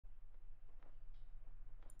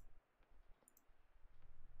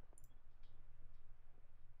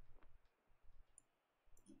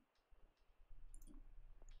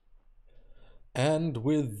And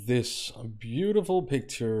with this beautiful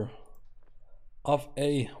picture of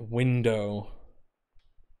a window.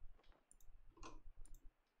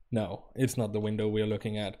 No, it's not the window we're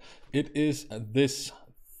looking at. It is this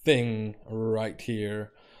thing right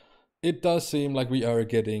here. It does seem like we are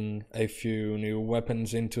getting a few new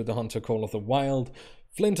weapons into the Hunter Call of the Wild.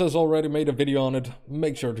 Flint has already made a video on it.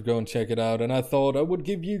 Make sure to go and check it out. And I thought I would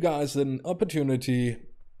give you guys an opportunity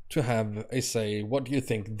to have a say. What do you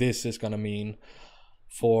think this is gonna mean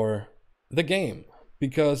for the game?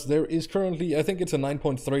 Because there is currently, I think it's a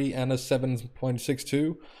 9.3 and a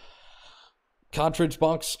 7.62 cartridge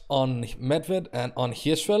box on Medved and on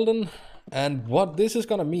Hirschfelden. And what this is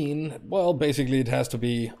gonna mean, well, basically it has to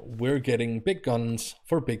be we're getting big guns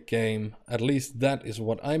for big game. At least that is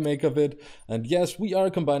what I make of it. And yes, we are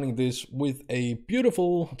combining this with a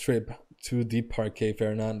beautiful trip to the Parque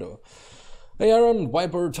Fernando. Hey Aaron,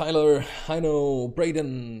 Viper, Tyler, Heino,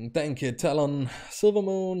 Braden, Dankit, Talon,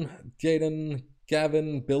 Silvermoon, Jaden,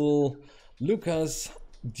 Gavin, Bill, Lucas,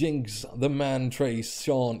 Jinx, The Man, Trace,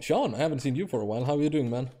 Sean. Sean, I haven't seen you for a while. How are you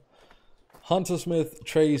doing, man? Hunter Smith,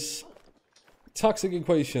 Trace, Toxic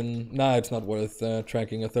Equation. Nah, it's not worth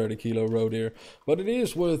tracking a 30 kilo road here, but it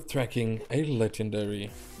is worth tracking a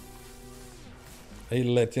legendary.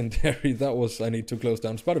 That was, I need to close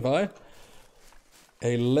down Spotify.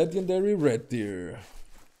 A legendary red deer.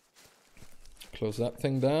 Close that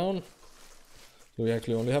thing down. So we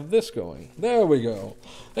actually only have this going. There we go.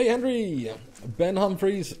 Hey Henry, Ben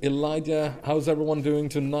Humphreys, Elijah, how's everyone doing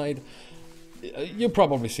tonight? You've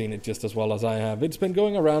probably seen it just as well as I have. It's been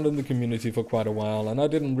going around in the community for quite a while, and I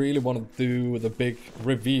didn't really want to do the big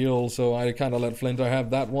reveal, so I kind of let Flinter have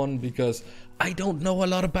that one because I don't know a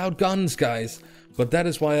lot about guns, guys. But that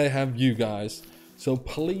is why I have you guys. So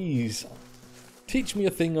please teach me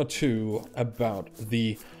a thing or two about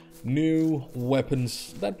the new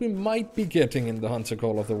weapons that we might be getting in the Hunter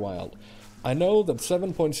Call of the Wild. I know that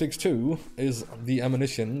 7.62 is the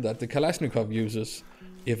ammunition that the Kalashnikov uses,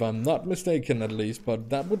 if I'm not mistaken at least, but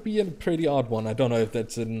that would be a pretty odd one. I don't know if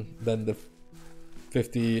that's in then the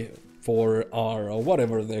 54R or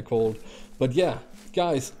whatever they're called. But yeah,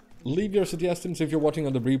 guys, leave your suggestions. If you're watching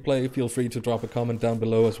on the replay, feel free to drop a comment down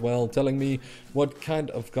below as well, telling me what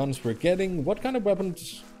kind of guns we're getting, what kind of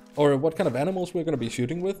weapons or what kind of animals we're going to be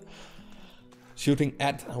shooting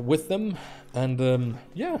at with them. And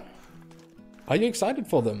yeah, are you excited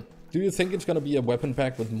for them? Do you think it's going to be a weapon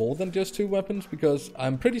pack with more than just 2 weapons? Because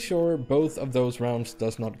I'm pretty sure both of those rounds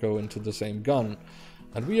does not go into the same gun.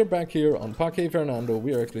 And we are back here on Parque Fernando.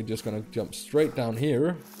 We are actually just going to jump straight down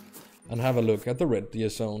here and have a look at the red deer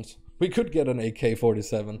zones. We could get an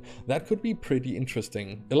AK-47. That could be pretty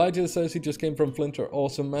interesting. Elijah says he just came from Flinter.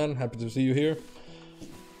 Awesome, man. Happy to see you here.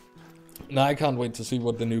 Now, I can't wait to see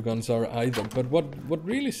what the new guns are either. But what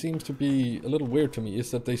really seems to be a little weird to me is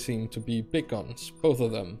that they seem to be big guns. Both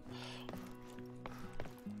of them.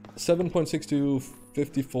 7.62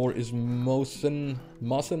 54 is Mosin,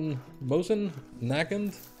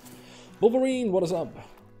 Nagand. Wolverine, what is up?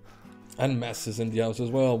 And Mess is in the house as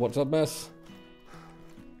well. What's up, Mess?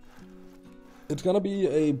 It's gonna be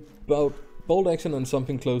a bolt action and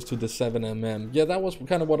something close to the 7mm. Yeah, that was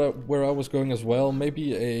kind of where I was going as well.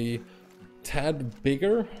 Maybe a tad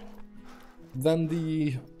bigger than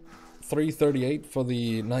the 338 for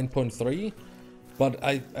the 9.3. But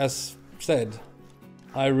as said,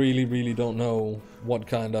 I really don't know what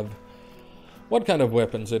kind of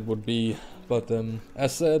weapons it would be. But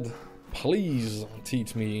as said, please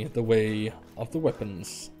teach me the way of the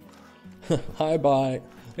weapons. Hi, bye.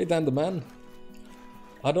 Hey, Dan the Man.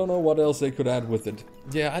 I don't know what else they could add with it.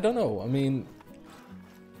 Yeah, I don't know. I mean,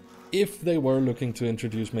 if they were looking to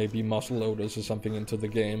introduce maybe muzzle loaders or something into the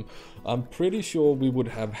game, I'm pretty sure we would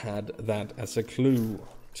have had that as a clue,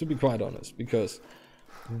 to be quite honest, because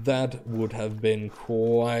that would have been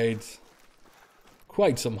quite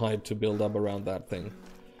some hype to build up around that thing.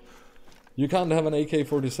 You can't have an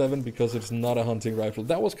AK-47 because it's not a hunting rifle.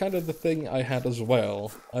 That was kind of the thing I had as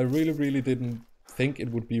well. I really didn't think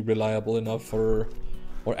it would be reliable enough for,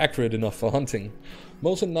 or accurate enough for hunting.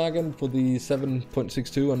 Mosin Nagant for the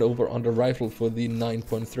 7.62 and over-under rifle for the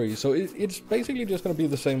 9.3. So it's basically just going to be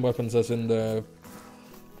the same weapons as in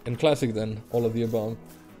Classic then, all of the above.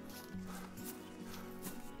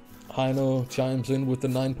 Heino chimes in with the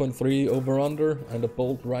 9.3 over-under and a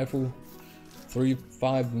bolt rifle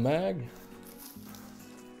 3.5 mag.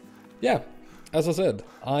 Yeah, as I said,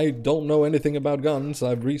 I don't know anything about guns.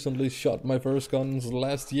 I've recently shot my first guns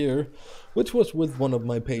last year, which was with one of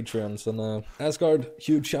my Patreons. And Asgard,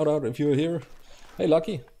 huge shout out if you're here. Hey,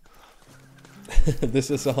 Lucky. This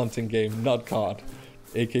is a hunting game, not COD.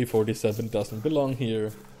 AK-47 doesn't belong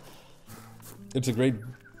here. It's a great...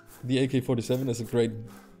 The AK-47 is a great...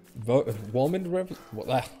 Warming ref...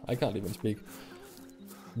 I can't even speak.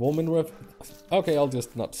 Warming ref... Okay, I'll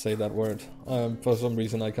just not say that word. For some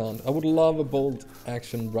reason I can't. I would love a bolt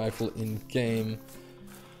action rifle in game.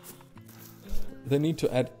 They need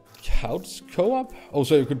to add couch co-op? Oh,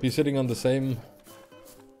 so you could be sitting on the same...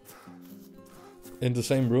 in the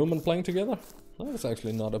same room and playing together? That's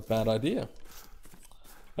actually not a bad idea.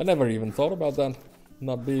 I never even thought about that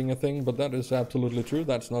not being a thing, but that is absolutely true.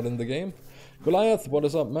 That's not in the game. Goliath, what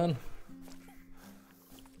is up, man?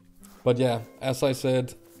 But yeah, as I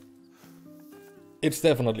said, it's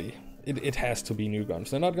definitely... It has to be new guns.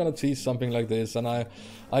 They're not gonna tease something like this, and I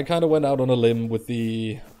kind of went out on a limb with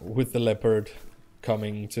the Leopard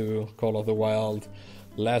coming to Call of the Wild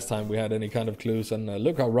last time we had any kind of clues, and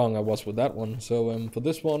look how wrong I was with that one. So for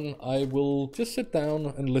this one, I will just sit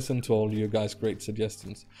down and listen to all you guys' great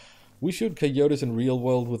suggestions. We shoot coyotes in real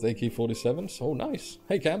world with AK-47s. Oh, nice.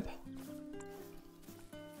 Hey, Camp.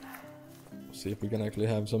 See if we can actually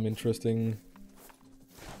have some interesting...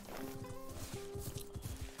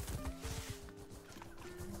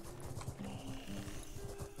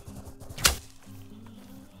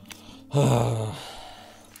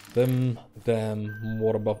 Them damn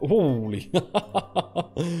water buff. Holy!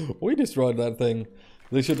 We destroyed that thing.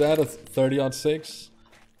 They should add a 30-06.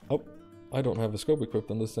 Oh, I don't have a scope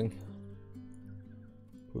equipped on this thing.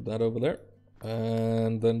 Put that over there.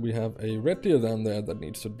 And then we have a red deer down there that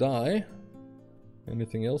needs to die.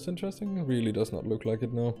 Anything else interesting? Really does not look like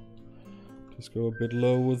it, no. Just go a bit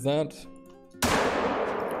low with that.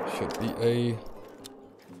 Should be a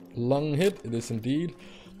lung hit. It is indeed.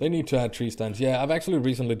 They need to add tree stands. Yeah, I've actually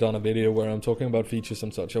recently done a video where I'm talking about features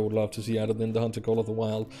and such I would love to see added in the Hunter Call of the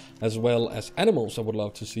Wild, as well as animals I would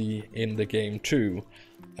love to see in the game too.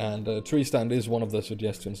 And tree stand is one of the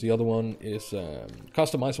suggestions. The other one is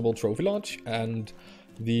customizable trophy lodge and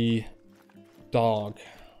the dog.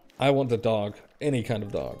 I want the dog, any kind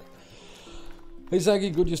of dog. Hey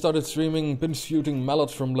Zaggi, good you started streaming. Been shooting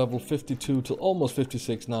mallets from level 52 till almost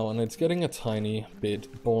 56 now, and it's getting a tiny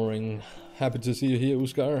bit boring. Happy to see you here,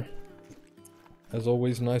 Uskar. As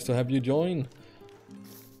always, nice to have you join.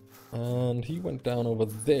 And he went down over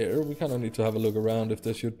there. We kind of need to have a look around if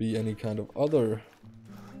there should be any kind of other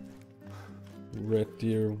red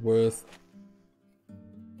deer worth...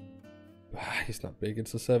 he's not big,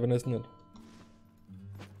 it's a 7, isn't it?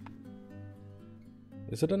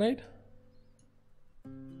 Is it an 8?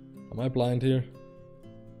 Am I blind here?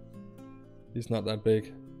 He's not that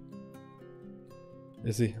big.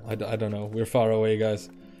 Is he? I don't know. We're far away, guys.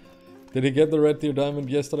 Did he get the red deer diamond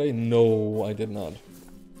yesterday? No, I did not.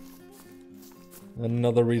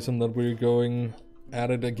 Another reason that we're going at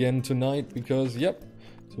it again tonight, because, yep,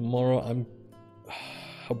 tomorrow I'm...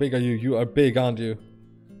 How big are you? You are big, aren't you?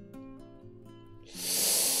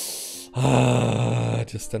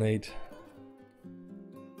 Just an 8.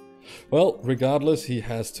 Well, regardless, he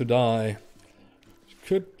has to die.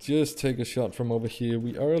 Could just take a shot from over here.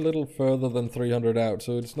 We are a little further than 300 out,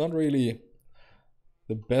 so it's not really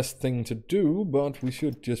the best thing to do, but we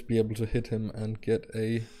should just be able to hit him and get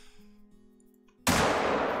a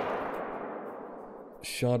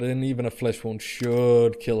shot in. Even a flesh wound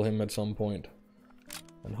should kill him at some point.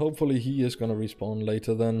 And hopefully he is gonna respawn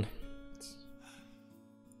later then.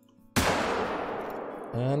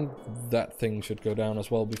 And that thing should go down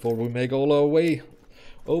as well before we make all our way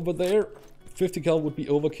over there. 50 cal would be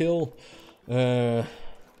overkill.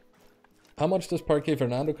 How much does Parquet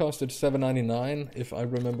Fernando cost? It's $7.99 if I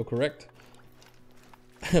remember correct.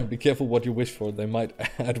 Be careful what you wish for. They might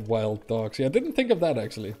add wild dogs. Yeah, I didn't think of that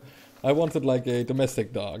actually. I wanted like a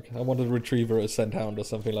domestic dog. I wanted a retriever, a scent hound or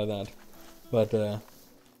something like that. But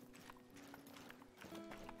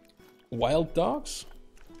wild dogs?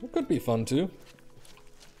 It could be fun too.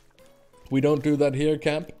 We don't do that here,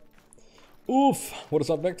 Camp. Oof! What is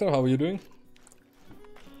up, Vector? How are you doing?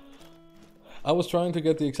 I was trying to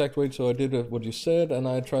get the exact weight, so I did what you said, and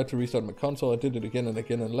I tried to restart my console. I did it again and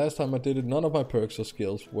again, and last time I did it, none of my perks or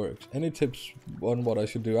skills worked. Any tips on what I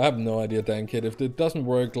should do? I have no idea, Dan Kid. If it doesn't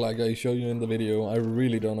work like I show you in the video, I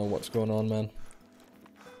really don't know what's going on, man.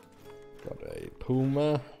 Got a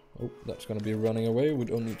puma. Oh, that's gonna be running away. We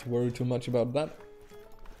don't need to worry too much about that.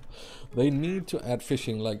 They need to add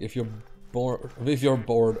fishing, like if you're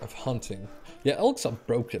bored of hunting. Yeah, elks are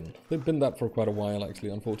broken. They've been that for quite a while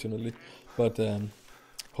actually, unfortunately. But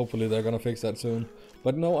hopefully they're gonna fix that soon.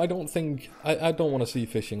 But no, I don't think... I don't want to see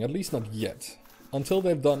fishing, at least not yet. Until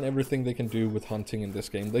they've done everything they can do with hunting in this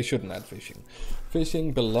game, they shouldn't add fishing.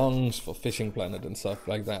 Fishing belongs for Fishing Planet and stuff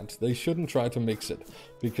like that. They shouldn't try to mix it,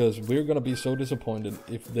 because we're gonna be so disappointed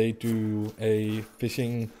if they do a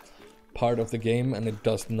fishing part of the game, and it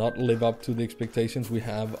does not live up to the expectations we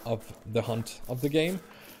have of the hunt of the game.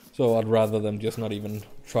 So I'd rather them just not even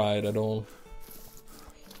try it at all.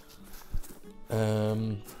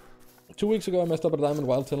 2 weeks ago I messed up a diamond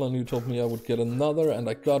wildtail and you told me I would get another, and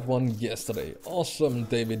I got one yesterday. Awesome,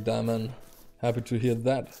 David Daman. Happy to hear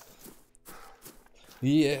that.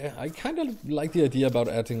 Yeah, I kind of like the idea about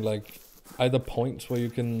adding like either points where you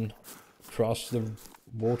can cross the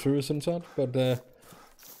waters and such, but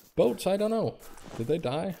boats, I don't know. Did they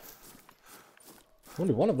die?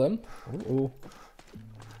 Only one of them. Uh-oh.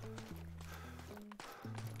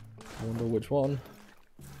 I wonder which one.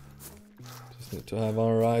 Just need to have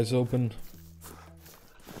our eyes open.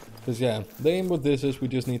 Because yeah, the aim with this is we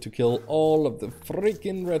just need to kill all of the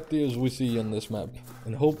freaking red deers we see on this map.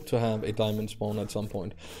 And hope to have a diamond spawn at some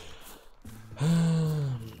point.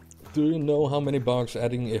 Do you know how many bugs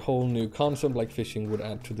adding a whole new concept like fishing would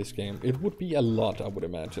add to this game? It would be a lot, I would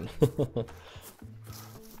imagine.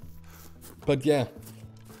 But yeah,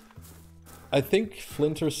 I think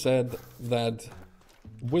Flinter said that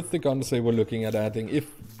with the guns they were looking at adding, if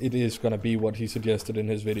it is gonna be what he suggested in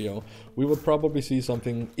his video, we would probably see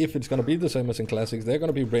something, if it's gonna be the same as in Classics, they're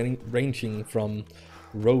gonna be ranging from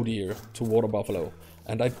roe deer to water buffalo.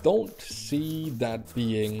 And I don't see that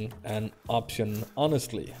being an option,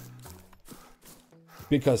 honestly.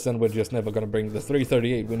 Because then we're just never gonna bring the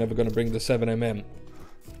 338, we're never gonna bring the 7mm.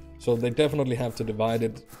 So they definitely have to divide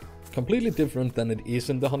it completely different than it is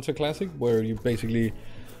in the Hunter Classic, where you basically,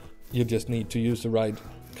 you just need to use the right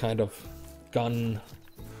kind of gun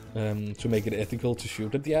to make it ethical to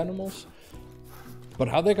shoot at the animals. But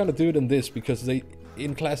how they're gonna do it in this, because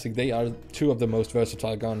in Classic they are two of the most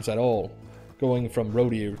versatile guns at all. Going from roe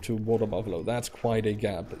deer to water buffalo, that's quite a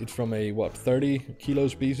gap. It's from a, what, 30 kilo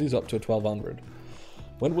species up to 1200.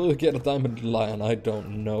 When will we get a diamond lion? I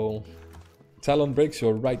don't know. Talon Bricks,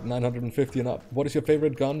 you're right, 950 and up. What is your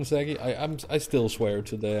favorite gun, Zaggi? I still swear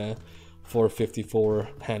to the 454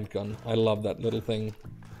 handgun. I love that little thing.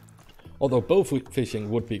 Although bow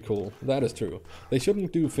fishing would be cool, that is true. They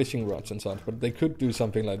shouldn't do fishing rods and such, but they could do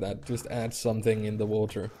something like that. Just add something in the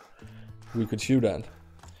water we could shoot at.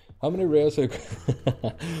 How many rares are...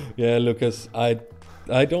 Yeah, Lucas, I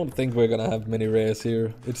don't think we're gonna have many rares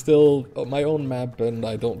here. It's still my own map, and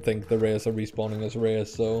I don't think the rares are respawning as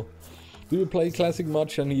rares, so... Do you play Classic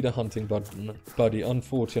much? I need a hunting buddy.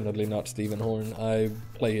 Unfortunately not, Stephen Horn. I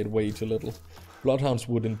play it way too little. Bloodhounds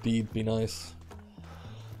would indeed be nice.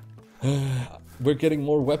 We're getting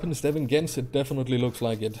more weapons, Devin Gens. It definitely looks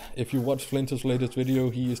like it. If you watch Flinter's latest video,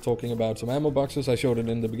 he is talking about some ammo boxes. I showed it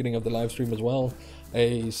in the beginning of the live stream as well.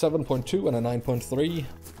 A 7.2 and a 9.3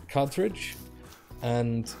 cartridge.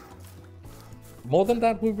 And more than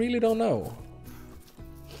that, we really don't know.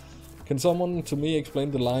 Can someone to me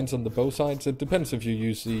explain the lines on the bow sides? It depends if you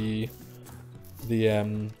use the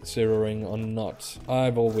zero ring or not.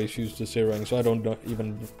 I've always used the zero ring, so I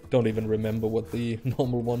don't even remember what the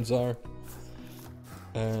normal ones are.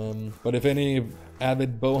 But if any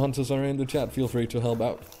avid bow hunters are in the chat, feel free to help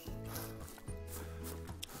out.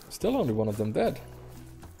 Still only one of them dead.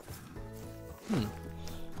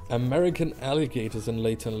 American alligators in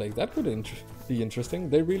Layton Lake. That could be interesting.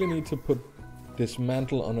 They really need to put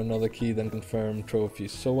dismantle on another key then confirm trophy.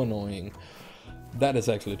 So annoying. That is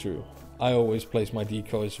actually true. I always place my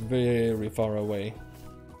decoys very far away.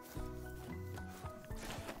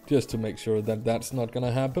 Just to make sure that that's not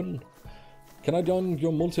gonna happen. Can I join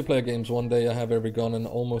your multiplayer games one day? I have every gun and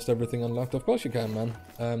almost everything unlocked. Of course you can, man.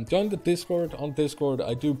 Join the Discord. On Discord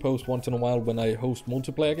I do post once in a while when I host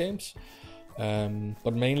multiplayer games.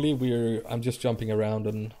 But mainly I'm just jumping around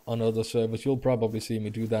on other servers. You'll probably see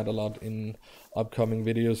me do that a lot in upcoming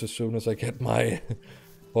videos as soon as I get my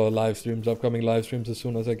or upcoming live streams as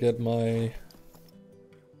soon as I get my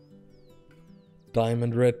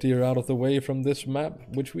diamond red deer out of the way from this map,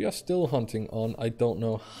 which we are still hunting on. I don't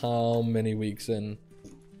know how many weeks in.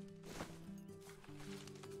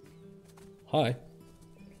 Hi.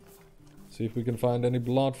 See if we can find any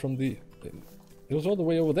blood from the... It was all the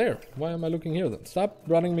way over there. Why am I looking here then? Stop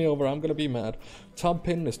running me over, I'm gonna be mad. Top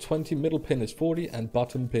pin is 20, middle pin is 40, and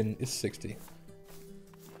bottom pin is 60.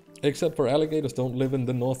 Except for alligators don't live in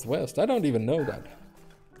the northwest. I don't even know that.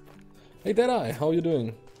 Hey Deadeye, how are you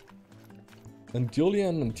doing? And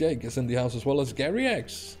Julian and Jake is in the house as well as Gary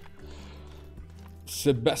X.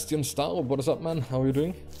 Sebastian Staub, what is up, man? How are you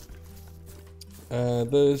doing?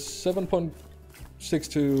 The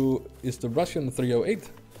 7.62 is the Russian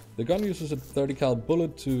 308. The gun uses a 30 cal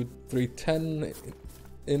bullet to 310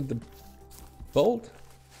 in the bolt.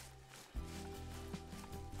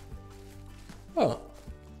 Oh.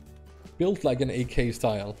 Built like an AK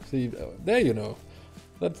style. See, there you know.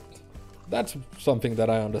 That's something that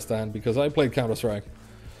I understand, because I played Counter-Strike.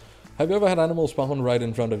 Have you ever had animals spawn right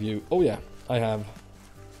in front of you? Oh yeah, I have.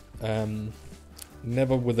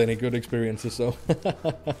 Never with any good experiences, so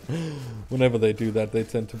whenever they do that, they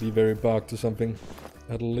tend to be very bugged to something.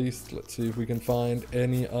 At least, let's see if we can find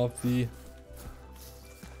any of the...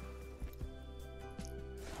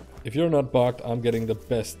 If you're not bugged, I'm getting the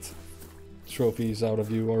best trophies out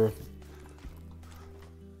of you, or...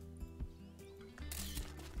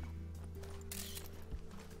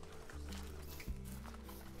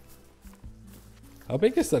 How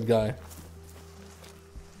big is that guy?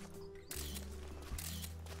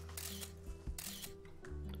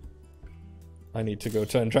 I need to go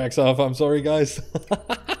turn tracks off, I'm sorry guys.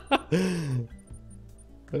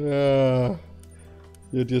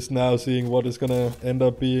 You're just now seeing what is gonna end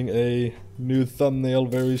up being a new thumbnail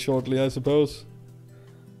very shortly, I suppose.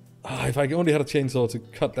 If I only had a chainsaw to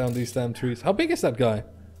cut down these damn trees. How big is that guy?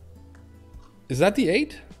 Is that the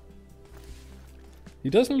 8? He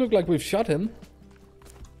doesn't look like we've shot him.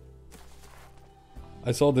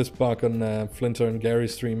 I saw this bug on Flinter and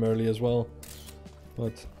Gary's stream early as well.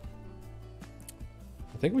 But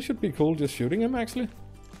I think we should be cool just shooting him, actually.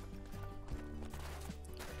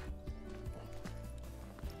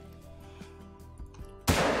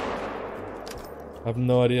 I have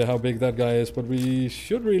no idea how big that guy is, but we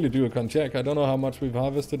should really do a con check. I don't know how much we've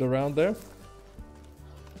harvested around there.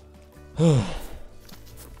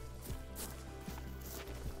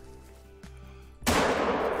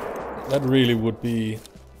 That really would be...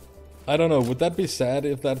 I don't know, would that be sad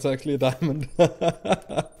if that's actually a diamond?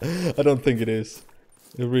 I don't think it is.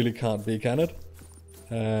 It really can't be, can it?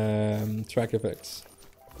 Track effects.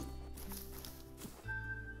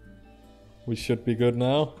 We should be good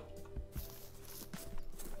now.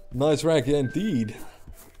 Nice rack, yeah, indeed.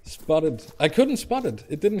 Spotted. I couldn't spot it.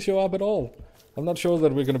 It didn't show up at all. I'm not sure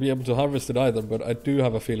that we're going to be able to harvest it either, but I do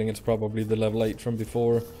have a feeling it's probably the level 8 from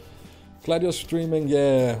before. Glad you're streaming,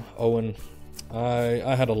 yeah, Owen.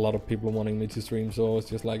 I had a lot of people wanting me to stream, so I was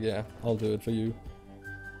just like, yeah, I'll do it for you.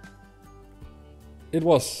 It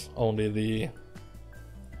was only the...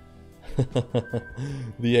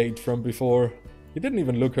 the 8 from before. He didn't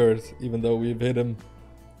even look hurt, even though we've hit him.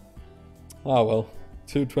 Ah well.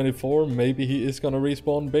 224, maybe he is gonna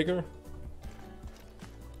respawn bigger.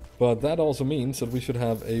 But that also means that we should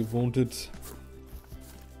have a wounded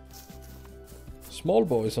small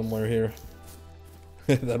boy somewhere here.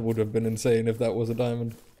 That would have been insane if that was a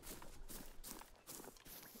diamond.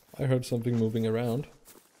 I heard something moving around.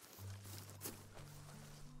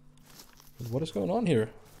 But what is going on here?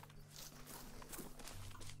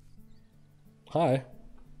 Hi.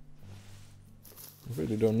 I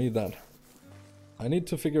really don't need that. I need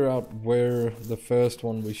to figure out where the first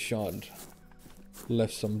one we shot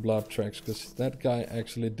left some blood tracks, because that guy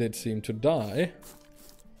actually did seem to die.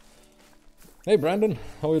 Hey Brandon,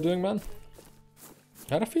 how are you doing, man?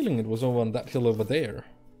 I had a feeling it was over on that hill over there,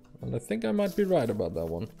 and I think I might be right about that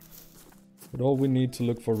one. But all we need to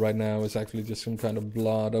look for right now is actually just some kind of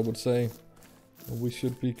blood, I would say. We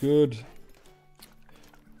should be good.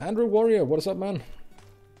 Andrew Warrior, what is up, man?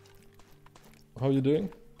 How are you doing?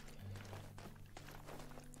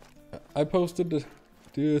 I posted,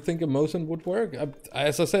 do you think a Mosin would work?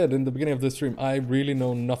 As I said in the beginning of the stream, I really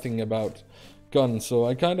know nothing about guns, so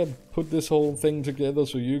I kind of put this whole thing together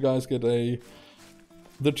so you guys get the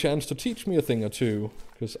chance to teach me a thing or two,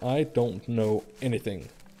 because I don't know anything.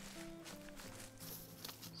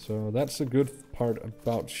 So that's a good part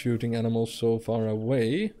about shooting animals so far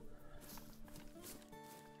away.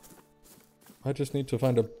 I just need to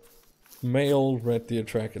find a male red deer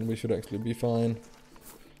track and we should actually be fine.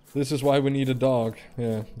 This is why we need a dog.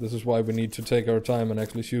 Yeah, this is why we need to take our time and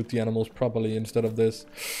actually shoot the animals properly instead of this.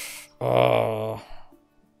 Well,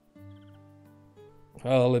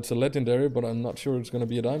 it's a legendary, but I'm not sure it's gonna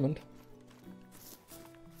be a diamond.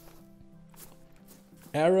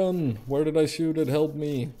 Aaron, where did I shoot it? Help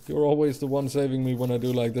me. You're always the one saving me when I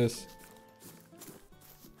do like this.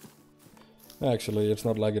 Actually, it's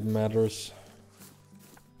not like it matters.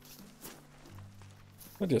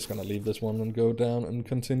 I'm just gonna leave this one and go down and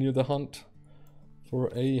continue the hunt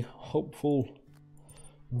for a hopeful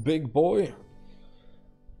big boy.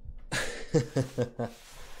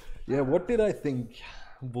 Yeah, what did I think,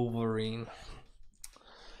 Wolverine?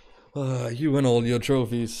 You and all your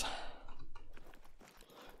trophies.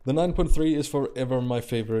 The 9.3 is forever my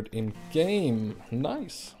favorite in game.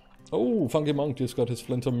 Nice. Oh, Funky Monk just got his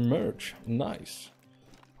Flinter merch. Nice.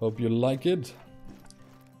 Hope you like it.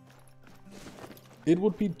 It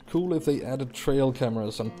would be cool if they added trail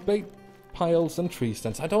cameras on bait piles and tree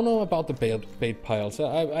stands. I don't know about the bait piles.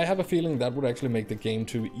 I have a feeling that would actually make the game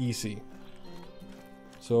too easy.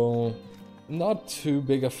 So, not too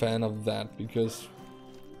big a fan of that, because,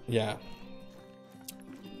 yeah.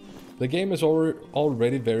 The game is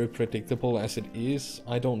already very predictable as it is.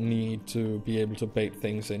 I don't need to be able to bait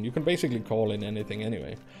things in. You can basically call in anything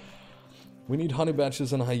anyway. We need honey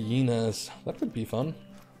badgers and hyenas. That would be fun.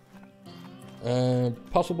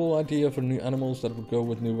 Possible idea for new animals that would go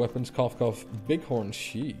with new weapons. Cough cough. Bighorn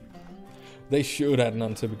sheep. They should add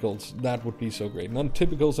non-typicals. That would be so great.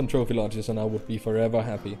 Non-typicals and trophy lodges, and I would be forever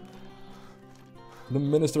happy. The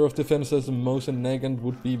Minister of Defense says the Mosin Nagant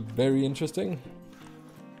would be very interesting.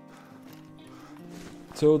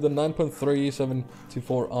 So the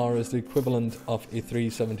 9.374R is the equivalent of a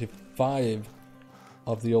 375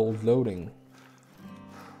 of the old loading.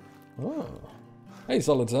 Oh. Hey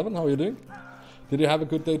Solid 7, how are you doing? Did you have a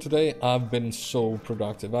good day today? I've been so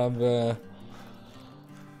productive. I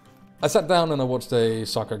sat down and I watched a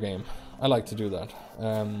soccer game. I like to do that.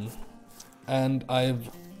 And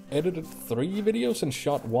I've edited 3 videos and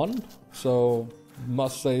shot 1. So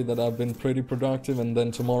must say that I've been pretty productive, and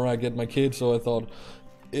then tomorrow I get my kids, so I thought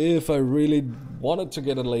if I really wanted to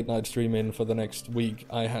get a late night stream in for the next week,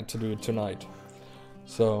 I had to do it tonight.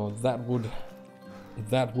 So that would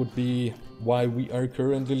be why we are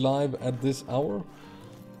currently live at this hour.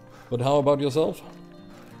 But how about yourself?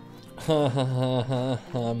 Ha ha ha ha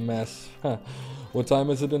ha, mess. What time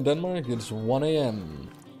is it in Denmark? It's 1 AM.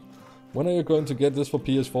 When are you going to get this for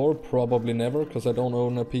PS4? Probably never, because I don't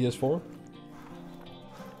own a PS4.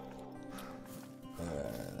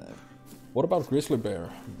 What about Grizzly Bear?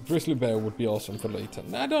 Grizzly Bear would be awesome for later.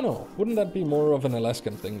 I don't know. Wouldn't that be more of an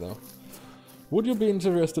Alaskan thing, though? Would you be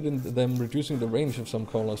interested in them reducing the range of some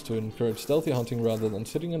callers to encourage stealthy hunting rather than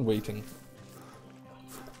sitting and waiting?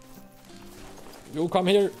 You come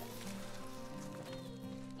here!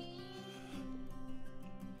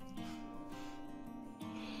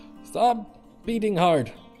 Stop beating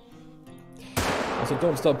hard! Also,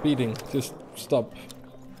 don't stop beating. Just stop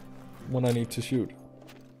when I need to shoot.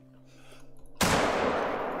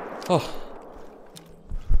 Oh.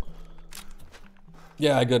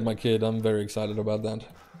 Yeah, I got my kid. I'm very excited about that.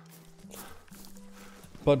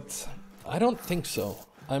 But I don't think so.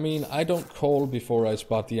 I mean, I don't call before I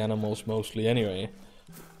spot the animals mostly anyway.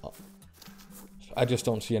 I just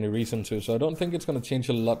don't see any reason to, so I don't think it's gonna change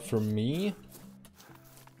a lot for me.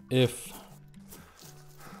 If...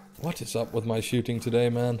 What is up with my shooting today,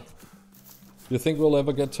 man? You think we'll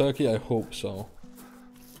ever get turkey? I hope so.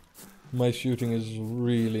 My shooting is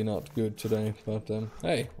really not good today, but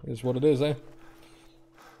hey, it's what it is, eh?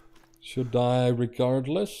 Should die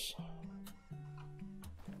regardless.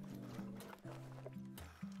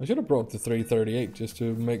 I should have brought the 338 just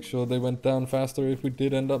to make sure they went down faster if we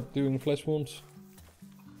did end up doing flesh wounds.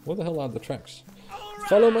 What the hell are the tracks? Right.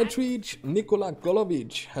 Follow my Twitch. Nikola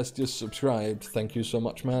Golovic has just subscribed. Thank you so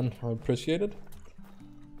much, man. I appreciate it.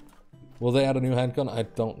 Will they add a new handgun? I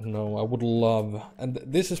don't know. I would love... And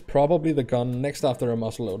this is probably the gun next after a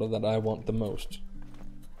muzzleloader that I want the most.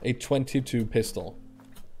 A 22 pistol.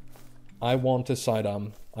 I want a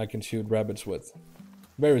sidearm I can shoot rabbits with.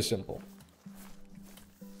 Very simple.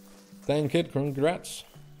 Thank it, congrats.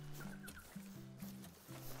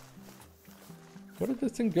 Where did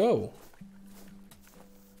this thing go?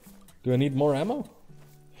 Do I need more ammo?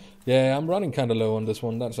 Yeah, I'm running kinda low on this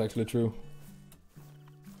one, that's actually true.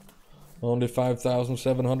 Only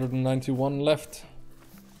 5,791 left.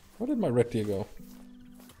 Where did my red deer go?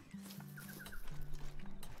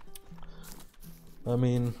 I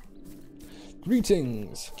mean...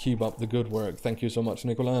 Greetings! Keep up the good work. Thank you so much,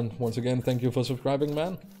 Nicola. And once again, thank you for subscribing,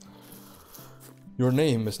 man. Your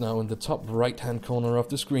name is now in the top right-hand corner of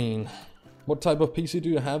the screen. What type of PC do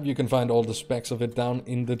you have? You can find all the specs of it down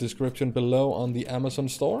in the description below on the Amazon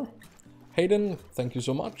store. Hayden, thank you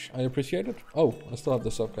so much. I appreciate it. Oh, I still have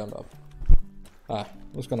the subcam up. Ah,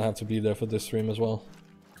 I was gonna have to be there for this stream as well.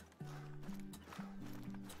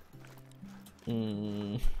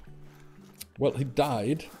 Well, he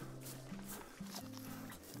died.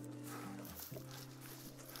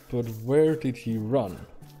 But where did he run?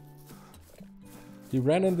 He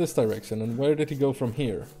ran in this direction, and where did he go from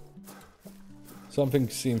here? Something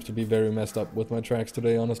seems to be very messed up with my tracks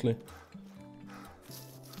today, honestly.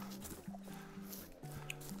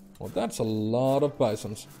 Well, that's a lot of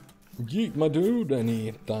bisons. Yeet, my dude,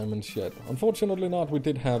 any diamonds yet? Unfortunately not. We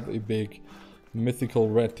did have a big mythical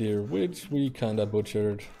red deer, which we kinda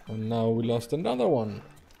butchered. And now we lost another one.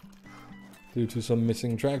 Due to some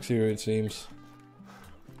missing tracks here, it seems.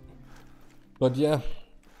 But yeah,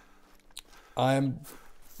 I'm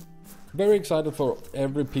very excited for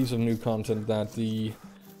every piece of new content that the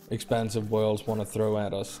expansive worlds want to throw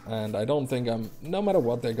at us. And I don't think no matter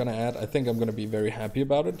what they're gonna add, I think I'm gonna be very happy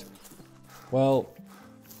about it. Well,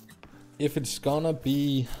 if it's gonna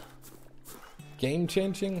be game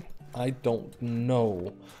changing, I don't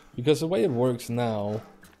know. Because the way it works now,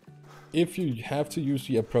 if you have to use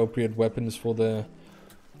the appropriate weapons for the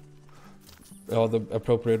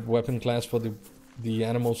appropriate weapon class for the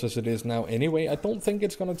animals as it is now anyway, I don't think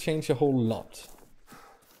it's gonna change a whole lot.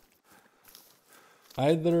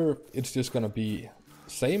 Either it's just gonna be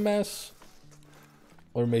same as,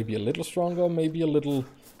 or maybe a little stronger, maybe a little,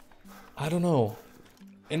 I don't know.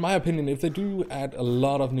 In my opinion, if they do add a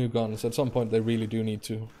lot of new guns, at some point they really do need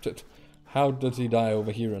to. How does he die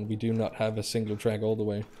over here and we do not have a single track all the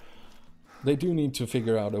way? They do need to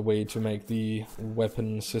figure out a way to make the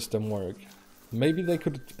weapon system work. Maybe they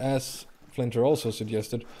could, as Flinter also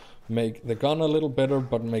suggested, make the gun a little better,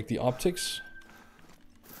 but make the optics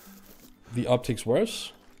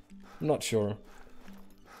worse? I'm not sure.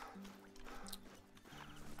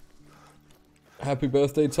 Happy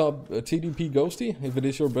birthday, TDP Ghosty, if it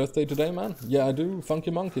is your birthday today, man. Yeah, I do. Funky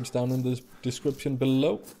Monk, it's down in the description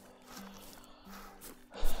below.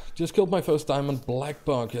 Just killed my first diamond black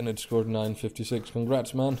bug and it scored 956.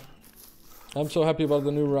 Congrats, man. I'm so happy about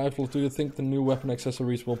the new rifle. Do you think the new weapon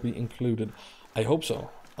accessories will be included? I hope so.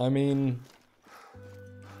 I mean,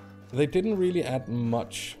 they didn't really add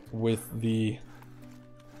much with the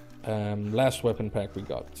last weapon pack we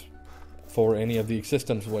got for any of the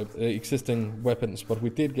existing weapons, but we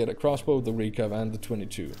did get a crossbow, the recav, and the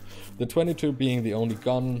 22. The 22 being the only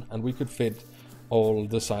gun, and we could fit all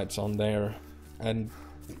the sights on there. And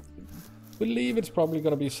believe it's probably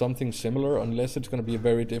going to be something similar, unless it's going to be a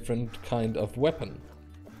very different kind of weapon.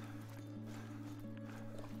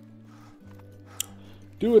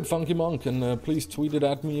 Do it, Funky Monk, and please tweet it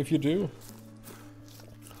at me if you do.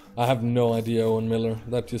 I have no idea, Owen Miller.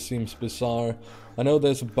 That just seems bizarre. I know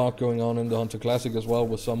there's a bug going on in the Hunter Classic as well,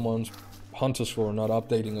 with someone's Hunter score not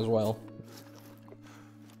updating as well.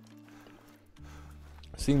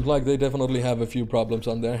 Seems like they definitely have a few problems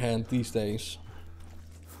on their hand these days.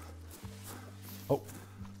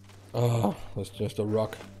 Oh, that's just a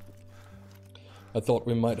rock. I thought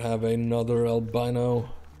we might have another albino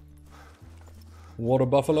water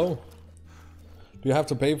buffalo. Do you have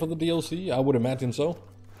to pay for the DLC? I would imagine so.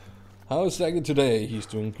 How is Zaggi today? He's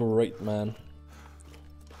doing great, man.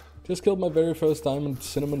 Just killed my very first diamond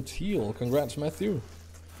cinnamon teal. Congrats, Matthew.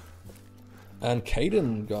 And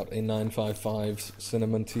Caden got a 955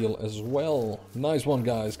 cinnamon teal as well. Nice one,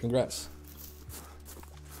 guys. Congrats.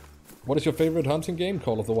 What is your favorite hunting game?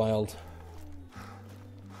 Call of the Wild.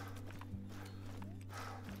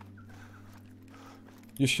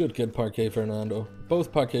 You should get Parquet Fernando.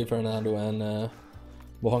 Both Parquet Fernando and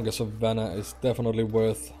Mohonga Savannah is definitely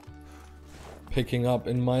worth picking up,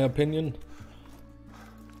 in my opinion.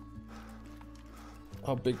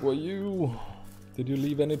 How big were you? Did you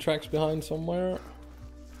leave any tracks behind somewhere?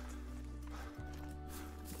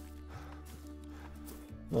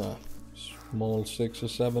 Ah, small 6 or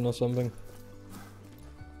 7 or something.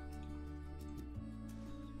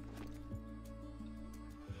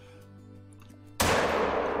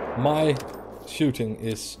 My shooting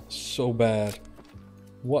is so bad.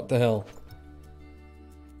 What the hell?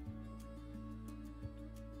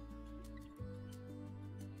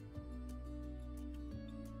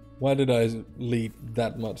 Why did I lead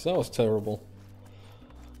that much? That was terrible.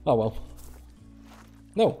 Oh well.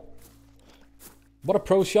 No. What a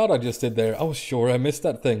pro shot I just did there. I was sure I missed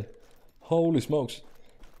that thing. Holy smokes.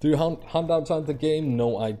 Do you hunt outside the game?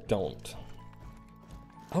 No, I don't.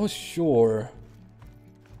 I was sure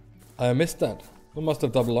I missed that. I must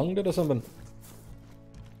have double lunged it or something.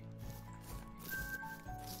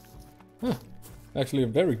 Huh. Actually a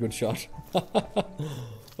very good shot.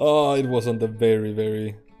 Oh, it was on the very,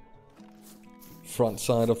 very front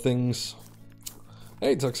side of things.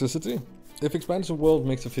 Hey, Toxicity. If Expansive World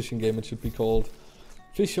makes a fishing game, it should be called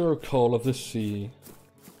Fisher Call of the Sea.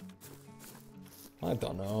 I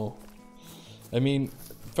don't know. I mean,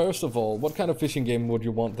 first of all, what kind of fishing game would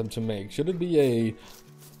you want them to make? Should it be a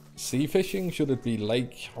sea fishing? Should it be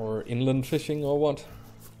lake or inland fishing or what?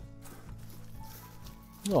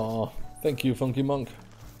 Aw, thank you, Funky Monk.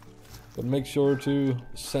 But make sure to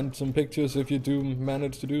send some pictures if you do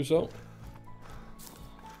manage to do so.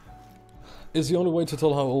 Is the only way to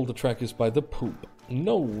tell how old the track is by the poop?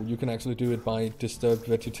 No, you can actually do it by disturbed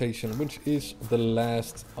vegetation, which is the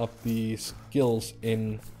last of the skills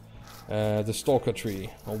in the Stalker tree,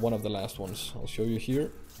 or one of the last ones. I'll show you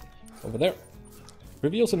here, over there.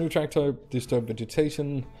 Reveals a new track type, disturbed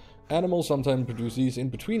vegetation, Animals sometimes produce these in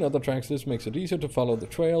between other tracks. This makes it easier to follow the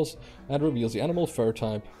trails and reveals the animal fur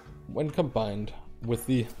type when combined with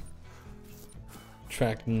the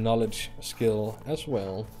track knowledge skill as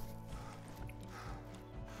well.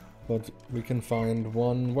 But we can find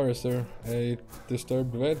one. Where is there a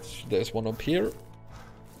disturbed veg? There's one up here.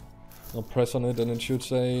 I'll press on it and it should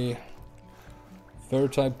say fur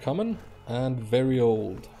type common and very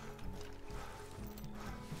old.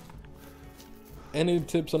 Any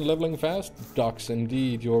tips on leveling fast? Ducks,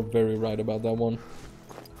 indeed. You're very right about that one.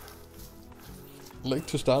 Like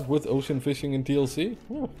to start with ocean fishing in DLC?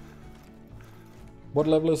 Oh. What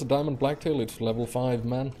level is a diamond blacktail? It's level 5,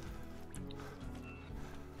 man.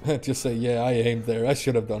 Just say, yeah, I aimed there. I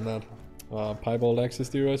should have done that. Piebald access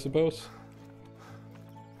deer, I suppose.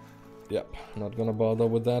 Yep, not gonna bother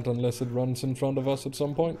with that unless it runs in front of us at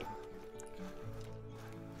some point.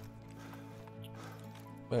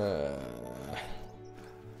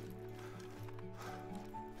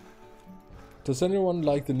 Does anyone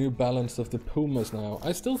like the new balance of the pumas now?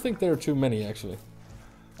 I still think there are too many, actually.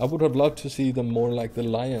 I would have loved to see them more like the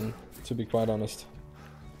lion, to be quite honest.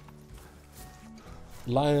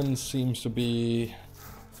 Lion seems to be...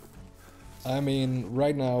 I mean,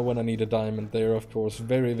 right now when I need a diamond, they're of course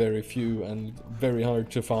very, very few and very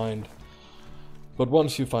hard to find. But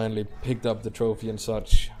once you finally picked up the trophy and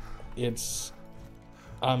such, it's...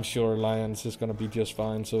 I'm sure lions is gonna be just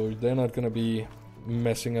fine, so they're not gonna be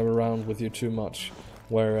messing around with you too much.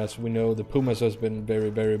 Whereas we know the pumas has been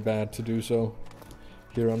very, very bad to do so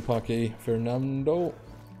here on Parque Fernando.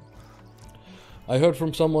 I heard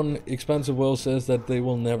from someone, Expansive World says that they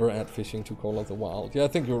will never add fishing to Call of the Wild. Yeah, I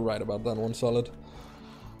think you're right about that one, Solid.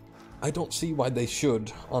 I don't see why they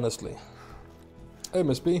should, honestly. Hey,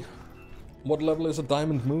 Miss B. What level is a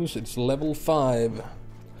diamond moose? It's level 5.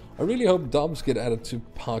 I really hope Dobbs get added to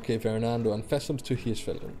Parque Fernando and pheasants to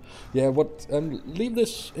Hirschfelden. Yeah, leave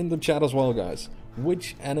this in the chat as well, guys.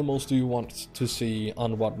 Which animals do you want to see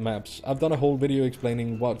on what maps? I've done a whole video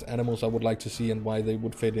explaining what animals I would like to see and why they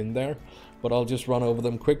would fit in there, but I'll just run over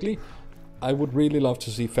them quickly. I would really love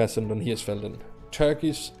to see pheasant on Hirschfelden,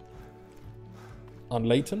 turkeys on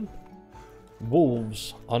Leighton,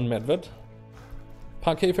 wolves on Medved.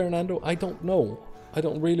 Parque Fernando, I don't know. I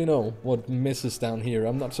don't really know what misses down here.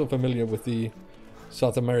 I'm not so familiar with the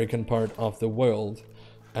South American part of the world.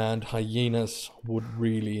 And hyenas would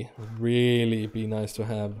really, really be nice to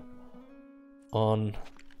have on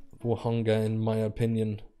Wohonga, in my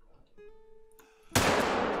opinion.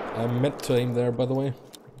 I meant to aim there, by the way.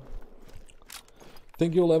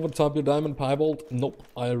 Think you'll ever top your diamond piebald? Nope,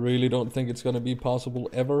 I really don't think it's gonna be possible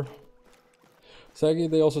ever. Zaggi,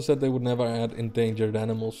 they also said they would never add endangered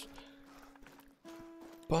animals.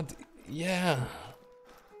 But, yeah.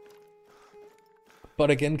 But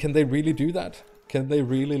again, can they really do that? Can they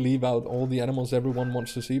really leave out all the animals everyone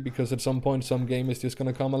wants to see? Because at some point some game is just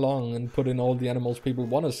gonna come along and put in all the animals people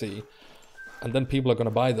want to see. And then people are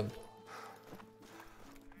gonna buy them.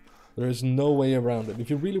 There is no way around it. If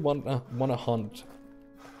you really want to hunt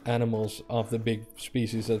animals of the big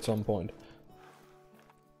species at some point.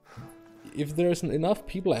 If there's enough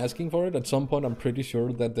people asking for it, at some point I'm pretty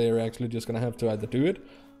sure that they're actually just gonna have to either do it,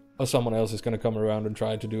 or someone else is gonna come around and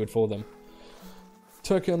try to do it for them.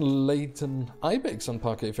 Turkey on Leighton, Ibex on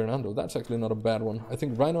Parque Fernando, that's actually not a bad one. I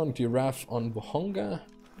think Rhino and Giraffe on Wohonga,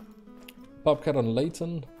 Bobcat on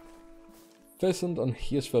Leighton, Pheasant on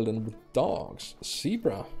Hirschfelden with dogs,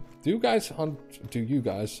 Zebra. Do you guys hunt,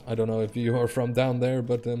 I don't know if you are from down there,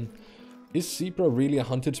 but is zebra really a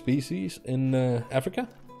hunted species in Africa?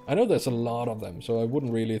 I know there's a lot of them, so I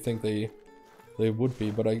wouldn't really think they would be,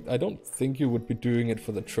 but I don't think you would be doing it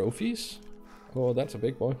for the trophies. Oh, that's a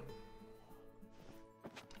big boy.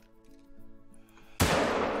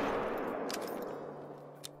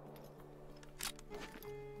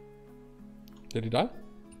 Did he die?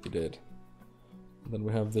 He did. And then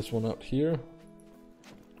we have this one out here.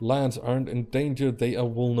 Lions aren't endangered, they are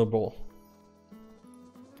vulnerable.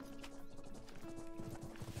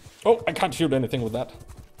 Oh, I can't shoot anything with that.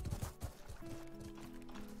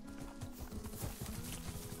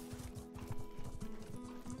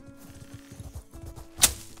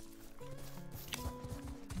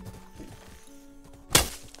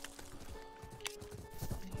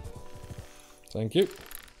 Thank you.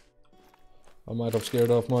 I might have scared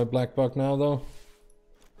off my black buck now, though.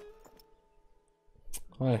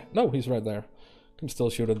 Hi. No, he's right there. Can still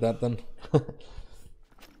shoot at that then.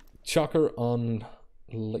 Chocker on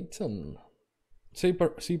Leighton.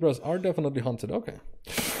 Zebras are definitely hunted. Okay.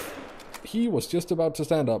 He was just about to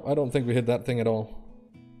stand up. I don't think we hit that thing at all.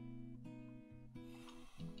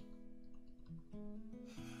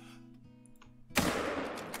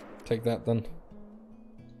 Take that then.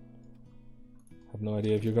 Have no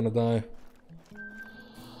idea if you're gonna die.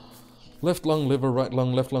 Left lung, liver, right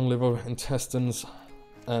lung, left lung, liver, intestines,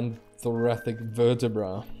 and thoracic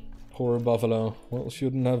vertebra. Poor buffalo. Well,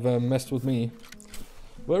 shouldn't have messed with me.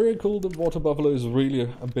 Very cool, the water buffalo is really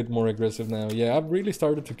a bit more aggressive now. Yeah, I've really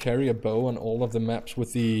started to carry a bow on all of the maps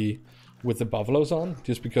with the buffaloes on,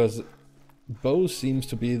 just because bow seems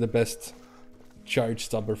to be the best charge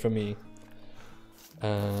stopper for me.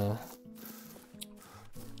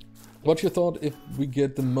 What's your thought if we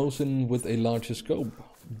get the Mosin with a larger scope?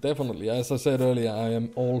 Definitely, as I said earlier, I am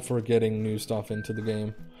all for getting new stuff into the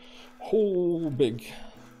game. Oh, big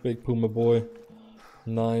Puma boy.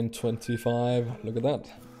 925, look at that.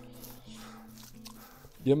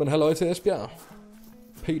 Jamen, halløj til Esbjerg.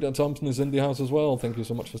 Peter Thompson is in the house as well. Thank you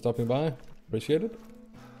so much for stopping by. Appreciate it.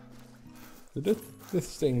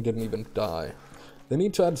 This thing didn't even die. They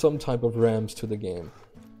need to add some type of ramps to the game.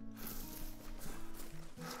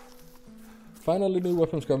 Finally, new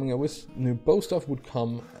weapons coming. I wish new bow stuff would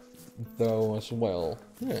come, though, as well.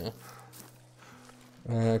 Yeah.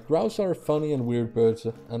 Grouse are funny and weird birds,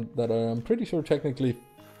 and that are, I'm pretty sure, technically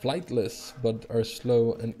flightless, but are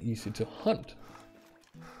slow and easy to hunt.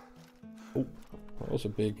 Oh, that was a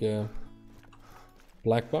big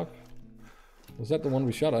black buck. Was that the one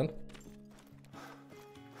we shot at?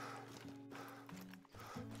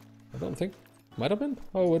 I don't think. Might have been.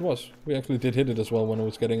 Oh, it was. We actually did hit it as well when it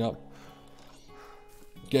was getting up.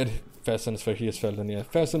 Get pheasants for Hirschfelden, yeah.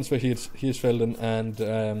 Pheasants for Hirschfelden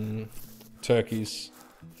and turkeys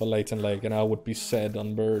for Leighton Lake, and I would be set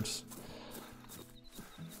on birds.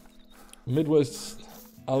 Midwest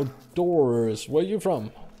Outdoors, where are you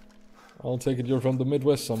from? I'll take it you're from the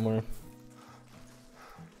Midwest somewhere.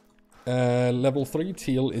 Level 3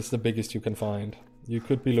 teal is the biggest you can find. You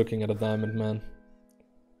could be looking at a diamond, man.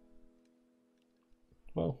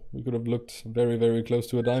 Well, we could have looked very, very close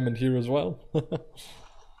to a diamond here as well.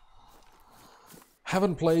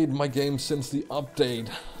 Haven't played my game since the update.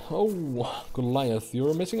 Oh, Goliath,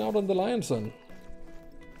 you're missing out on the lions then.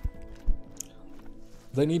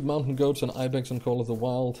 They need mountain goats and ibex and Call of the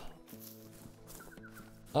Wild.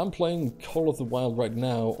 I'm playing Call of the Wild right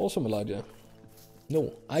now. Also Elijah.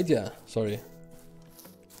 No, Ida, sorry.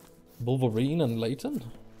 Wolverine and Leighton?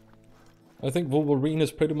 I think Wolverine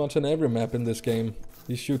is pretty much on every map in this game.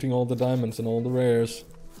 He's shooting all the diamonds and all the rares.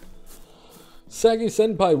 Zaggi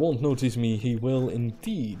Senpai won't notice me, he will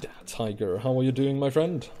indeed. Tiger, how are you doing, my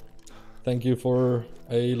friend? Thank you for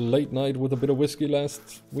a late night with a bit of whiskey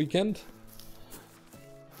last weekend.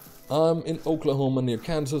 I'm in Oklahoma near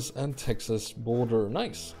Kansas and Texas border.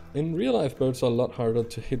 Nice. In real life, birds are a lot harder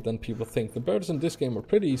to hit than people think. The birds in this game are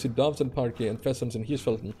pretty easy. Doves in Parkey and pheasants in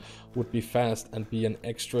Hirschfelden would be fast and be an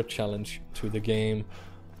extra challenge to the game.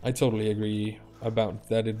 I totally agree about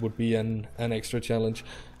that. It would be an extra challenge.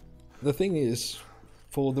 The thing is,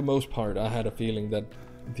 for the most part, I had a feeling that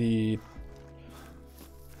the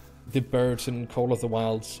birds in Call of the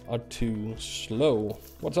Wilds are too slow.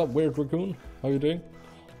 What's up, Weird Raccoon? How you doing?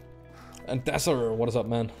 And Dasser, what is up,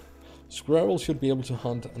 man? Squirrels should be able to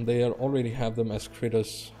hunt, and they already have them as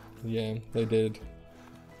critters. Yeah, they did.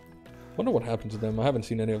 Wonder what happened to them. I haven't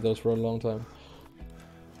seen any of those for a long time.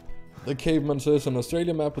 The Caveman says an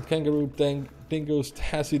Australian map with kangaroo, dingoes,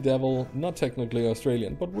 Tassie Devil, not technically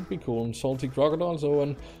Australian, but would be cool, and salty crocodiles, oh,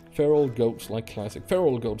 and feral goats like classic.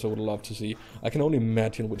 Feral goats I would love to see. I can only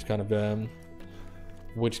imagine which kind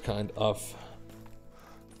of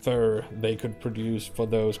fur they could produce for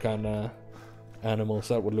those kind of animals.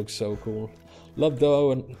 That would look so cool. Love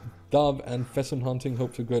dove and pheasant hunting.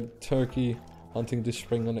 Hope to get turkey hunting this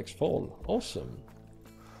spring or next fall. Awesome.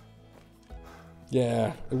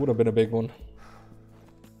 Yeah, it would have been a big one.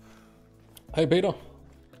 Hey Peter.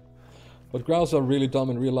 But grouse are really dumb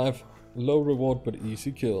in real life. Low reward but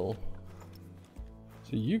easy kill.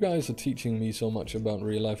 So you guys are teaching me so much about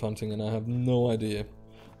real life hunting and I have no idea.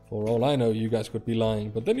 For all I know, you guys could be lying,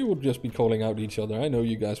 but then you would just be calling out each other. I know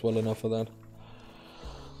you guys well enough for that.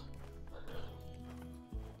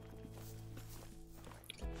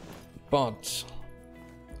 But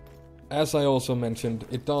as I also mentioned,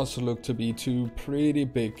 it does look to be two pretty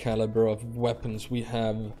big caliber of weapons we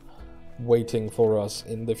have waiting for us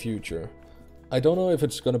in the future. I don't know if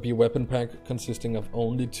it's gonna be a weapon pack consisting of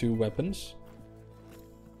only 2 weapons.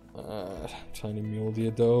 Tiny mule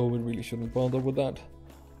deer though, we really shouldn't bother with that.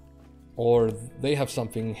 Or they have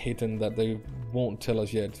something hidden that they won't tell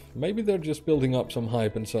us yet. Maybe they're just building up some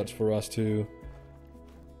hype and such for us to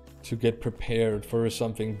get prepared for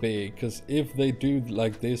something big. Because if they do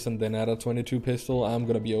like this and then add a 22 pistol, I'm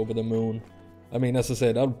gonna be over the moon. I mean, as I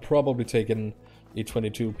said, I'll probably take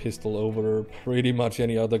E22 pistol over pretty much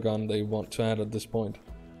any other gun they want to add at this point.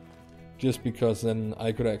 Just because then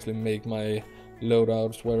I could actually make my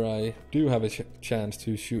loadouts where I do have a chance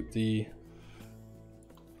to shoot the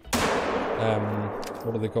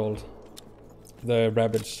what are they called? The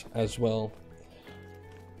rabbits as well.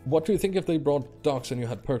 What do you think if they brought dogs and you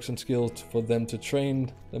had perks and skills for them to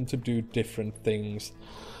train them to do different things?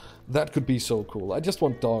 That could be so cool. I just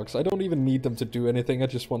want dogs. I don't even need them to do anything. I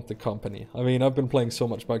just want the company. I mean, I've been playing so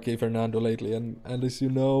much Marquis Fernando lately, and as you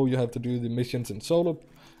know, you have to do the missions in solo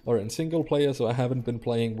or in single player, so I haven't been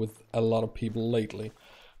playing with a lot of people lately.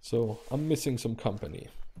 So I'm missing some company.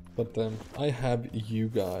 But I have you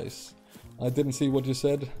guys. I didn't see what you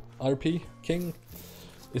said. RP King?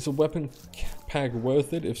 Is a weapon pack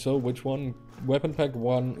worth it? If so, which one? Weapon pack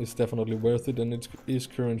 1 is definitely worth it, and it is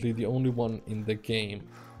currently the only one in the game.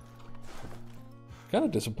 Kind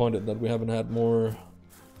of disappointed that we haven't had more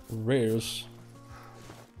rares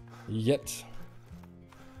yet.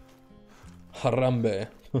 Harambe.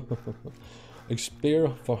 A spear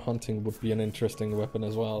for hunting would be an interesting weapon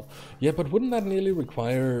as well. Yeah, but wouldn't that nearly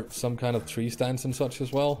require some kind of tree stance and such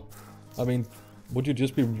as well? I mean, would you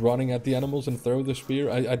just be running at the animals and throw the spear?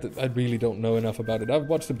 I really don't know enough about it. I've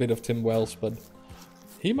watched a bit of Tim Wells, but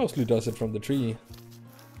he mostly does it from the tree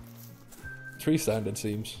stand, it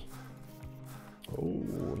seems.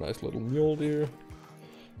 Oh, nice little mule deer.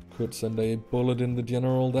 Could send a bullet in the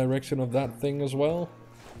general direction of that thing as well.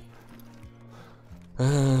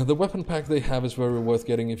 The weapon pack they have is very worth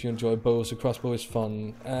getting if you enjoy bows. A crossbow is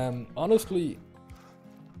fun. Honestly...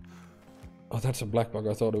 Oh, that's a black bug.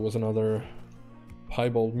 I thought it was another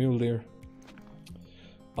piebald mule deer.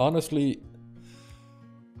 Honestly,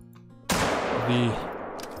 the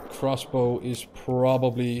crossbow is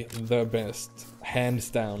probably the best, hands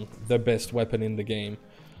down, the best weapon in the game.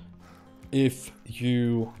 If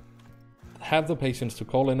you have the patience to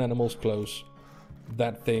call in animals close,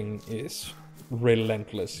 that thing is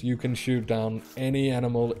relentless. You can shoot down any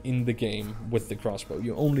animal in the game with the crossbow.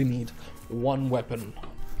 You only need one weapon,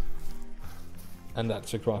 and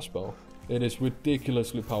that's a crossbow. It is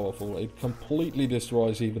ridiculously powerful. It completely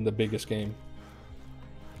destroys even the biggest game.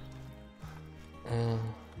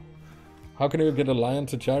 How can you get a lion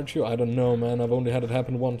to charge you? I don't know, man. I've only had it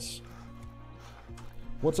happen once.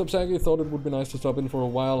 What's up, Zaggi? Thought it would be nice to stop in for a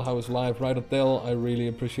while. How is life? Right, Adele. I really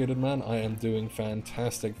appreciate it, man. I am doing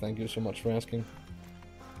fantastic. Thank you so much for asking.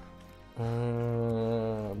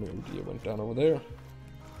 Maybe went down over there.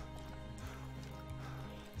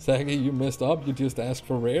 Zaggi, you messed up. You just asked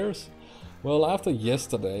for rares? Well, after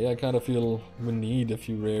yesterday, I kind of feel we need a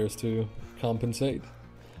few rares to compensate.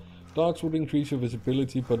 Dogs would increase your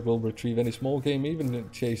visibility, but will retrieve any small game, even in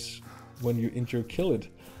chase when you injure kill it.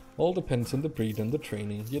 All depends on the breed and the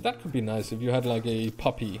training. Yeah, that could be nice if you had like a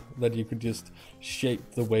puppy that you could just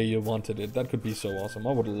shape the way you wanted it. That could be so awesome.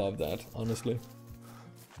 I would love that, honestly.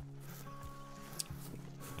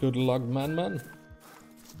 Good luck, man.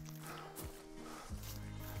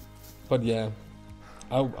 But yeah,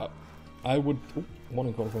 I would... Oh,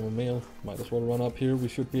 morning call from a male. Might as well run up here. We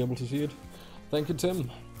should be able to see it. Thank you, Tim.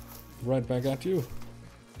 Right back at you.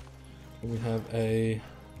 We have a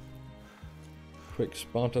quick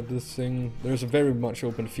spot at this thing. There's a very much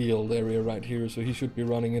open field area right here, so he should be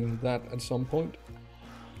running in that at some point.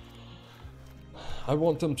 I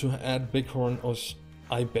want them to add bighorn or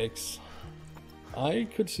ibex. I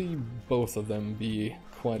could see both of them be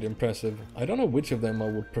quite impressive. I don't know which of them I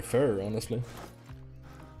would prefer, honestly.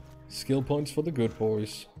 Skill points for the good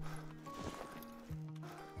boys.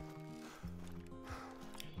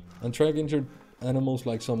 And track injured animals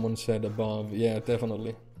like someone said above. Yeah,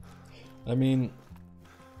 definitely. I mean,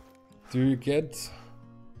 do you get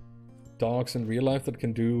dogs in real life that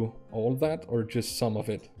can do all that, or just some of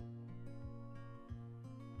it?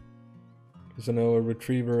 Because I know a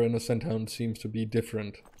retriever and a scenthound seems to be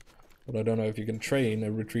different. But I don't know if you can train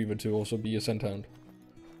a retriever to also be a scenthound.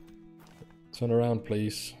 Turn around,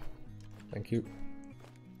 please. Thank you.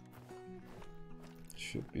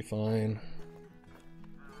 Should be fine.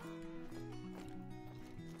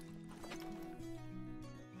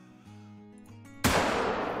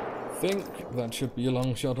 Think that should be a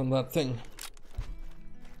long shot on that thing.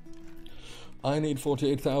 I need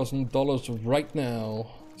 $48,000 right now.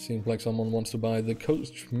 Seems like someone wants to buy the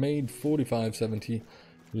Coach-made 4570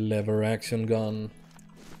 lever action gun.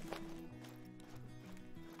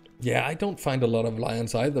 Yeah, I don't find a lot of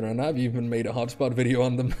lions either, and I've even made a hotspot video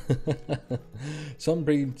on them. Some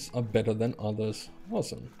breeds are better than others.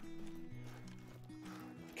 Awesome.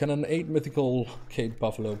 Can an 8 mythical Cape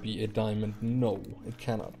Buffalo be a diamond? No, it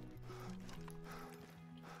cannot.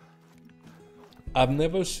 I've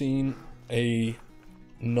never seen a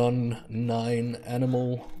non-9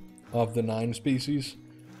 animal of the 9 species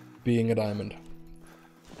being a diamond.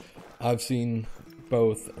 I've seen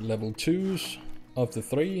both level 2s of the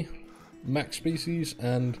 3 max species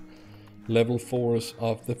and level 4s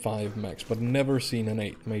of the 5 max, but never seen an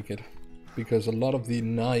 8 make it, because a lot of the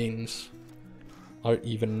 9s are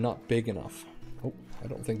even not big enough. Oh, I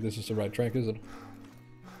don't think this is the right track, is it?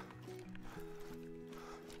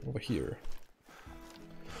 Over here.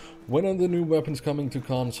 When are the new weapons coming to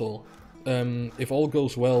console? If all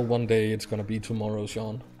goes well, one day it's gonna be tomorrow,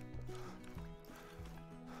 Sean.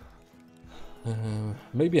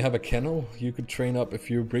 Maybe have a kennel. You could train up a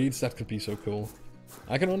few breeds. That could be so cool.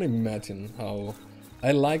 I can only imagine how...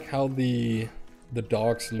 I like how the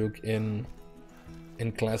dogs look in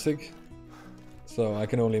Classic. So I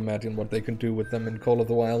can only imagine what they can do with them in Call of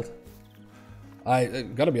the Wild. I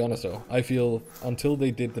gotta be honest though, I feel until they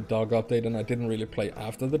did the dog update, and I didn't really play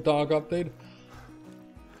after the dog update,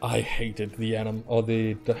 I hated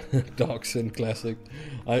the dogs in Classic.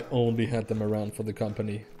 I only had them around for the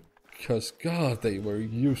company, because god, they were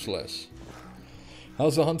useless.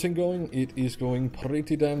 How's the hunting going? It is going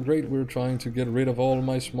pretty damn great. We're trying to get rid of all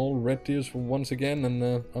my small red deers for once again,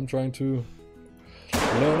 and I'm trying to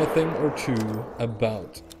learn a thing or two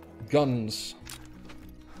about guns.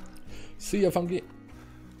 See ya, Funky.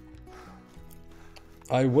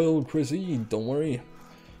 I will, Chrissy, don't worry.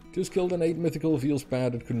 Just killed an 8 mythical, feels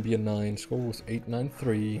bad, it couldn't be a 9. Score was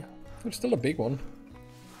 893. It's still a big one.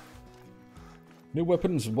 New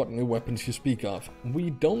weapons, what new weapons you speak of?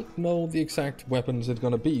 We don't know the exact weapons it's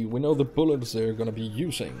gonna be. We know the bullets they're gonna be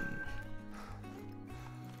using.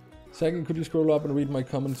 Second, could you scroll up and read my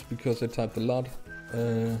comments, because I typed a lot.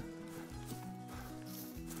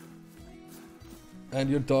 And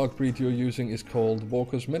your dog breed you're using is called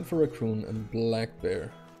Walkers, meant for raccoon and black bear.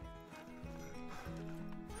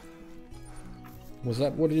 Was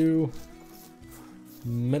that what you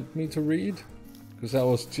meant me to read? Because I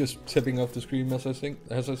was just tipping off the screen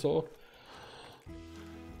as I saw.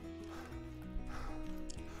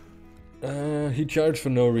 He charged for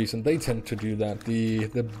no reason. They tend to do that. The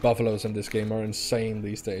buffaloes in this game are insane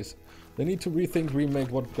these days. They need to rethink,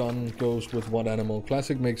 remake what gun goes with what animal.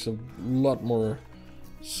 Classic makes a lot more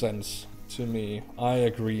sense to me. I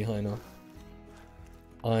agree, Heino.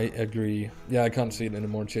 I agree. Yeah, I can't see it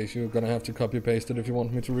anymore, Chase. You're gonna have to copy paste it if you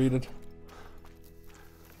want me to read it.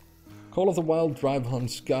 Call of the Wild drive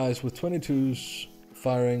hunts guys with 22s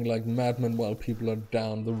firing like madmen while people are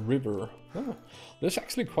down the river. Oh, there's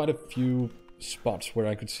actually quite a few spots where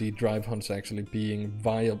I could see drive hunts actually being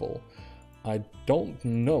viable. I don't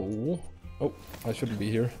know. Oh, I shouldn't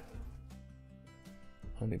be here.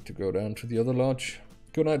 I need to go down to the other lodge.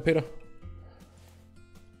 Good night, Peter.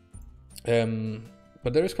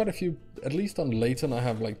 But there is quite a few, at least on Layton, I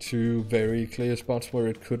have like 2 very clear spots where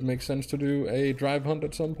it could make sense to do a drive hunt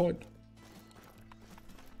at some point.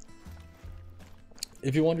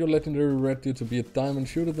 If you want your legendary red deer to be a diamond,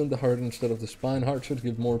 shoot it in the heart instead of the spine. Heart should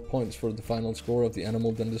give more points for the final score of the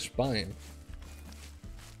animal than the spine.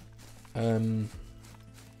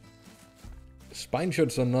 Spine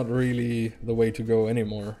shots are not really the way to go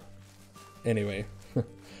anymore. Anyway.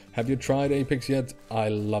 Have you tried Apex yet? I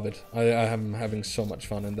love it. I am having so much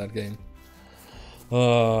fun in that game.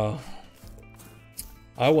 I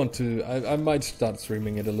might start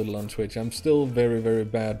streaming it a little on Twitch. I'm still very, very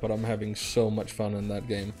bad, but I'm having so much fun in that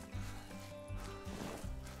game.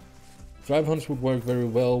 Drive hunts would work very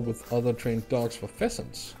well with other trained dogs for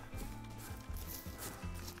pheasants.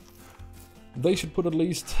 They should put at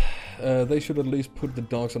least put the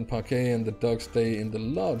dogs on parquet and the dogs stay in the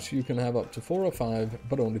lodge. You can have up to 4 or 5,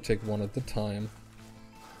 but only take one at a time.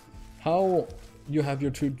 How you have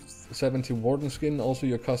your 270 Warden skin, also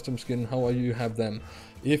your custom skin, how are you have them?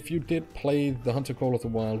 If you did play the Hunter Call of the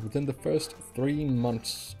Wild within the first 3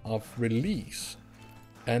 months of release,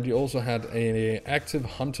 and you also had an active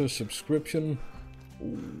Hunter subscription,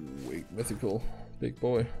 wait, mythical, big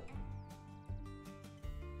boy.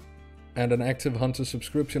 And an active Hunter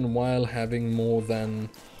subscription while having more than,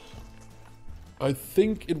 I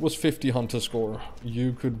think it was 50 Hunter score,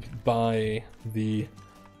 you could buy the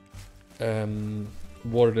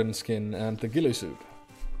Warden skin and the ghillie suit.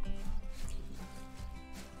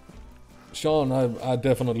 Sean, I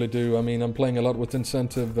definitely do. I mean, I'm playing a lot with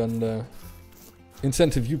incentive, and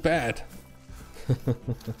incentive, you bad.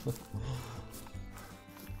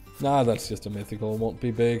 Nah, that's just a mythical, won't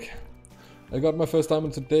be big. I got my first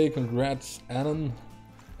diamond today, congrats, Anon.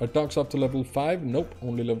 Are dogs up to level 5? Nope,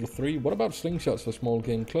 only level 3. What about slingshots for small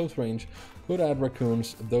game close range? Could add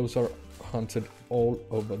raccoons, those are hunted all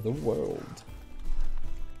over the world.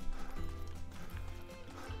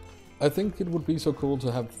 I think it would be so cool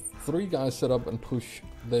to have 3 guys set up and push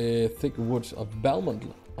the thick woods of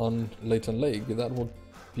Belmont on Leighton Lake. That would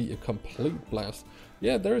be a complete blast.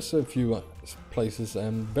 Yeah, there's a few places,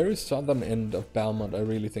 and very southern end of Belmont I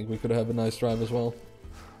really think we could have a nice drive as well.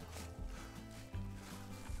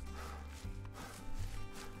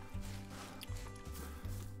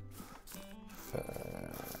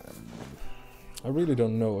 I really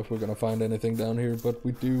don't know if we're gonna find anything down here, but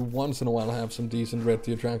we do once in a while have some decent red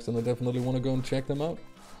deer tracks, and I definitely want to go and check them out.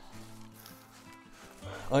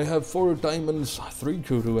 I have 4 diamonds, 3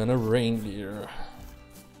 kudu, and a reindeer.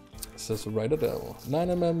 Says right Adele.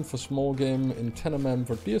 9mm for small game, and 10mm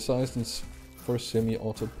for deer sized, and for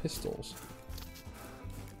semi-auto pistols.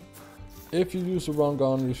 If you use the wrong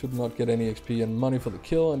gun, you should not get any XP and money for the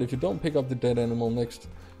kill, and if you don't pick up the dead animal next,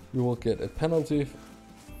 you will get a penalty.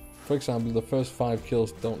 For example, the first 5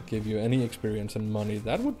 kills don't give you any experience and money.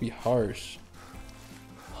 That would be harsh.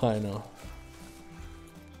 I know.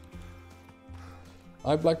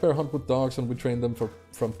 I black bear hunt with dogs, and we train them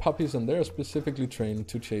from puppies, and they're specifically trained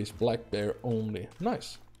to chase black bear only.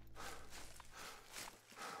 Nice.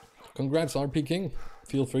 Congrats, RP King.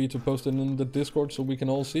 Feel free to post it in the Discord so we can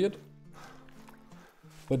all see it.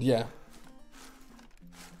 But yeah.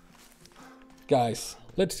 Guys,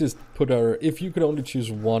 let's just put our... If you could only choose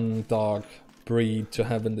one dog breed to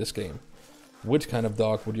have in this game, which kind of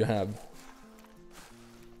dog would you have?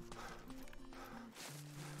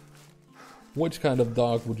 Which kind of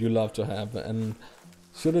dog would you love to have? And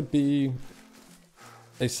should it be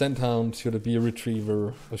a scent hound, should it be a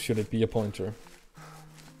retriever, or should it be a pointer?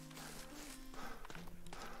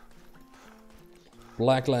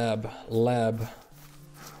 Black lab.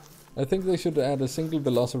 I think they should add a single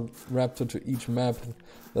velociraptor to each map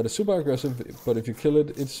that is super aggressive, but if you kill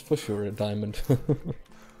it, it's for sure a diamond.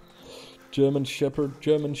 German Shepherd,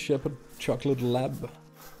 Chocolate Lab,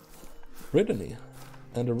 Brittany,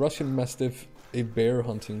 and a Russian Mastiff, a bear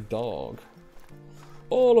hunting dog.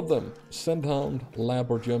 All of them, Scent Hound, Lab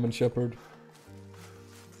or German Shepherd.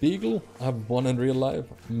 Beagle, I have one in real life.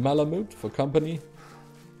 Malamute for company.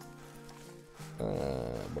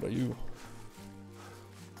 What are you?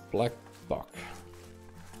 Black buck.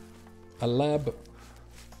 A lab,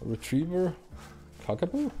 a retriever,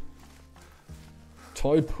 cockapoo,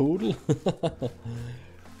 toy poodle.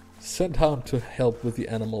 Sent out to help with the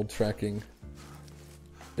animal tracking.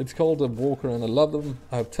 It's called a walker, and I love them.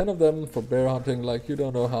 I have 10 of them for bear hunting. Like, you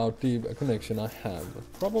don't know how deep a connection I have.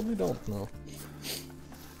 Probably don't know.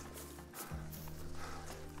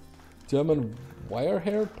 German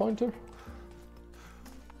wire-haired pointer.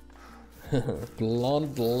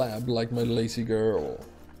 Blonde lab like my lazy girl.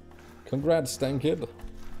 Congrats, Stan Kid.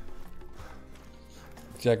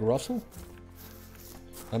 Jack Russell.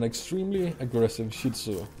 An extremely aggressive Shih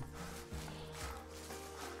Tzu.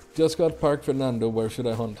 Just got Park Fernando. Where should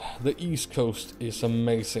I hunt? The East Coast is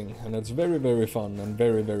amazing, and it's very, very fun and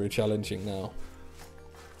very, very challenging now.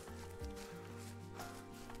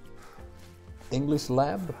 English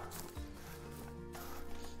Lab.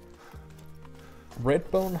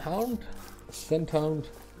 Redbone Hound. Scent Hound.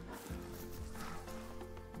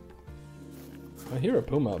 I hear a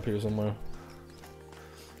puma up here somewhere.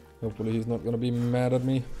 Hopefully he's not gonna be mad at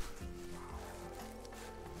me.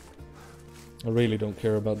 I really don't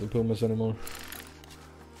care about the pumas anymore.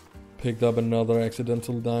 Picked up another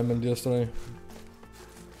accidental diamond yesterday.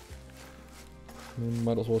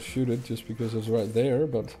 Might as well shoot it just because it's right there,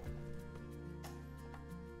 but...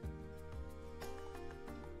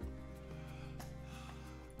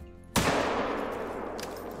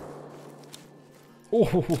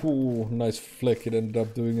 Oh, nice flick it ended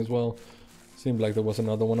up doing as well. Seemed like there was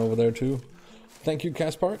another one over there too. Thank you,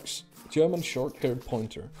 Casparks. German short-haired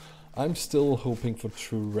pointer. I'm still hoping for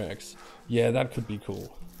true Rex. Yeah, that could be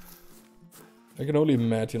cool. I can only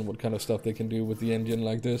imagine what kind of stuff they can do with the engine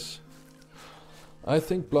like this. I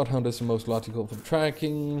think Bloodhound is the most logical for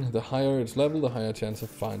tracking. The higher its level, the higher chance of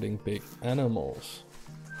finding big animals.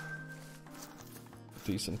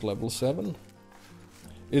 Decent level 7.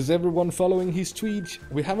 Is everyone following his tweet?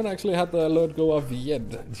 We haven't actually had the alert go off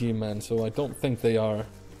yet, G-Man, so I don't think they are.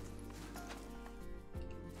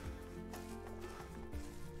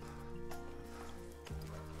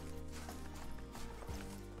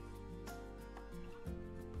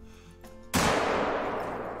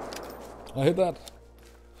 I hit that.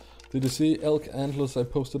 Did you see elk antlers I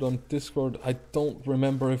posted on Discord? I don't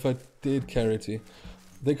remember if I did, Carity.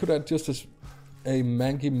 They could add just a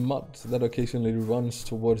mangy mutt that occasionally runs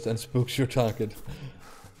towards and spooks your target.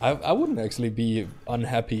 I wouldn't actually be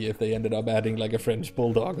unhappy if they ended up adding like a French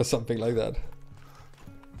bulldog or something like that.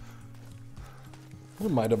 It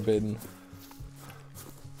might have been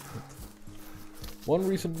One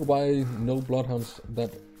reason why no bloodhounds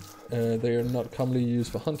that they are not commonly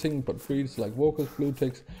used for hunting, but breeds like walkers, blue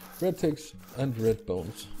ticks, red ticks, and red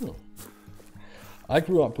bones. Oh. I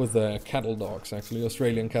grew up with cattle dogs, actually,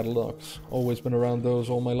 Australian cattle dogs. Always been around those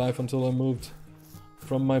all my life until I moved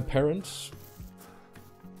from my parents.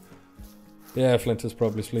 Yeah, Flint is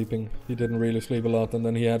probably sleeping. He didn't really sleep a lot, and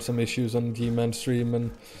then he had some issues on G-Man stream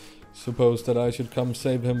and supposed that I should come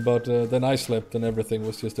save him, but then I slept and everything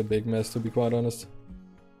was just a big mess, to be quite honest.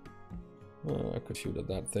 I could shoot at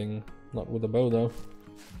that thing, not with a bow though.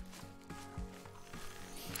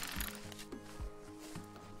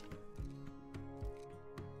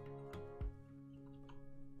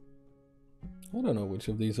 I don't know which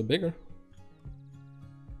of these are bigger.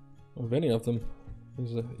 Or if any of them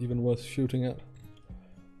is even worth shooting at.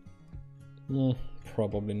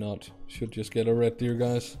 Probably not. Should just get a red deer,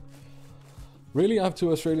 guys. Really, I have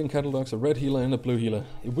 2 Australian cattle dogs, a red heeler and a blue heeler.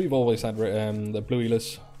 We've always had the blue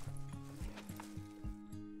heelers.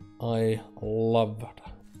 I loved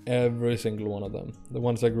every single one of them. The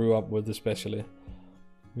ones I grew up with especially.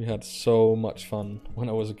 We had so much fun when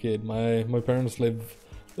I was a kid. My parents live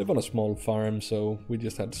on a small farm, so we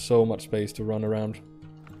just had so much space to run around.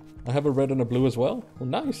 I have a red and a blue as well. Oh,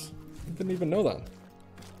 nice. I didn't even know that.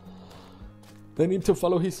 They need to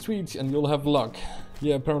follow his Twitch and you'll have luck.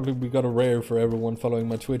 Yeah, apparently we got a rare for everyone following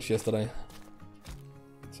my Twitch yesterday.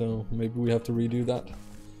 So maybe we have to redo that.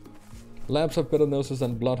 Labs have better noses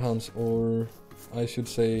than bloodhounds, or I should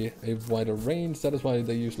say a wider range. That is why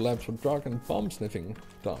they use labs for dog and bomb sniffing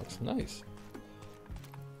dogs. Nice.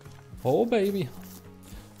 Oh baby.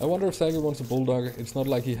 I wonder if Zaggi wants a bulldog. It's not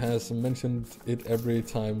like he has mentioned it every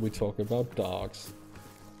time we talk about dogs.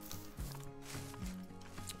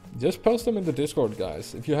 Just post them in the Discord,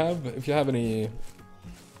 guys. If you have any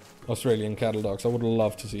Australian cattle dogs, I would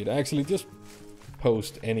love to see it. Actually, just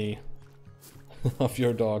post any of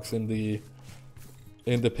your dogs in the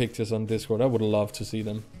pictures on Discord. I would love to see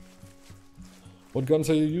them. What guns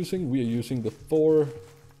are you using? We are using the 4.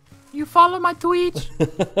 You follow my Twitch?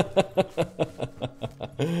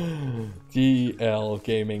 GL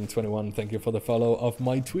Gaming 21, thank you for the follow of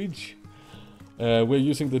my Twitch. We're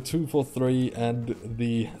using the 243 and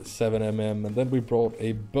the 7mm, and then we brought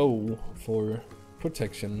a bow for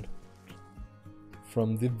protection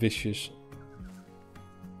from the vicious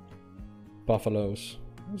buffaloes.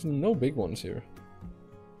 There's no big ones here.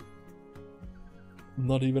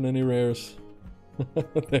 Not even any rares.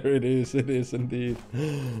 There it is indeed.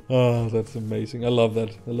 Oh, that's amazing. I love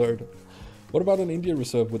that alert. What about an India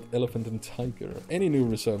reserve with elephant and tiger? Any new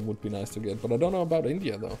reserve would be nice to get, but I don't know about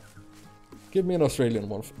India though. Give me an Australian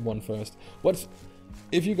one first.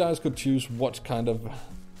 If you guys could choose what kind of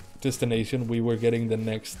destination we were getting the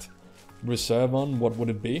next reserve on, what would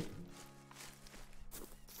it be?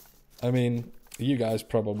 I mean, you guys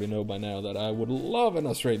probably know by now that I would love an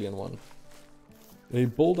Australian one. A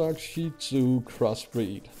Bulldog Shih Tzu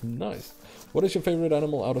crossbreed. Nice. What is your favorite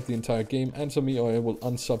animal out of the entire game? Answer me or I will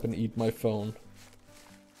unsub and eat my phone.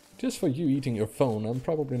 Just for you eating your phone, I'm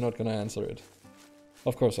probably not gonna answer it.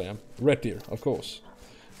 Of course I am. Red deer, of course.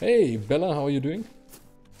 Hey, Bella, how are you doing?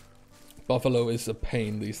 Buffalo is a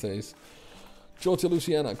pain these days. Georgia,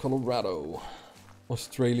 Louisiana, Colorado.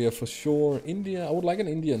 Australia for sure. India, I would like an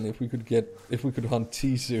Indian if we could hunt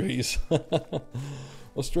T-series.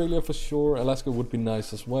 Australia for sure. Alaska would be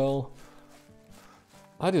nice as well.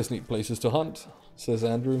 I just need places to hunt, says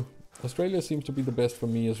Andrew. Australia seems to be the best for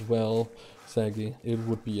me as well, Zaggi. It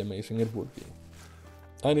would be amazing, it would be.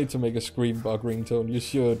 I need to make a scream bug ringtone. You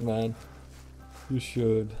should, man. You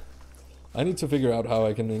should. I need to figure out how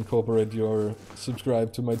I can incorporate your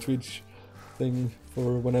subscribe to my Twitch thing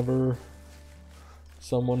for whenever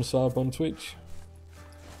someone sub on Twitch.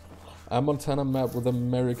 A Montana map with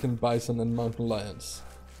American bison and mountain lions.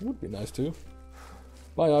 Would be nice too.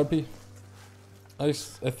 Bye, RP. I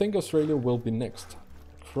think Australia will be next.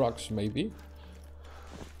 Crocs, maybe.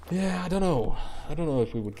 Yeah, I don't know. I don't know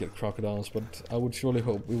if we would get crocodiles, but I would surely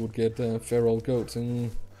hope we would get feral goats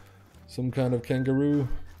and some kind of kangaroo.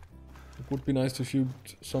 It would be nice to shoot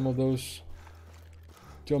some of those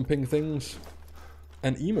jumping things.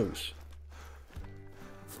 And emus.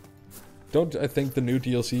 Don't I think the new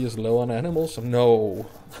DLC is low on animals? No,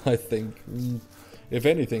 I think, if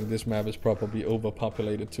anything, this map is probably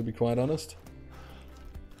overpopulated, to be quite honest.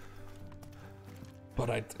 But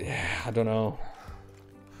I don't know.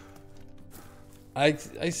 I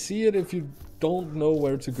see it if you don't know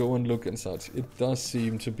where to go and look and such. It does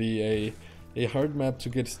seem to be a hard map to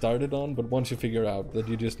get started on, but once you figure out that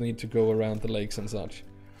you just need to go around the lakes and such.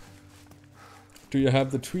 Do you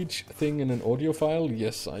have the Twitch thing in an audio file?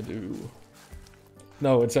 Yes, I do.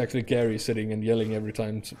 No, it's actually Gary sitting and yelling every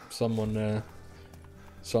time someone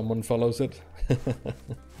follows it.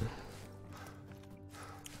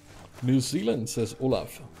 New Zealand, says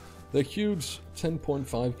Olaf. The huge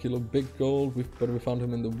 10.5 kilo big gold, but we found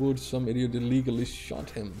him in the woods. Some idiot illegally shot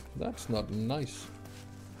him. That's not nice.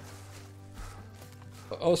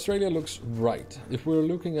 Australia looks right. If we're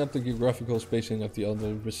looking at the geographical spacing of the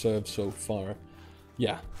other reserves so far,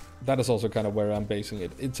 yeah, that is also kind of where I'm basing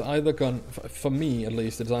it. It's either for me at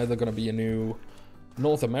least, it's either gonna be a new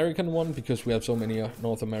North American one because we have so many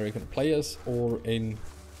North American players, or an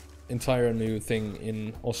entire new thing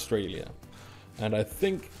in Australia. And I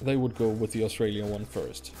think they would go with the Australian one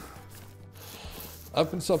first. I've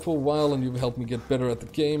been sub for a while and you've helped me get better at the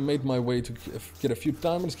game, made my way to get a few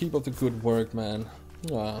diamonds. Keep up the good work, man.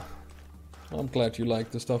 Ah, I'm glad you like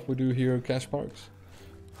the stuff we do here at Cash Parks.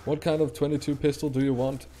 What kind of 22 pistol do you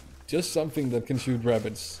want? Just something that can shoot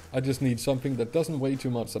rabbits. I just need something that doesn't weigh too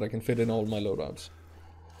much that I can fit in all my loadouts.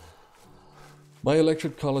 My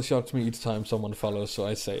electric collar shocks me each time someone follows, so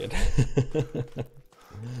I say it.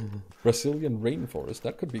 Brazilian rainforest,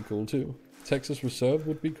 that could be cool too. Texas Reserve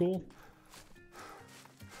would be cool.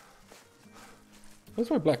 Where's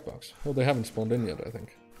my black box? Oh, they haven't spawned in yet, I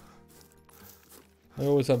think. I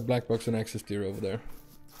always have black box and access deer over there.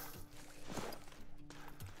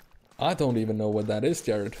 I don't even know what that is,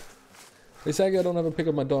 Jared. Hey Zaggi, I don't have a pic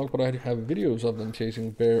of my dog, but I have videos of them chasing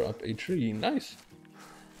bear up a tree. Nice.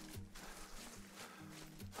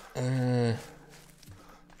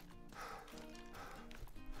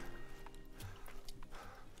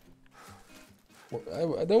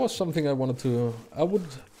 There was something I wanted to... I would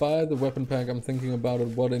buy the weapon pack. I'm thinking about it.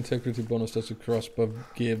 What integrity bonus does the crossbow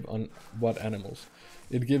give on what animals?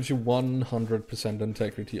 It gives you 100%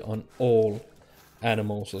 integrity on all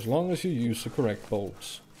animals, as long as you use the correct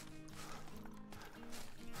bolts.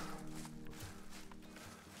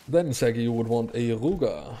 Then, Zaggi, you would want a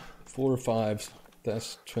Ruger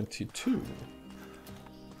 4.5-22.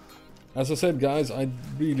 As I said, guys, I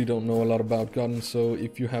really don't know a lot about guns, so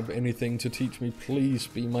if you have anything to teach me, please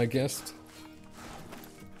be my guest.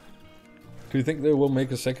 Do you think they will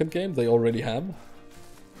make a second game? They already have.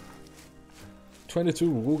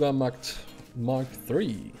 22 Ruger Mark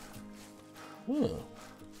 3. Huh.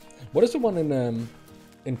 What is the one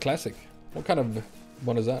in Classic? What kind of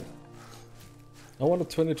one is that? I want a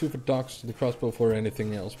 22 for dogs, the crossbow for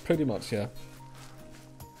anything else. Pretty much, yeah.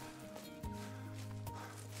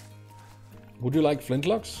 Would you like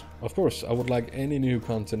flintlocks? Of course, I would like any new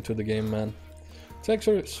content to the game, man.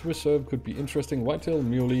 Texas Reserve could be interesting. Whitetail,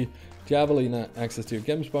 Muley, Javelina, access to your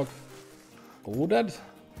Gemsbok. Odad?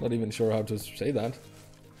 Not even sure how to say that.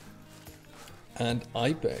 And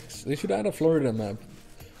Ibex. They should add a Florida map.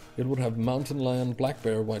 It would have mountain lion, black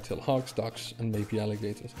bear, whitetail hawks, ducks, and maybe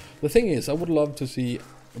alligators. The thing is, I would love to see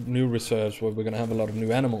new reserves where we're gonna have a lot of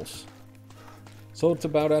new animals. So it's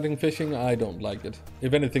about adding fishing. I don't like it.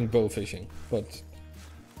 If anything, bow fishing. But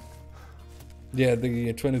yeah,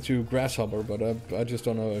 the 22 grasshopper, but I just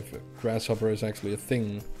don't know if grasshopper is actually a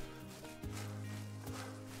thing.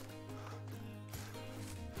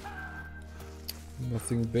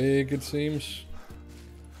 Nothing big, it seems.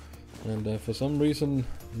 And for some reason,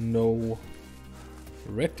 no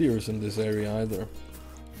red deers in this area either.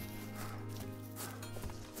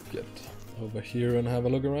 Get over here and have a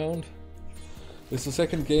look around. Is the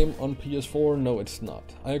second game on PS4? No, it's not.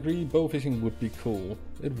 I agree, bow fishing would be cool.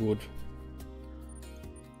 It would.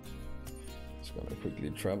 Just gonna quickly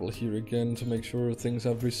travel here again to make sure things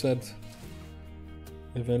have reset.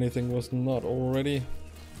 If anything was not already.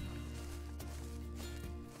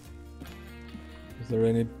 Is there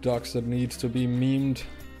any ducks that needs to be memed?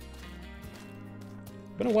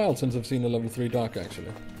 Been a while since I've seen a level 3 duck,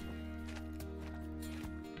 actually.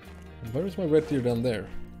 Where is my red deer down there?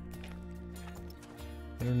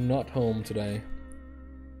 They're not home today.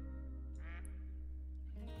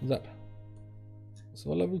 What's that?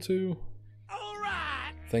 So level 2.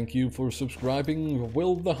 Alright. Thank you for subscribing,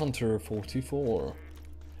 Will the Hunter 44.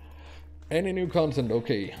 Any new content?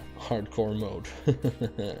 Okay, hardcore mode.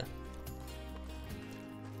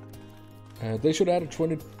 They should add a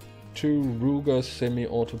 22 Ruger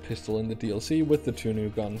semi-auto pistol in the DLC with the 2 new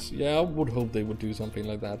guns. Yeah, I would hope they would do something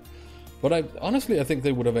like that. But honestly, I think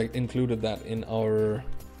they would have included that in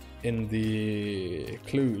the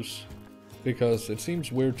clues, because it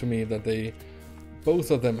seems weird to me that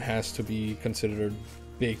both of them has to be considered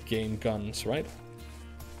big game guns, right?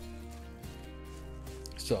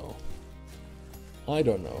 So, I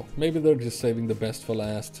don't know. Maybe they're just saving the best for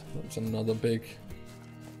last. That's another big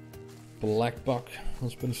black buck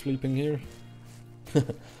has been sleeping here.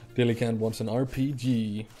 Dillycan wants an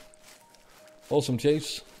RPG. Awesome,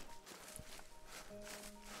 Chase.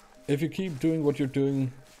 If you keep doing what you're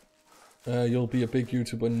doing, you'll be a big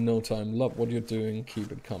YouTuber in no time. Love what you're doing.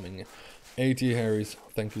 Keep it coming. A.T. Harris,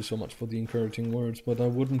 thank you so much for the encouraging words, but I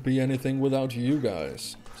wouldn't be anything without you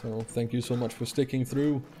guys. So thank you so much for sticking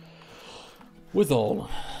through with all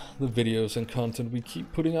the videos and content we keep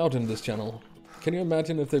putting out in this channel. Can you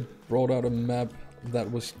imagine if they brought out a map that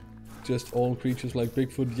was just all creatures like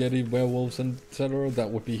Bigfoot, Yeti, werewolves, and etc.? That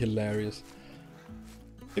would be hilarious.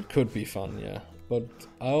 It could be fun, yeah. But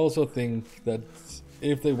I also think that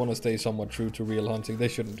if they want to stay somewhat true to real hunting, they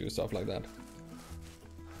shouldn't do stuff like that.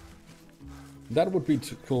 That would be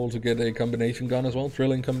cool to get a combination gun as well.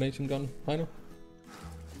 Drilling combination gun, I know.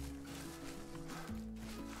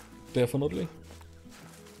 Definitely.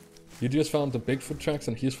 You just found the Bigfoot tracks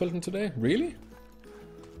in Hirschfelden today? Really?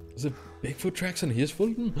 Is it Bigfoot tracks in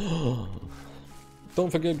Hirschfelden? Don't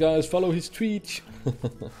forget, guys, follow his Twitch.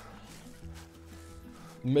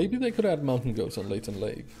 Maybe they could add mountain goats on Leighton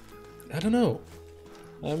Lake. I don't know.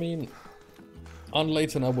 I mean, on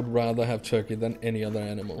Leighton I would rather have turkey than any other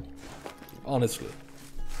animal. Honestly.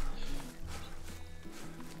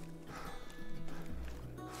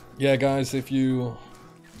 Yeah, guys, if you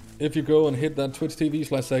go and hit that Twitch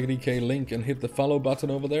TV/ZaggiDK link and hit the follow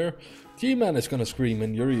button over there, G-Man is gonna scream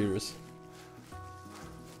in your ears.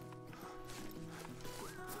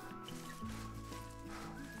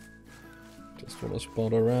 Just wanna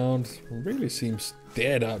spot around. Really seems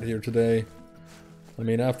dead out here today. I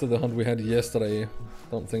mean, after the hunt we had yesterday,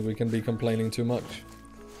 don't think we can be complaining too much.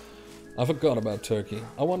 I forgot about turkey.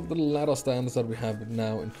 I want the ladder stands that we have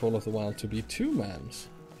now in Call of the Wild to be 2-mans.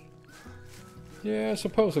 Yeah, I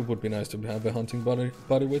suppose it would be nice to have a hunting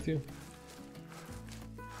buddy with you.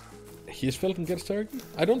 Hirschfelden gets turkey?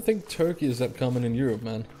 I don't think turkey is that common in Europe,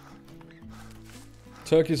 man.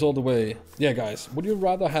 Turkeys all the way. Yeah, guys, would you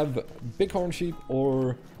rather have bighorn sheep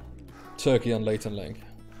or turkey on Leighton Lake?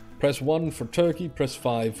 Press 1 for turkey, press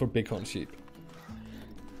 5 for bighorn sheep.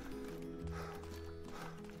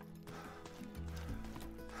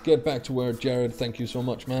 Get back to work, Jared. Thank you so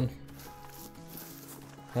much, man.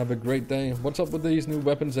 Have a great day. What's up with these new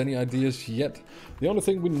weapons? Any ideas yet? The only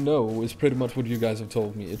thing we know is pretty much what you guys have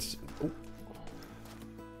told me. It's... Oh.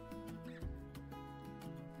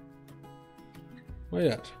 Where you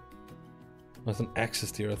at? There's an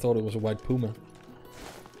axis here. I thought it was a white puma.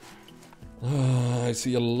 I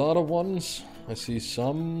see a lot of ones. I see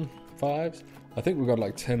some 5s. I think we got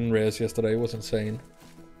like 10 rares yesterday. It was insane.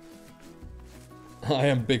 I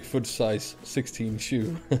am Bigfoot size 16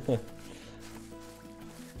 shoe.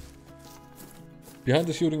 Behind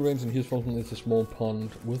the shooting range in Hirschfelden is a small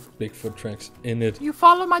pond with Bigfoot tracks in it. You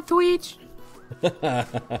follow my Twitch?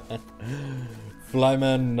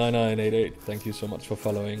 Flyman9988, thank you so much for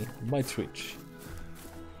following my Twitch.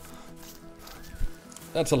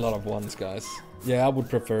 That's a lot of ones, guys. Yeah, I would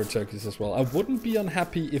prefer turkeys as well. I wouldn't be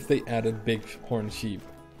unhappy if they added bighorn sheep.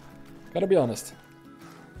 Gotta be honest.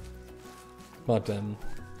 But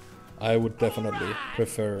I would definitely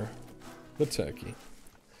prefer the turkey.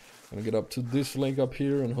 Gonna get up to this link up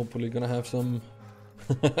here and hopefully gonna have some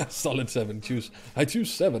solid 7. I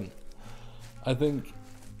choose 7. I think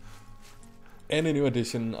any new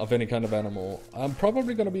addition of any kind of animal, I'm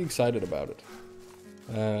probably gonna be excited about it.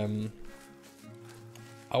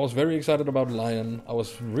 I was very excited about lion. I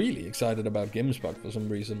was really excited about Gimsbuck for some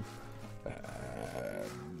reason.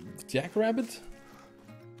 Jackrabbit?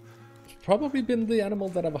 It's probably been the animal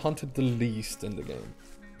that I've hunted the least in the game.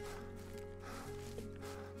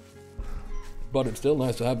 But it's still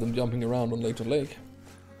nice to have them jumping around on Leighton Lake.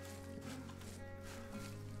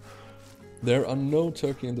 There are no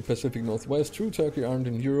turkey in the Pacific Northwest. True turkey aren't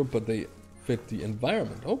in Europe, but they fit the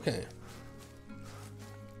environment. Okay.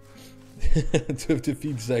 To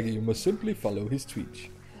defeat Zaggi, you must simply follow his Twitch.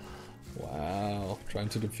 Wow, trying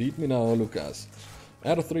to defeat me now, Lucas.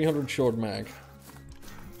 Add a 300 short mag.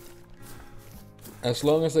 As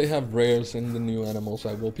long as they have rares in the new animals,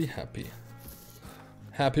 I will be happy.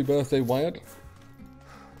 Happy birthday, Wyatt.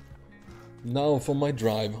 Now for my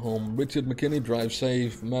drive home. Richard McKinney, drive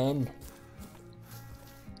safe, man.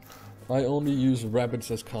 I only use rabbits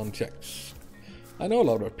as contacts. I know a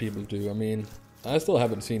lot of people do. I mean, I still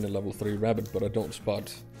haven't seen a level 3 rabbit, but I don't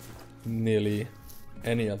spot nearly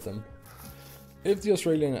any of them. If the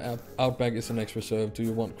Australian outback is an next reserve, do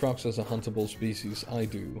you want crocs as a huntable species? I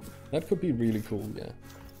do. That could be really cool, yeah.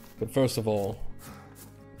 But first of all,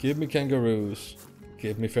 give me kangaroos,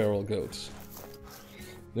 give me feral goats.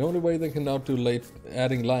 The only way they can outdo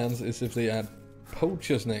adding lions is if they add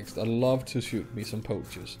poachers next. I'd love to shoot me some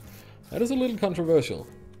poachers. That is a little controversial.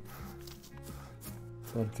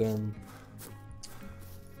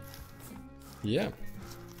 Yeah.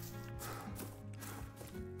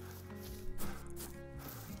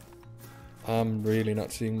 I'm really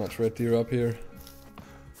not seeing much red deer up here.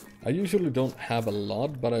 I usually don't have a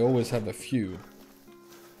lot, but I always have a few.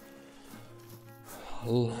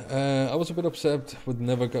 I was a bit upset with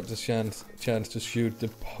never got the chance to shoot the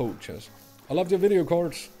poachers. I loved your video,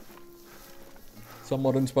 Courts.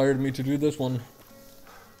 Somewhat inspired me to do this one.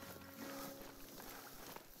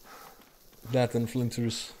 That and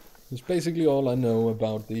flinters is basically all I know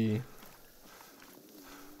about the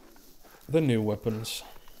new weapons.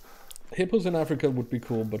 Hippos in Africa would be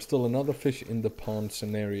cool, but still another fish in the pond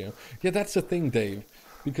scenario. Yeah, that's the thing, Dave.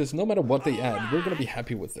 Because no matter what they add, we're gonna be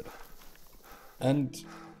happy with it. And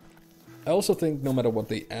I also think no matter what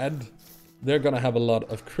they add, they're gonna have a lot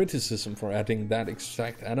of criticism for adding that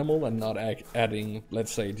exact animal and not adding,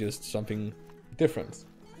 let's say, just something different.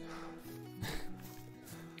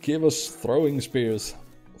 Give us throwing spears.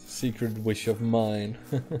 Secret wish of mine.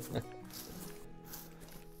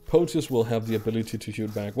 Poachers will have the ability to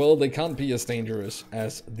shoot back. Well, they can't be as dangerous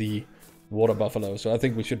as the water buffalo, so I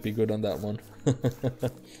think we should be good on that one.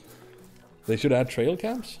 They should add trail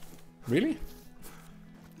cams? Really?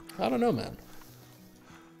 I don't know, man.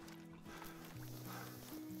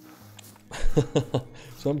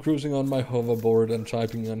 So I'm cruising on my hoverboard and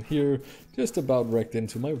typing on here, just about wrecked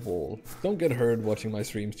into my wall. Don't get hurt watching my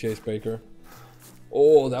streams, Chase Baker.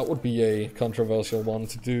 Oh, that would be a controversial one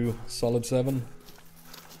to do, Solid 7.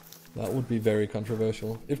 That would be very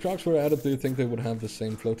controversial. If dogs were added, do you think they would have the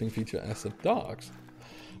same floating feature as the dogs?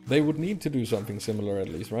 They would need to do something similar at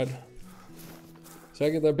least, right?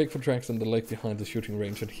 Zaggi, they're big for tracks and the lake behind the shooting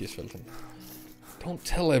range at Hirschfelden. Don't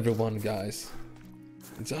tell everyone, guys.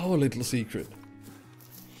 It's our little secret.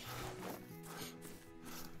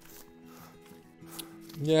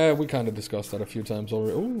 Yeah, we kind of discussed that a few times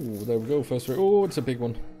already. Oh, there we go, first rare. Oh, it's a big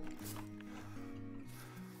one.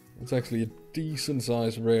 It's actually a decent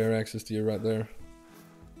sized rare axis deer right there.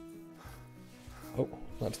 Oh,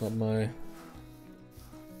 that's not my...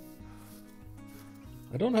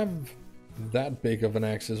 I don't have that big of an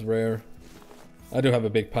axis rare. I do have a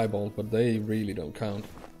big piebald, but they really don't count.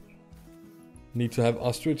 Need to have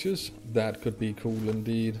ostriches? That could be cool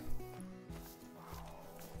indeed.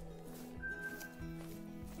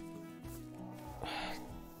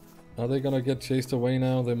 Are they gonna get chased away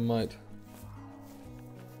now? They might.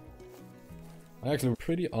 Actually, a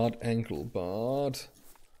pretty odd angle, but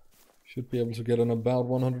should be able to get on about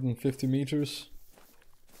 150 meters.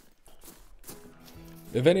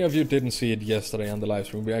 If any of you didn't see it yesterday on the live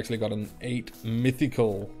stream, we actually got an 8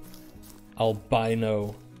 mythical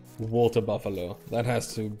albino water buffalo. That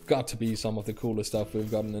has got to be some of the coolest stuff we've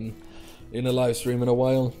gotten in a live stream in a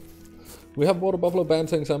while. We have water buffalo,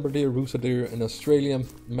 bantangs, amber deer, rooster deer in Australia.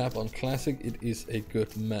 Map on classic, it is a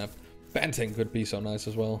good map. Bantang could be so nice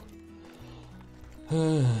as well.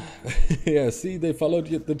 Yeah, see, they followed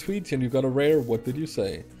the tweets and you got a rare. What did you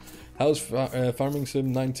say? How's Farming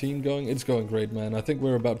Sim 19 going? It's going great, man. I think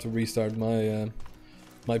we're about to restart my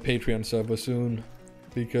my Patreon server soon,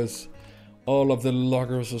 because all of the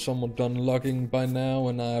loggers are somewhat done logging by now,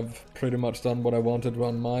 and I've pretty much done what I wanted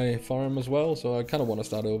on my farm as well, so I kind of want to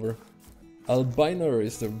start over. Albino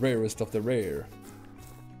is the rarest of the rare.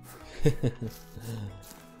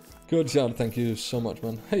 Good job, thank you so much,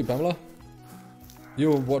 man. Hey, Pamela.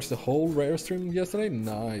 You watched the whole rare stream yesterday?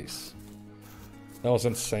 Nice. That was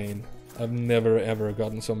insane. I've never ever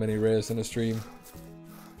gotten so many rares in a stream.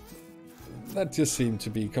 That just seemed to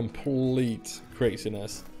be complete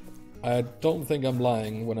craziness. I don't think I'm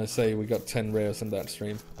lying when I say we got 10 rares in that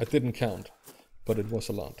stream. I didn't count, but it was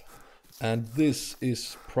a lot. And this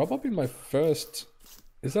is probably my first...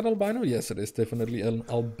 Is that albino? Yes, it is definitely an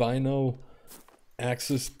albino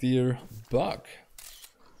axis deer buck.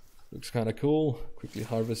 Looks kind of cool. Quickly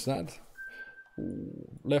harvest that. Ooh,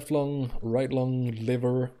 left lung, right lung,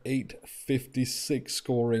 liver, 856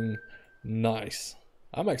 scoring. Nice.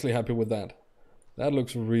 I'm actually happy with that. That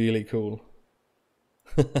looks really cool.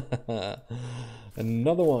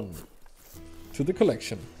 Another one to the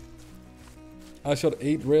collection. I shot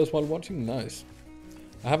 8 rares while watching. Nice.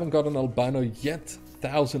 I haven't got an albino yet.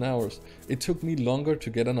 1,000 hours. It took me longer to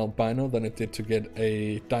get an albino than it did to get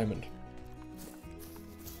a diamond.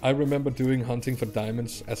 I remember doing hunting for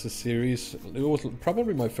diamonds as a series. It was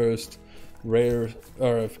probably my first rare,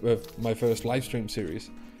 or my first live stream series.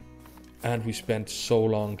 And we spent so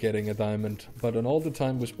long getting a diamond. But in all the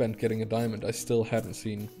time we spent getting a diamond, I still hadn't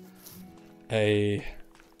seen a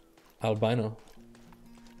albino.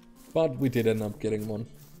 But we did end up getting one.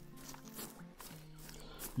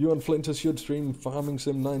 You and Flinter should stream Farming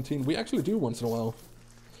Sim 19. We actually do once in a while.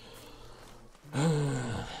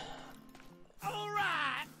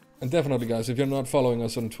 And definitely, guys, if you're not following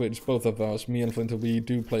us on Twitch, both of us, me and Flinter, we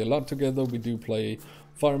do play a lot together. We do play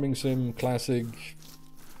Farming Sim, Classic,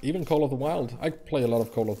 even Call of the Wild. I play a lot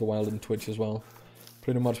of Call of the Wild on Twitch as well.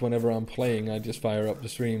 Pretty much whenever I'm playing, I just fire up the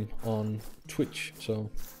stream on Twitch.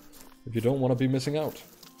 So, if you don't want to be missing out.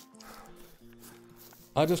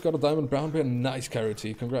 I just got a Diamond Brown Bear. Nice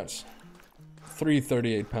carroty. Congrats.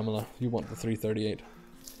 338, Pamela. You want the 338.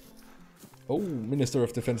 Oh, Minister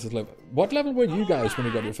of Defense's level. What level were you guys when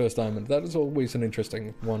you got your first diamond? That is always an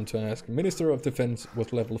interesting one to ask. Minister of Defense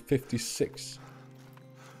was level 56.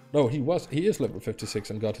 No, he is level 56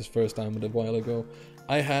 and got his first diamond a while ago.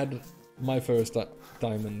 I had my first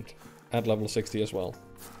diamond at level 60 as well.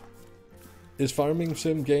 Is Farming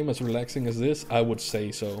Sim game as relaxing as this? I would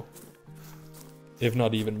say so. If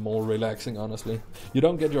not even more relaxing, honestly. You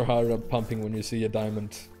don't get your heart up pumping when you see a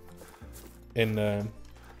diamond in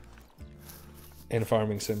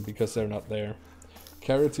Farming Sim because they're not there.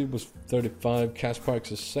 Carroty was 35, Cash Park's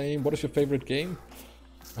the same. What is your favorite game?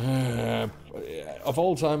 Of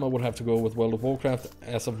all time, I would have to go with World of Warcraft.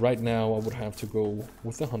 As of right now, I would have to go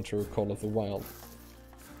with TheHunter, Call of the Wild.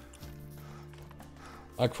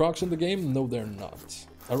 Are Crocs in the game? No, they're not.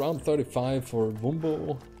 Around 35 for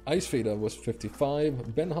Wumbo. Ice Fader was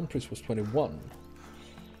 55. Ben Humphries was 21.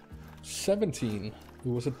 17,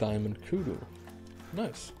 who was a Diamond Kudu.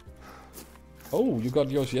 Nice. Oh, you got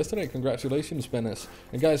yours yesterday. Congratulations, Benes.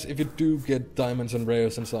 And guys, if you do get diamonds and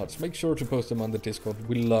rares and such, make sure to post them on the Discord.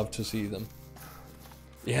 We love to see them.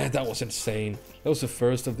 Yeah, that was insane. That was the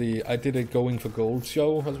first of the... I did a Going for Gold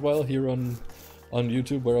show as well here on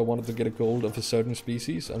YouTube, where I wanted to get a gold of a certain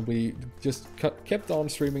species, and we just kept on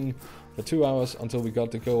streaming for 2 hours until we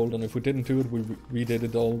got the gold, and if we didn't do it, we redid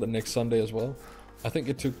it all the next Sunday as well. I think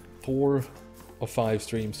it took 4 or 5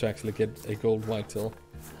 streams to actually get a gold whitetail.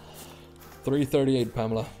 338,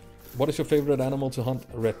 Pamela. What is your favorite animal to hunt?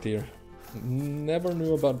 Red deer. Never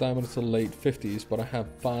knew about diamonds till late 50s, but I have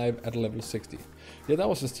 5 at level 60. Yeah, that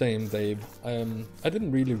was the same, Dave. I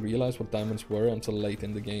didn't really realize what diamonds were until late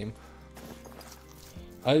in the game.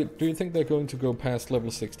 Do you think they're going to go past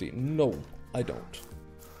level 60? No, I don't.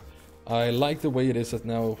 I like the way it is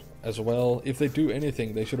now as well. If they do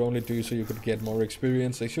anything, they should only do so you could get more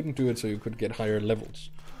experience. They shouldn't do it so you could get higher levels.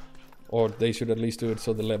 Or they should at least do it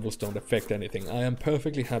so the levels don't affect anything. I am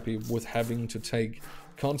perfectly happy with having to take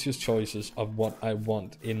conscious choices of what I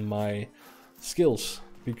want in my skills.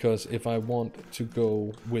 Because if I want to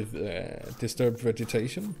go with disturbed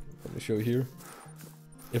vegetation, let me show you here.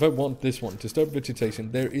 If I want this one, disturbed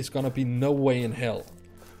vegetation, there is gonna be no way in hell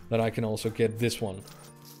that I can also get this one,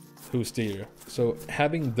 who's deer. So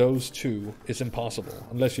having those two is impossible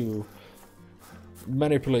unless you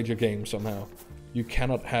manipulate your game somehow. You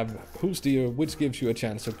cannot have who's deer, which gives you a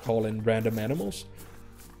chance to call in random animals,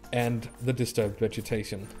 and the disturbed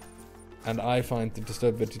vegetation. And I find the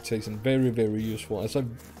disturbed vegetation very, very useful, as I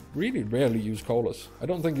really rarely use callers. I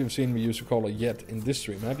don't think you've seen me use a caller yet in this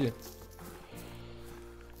stream, have you?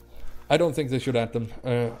 I don't think they should add them,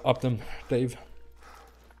 up them, Dave.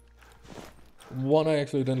 One, I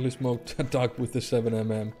accidentally smoked a dog with the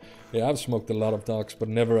 7mm. Yeah, I've smoked a lot of dogs, but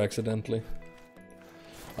never accidentally.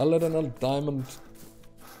 I let another diamond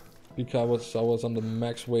because I was on the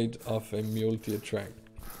max weight of a mule deer track.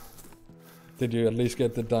 Did you at least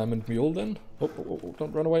get the diamond mule then? Oh,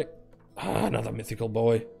 don't run away. Ah, another mythical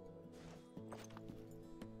boy.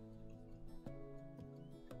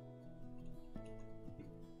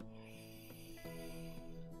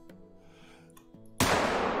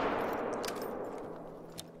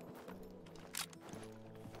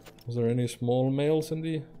 Was there any small males in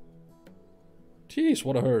the... Jeez,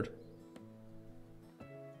 what a herd.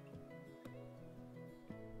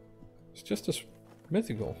 It's just a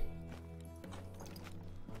mythical.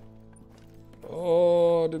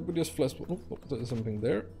 Oh, did we just flash? Oh, there's something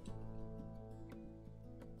there.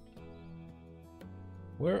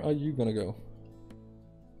 Where are you gonna go?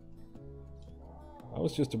 I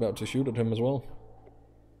was just about to shoot at him as well.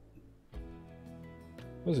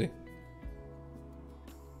 Where is he?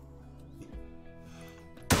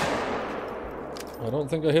 I don't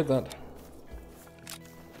think I hit that.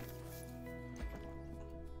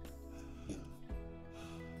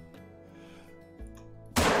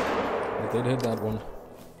 I did hit that one.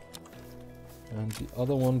 And the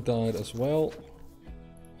other one died as well.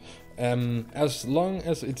 As long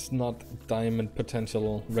as it's not diamond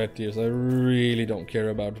potential red deers, I really don't care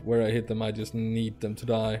about where I hit them. I just need them to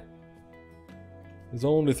die. It's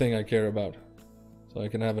the only thing I care about. So I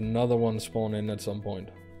can have another one spawn in at some point.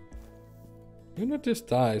 You not just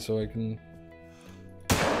die so I can...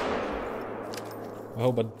 I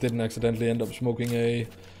hope I didn't accidentally end up smoking a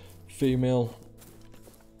female.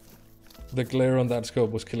 The glare on that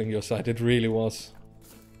scope was killing your sight. It really was.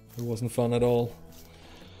 It wasn't fun at all.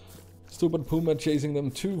 Stupid Puma chasing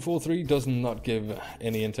them 2-4-3 does not give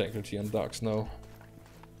any integrity on ducks, no.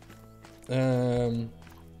 I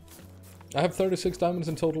have 36 diamonds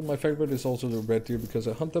in total. My favorite is also the red deer because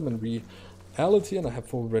I hunt them in reality, and I have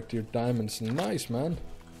 4 red deer diamonds. Nice, man.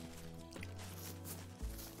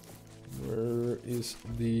 Where is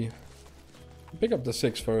the... Pick up the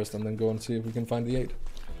 6 first and then go and see if we can find the 8.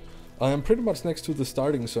 I am pretty much next to the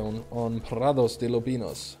starting zone on Prados de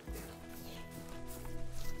Lobinos.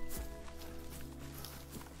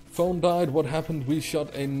 Phone died. What happened? We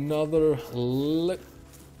shot another...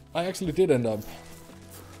 I actually did end up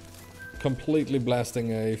completely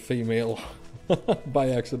blasting a female by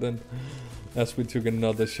accident as we took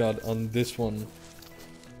another shot on this one.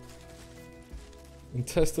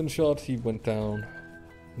 Intestine shot, he went down.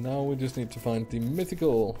 Now we just need to find the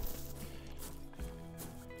mythical.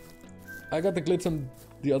 I got the glitch on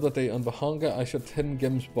the other day on Vahanga. I shot 10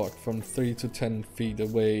 gemsbok from 3 to 10 feet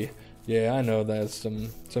away. Yeah, I know there's some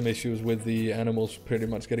issues with the animals pretty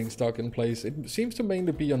much getting stuck in place. It seems to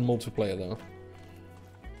mainly be on multiplayer though.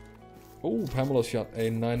 Oh, Pamela shot a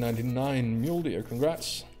 999 mule deer.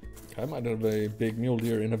 Congrats. I might have a big mule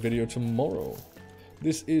deer in a video tomorrow.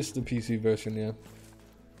 This is the PC version, yeah.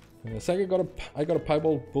 Zaggi I got a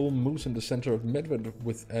piebald bull moose in the center of Medved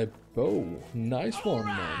with a bow. Nice one,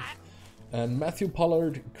 man. And Matthew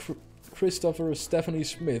Pollard, Christopher, Stephanie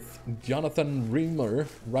Smith, Jonathan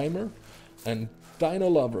Reimer, and Dino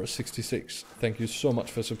Lover 66. Thank you so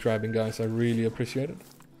much for subscribing, guys. I really appreciate it.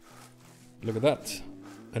 Look at that.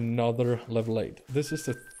 Another level 8. This is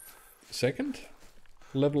the second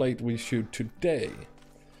level 8 we shoot today.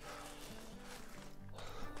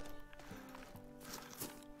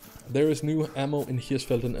 There is new ammo in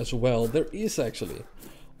Hirschfelden as well. There is actually.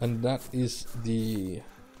 And that is the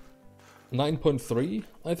 9.3,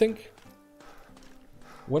 I think.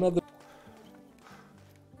 One of the...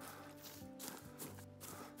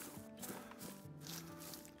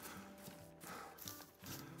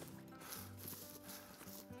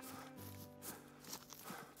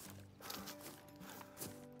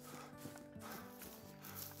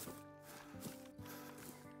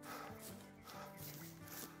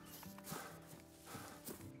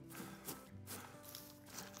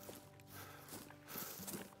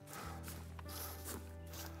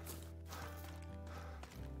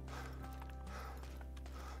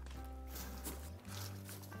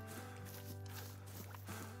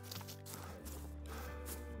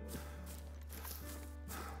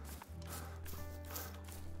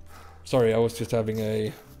 Sorry, I was just having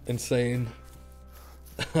a insane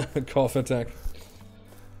cough attack.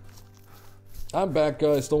 I'm back,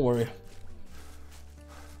 guys, don't worry.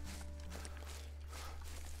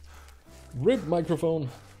 RIP microphone.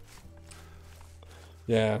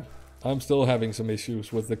 Yeah, I'm still having some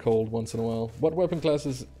issues with the cold once in a while. What weapon class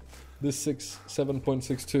is this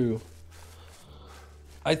 7.62?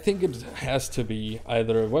 I think it has to be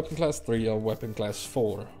either weapon class 3 or weapon class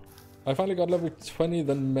 4. I finally got level 20,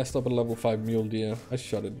 then messed up a level 5 mule deer. I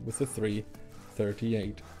shot it with a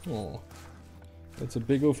 3.38. Oh, that's a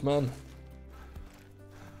big oof, man.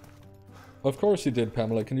 Of course he did,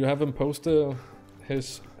 Pamela. Can you have him post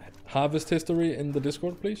his harvest history in the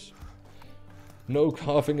Discord, please? No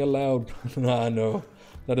coughing allowed. Nah, no.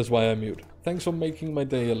 That is why I mute. Thanks for making my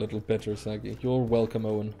day a little better, Zaggi. You're welcome,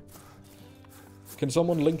 Owen. Can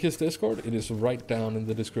someone link his Discord? It is right down in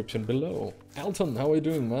the description below. Alton, how are you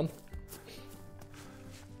doing, man?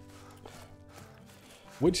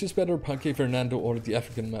 Which is better, Parque Fernando or the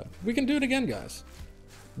African map? We can do it again, guys.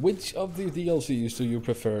 Which of the DLCs do you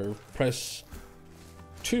prefer? Press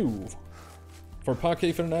 2 for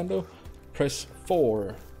Parque Fernando. Press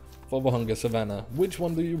 4 for Vahanga Savannah. Which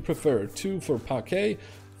one do you prefer? 2 for Parque,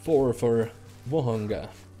 4 for Vahanga.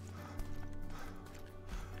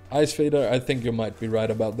 Ice Fader, I think you might be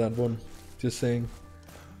right about that one. Just saying.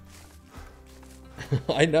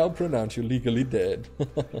 I now pronounce you legally dead.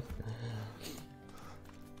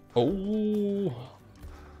 Oh,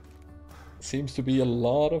 seems to be a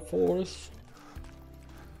lot of force.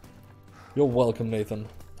 You're welcome, Nathan.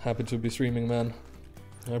 Happy to be streaming, man.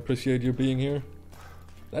 I appreciate you being here.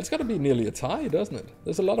 That's gotta be nearly a tie, doesn't it?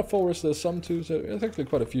 There's a lot of fours, there's some twos, there's actually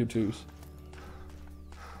quite a few twos.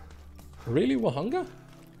 Really, Wahanga?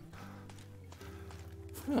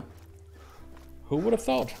 Huh. Who would have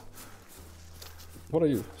thought? What are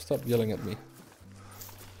you? Stop yelling at me.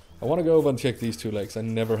 I want to go over and check these 2 legs. I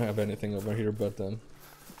never have anything over here, but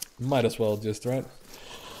might as well just, right?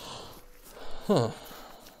 Huh.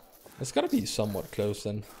 It's gotta be somewhat close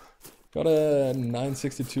then. Got a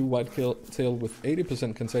 962 whitetail with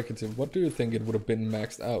 80% consecutive. What do you think it would have been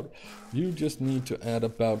maxed out? You just need to add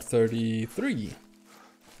about 33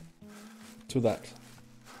 to that.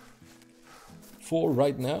 4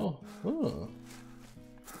 right now? Oh.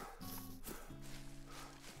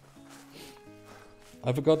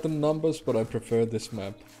 I forgot the numbers, but I prefer this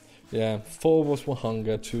map. Yeah, 4 was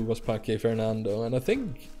Wahanga, 2 was Parque Fernando, and I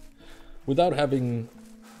think, without having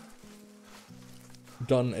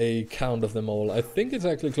done a count of them all, I think it's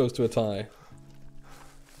actually close to a tie.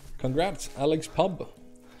 Congrats, Alex Pub.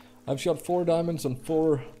 I've shot 4 diamonds on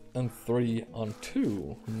 4 and 3 on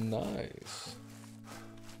 2. Nice.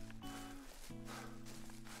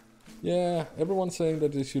 Yeah, everyone's saying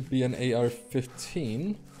that it should be an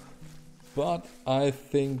AR-15, but I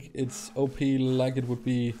think it's OP like it would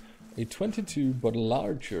be a 22 but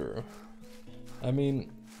larger. I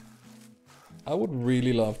mean, I would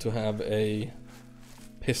really love to have a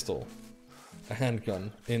pistol, a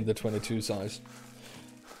handgun in the 22 size.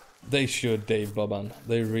 They should, Dave Boban.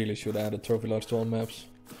 They really should add a trophy lodge to all maps.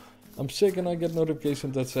 I'm sick and I get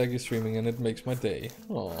notifications that Zaggi is streaming and it makes my day.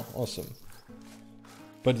 Oh, awesome.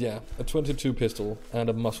 But yeah, a 22 pistol and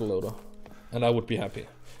a muzzle loader, and I would be happy.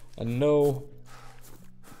 I know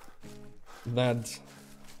that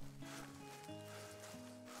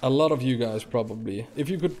a lot of you guys probably, if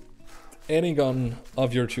you could, any gun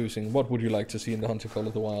of your choosing, what would you like to see in the Hunter Call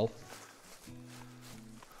of the Wild?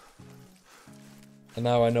 And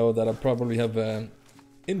now I know that I probably have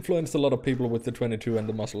influenced a lot of people with the 22 and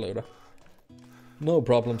the muzzle loader. No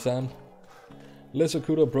problem, Sam. Less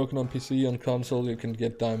Okuda broken on PC, on console you can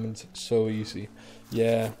get diamonds so easy.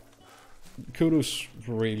 Yeah, kudos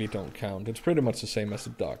really don't count. It's pretty much the same as the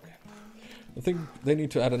Doc. I think they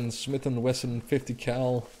need to add in Smith & Wesson 50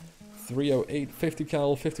 cal, 308 50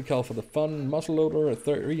 cal, 50 cal for the fun, muzzleloader, a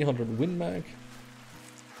 300 Win Mag.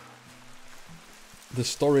 The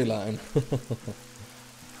storyline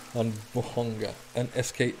on Bohonga and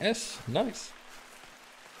SKS, nice.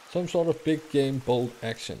 Some sort of big game, bold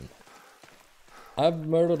action. I've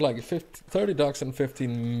murdered like 30 ducks in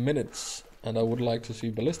 15 minutes, and I would like to see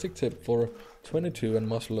ballistic tip for 22 and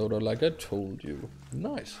muzzleloader like I told you.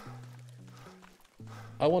 Nice.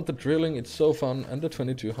 I want the drilling, it's so fun, and the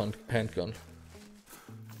 22 handgun.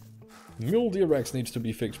 Mule Deer Rex needs to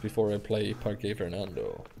be fixed before I play Parque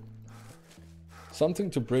Fernando.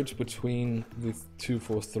 Something to bridge between the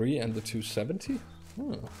 243 and the 270?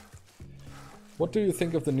 What do you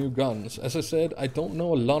think of the new guns? As I said, I don't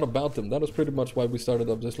know a lot about them. That was pretty much why we started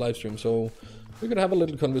up this live stream, so we could have a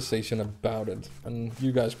little conversation about it. And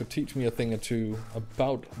you guys could teach me a thing or two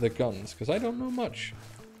about the guns, because I don't know much.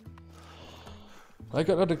 I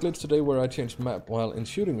got a glitch today where I changed map while in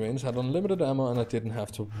shooting range, had unlimited ammo and I didn't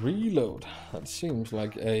have to reload. That seems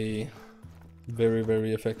like a very,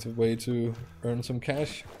 very effective way to earn some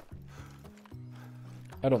cash.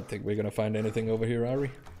 I don't think we're gonna find anything over here, Ari.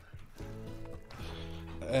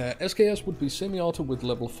 SKS would be semi-auto with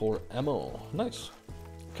level 4 ammo. Nice.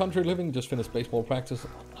 Country Living just finished baseball practice.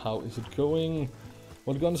 How is it going?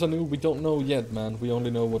 What guns are new? We don't know yet, man. We only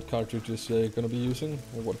know what cartridges you're gonna be using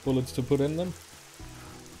or what bullets to put in them.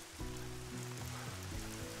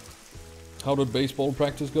 How did baseball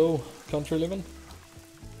practice go, Country Living?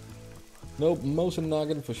 Nope, Mosin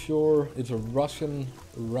Nagin for sure. It's a Russian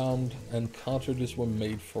round and cartridges were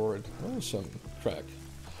made for it. Awesome, crack.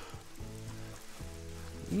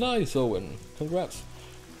 Nice, Owen. Congrats.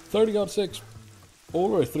 30-06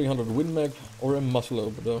 or a 300 Win Mag or a muzzle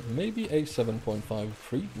loader. Maybe a 7.5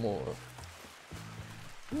 Creedmoor.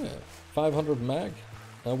 Yeah, 500 Mag.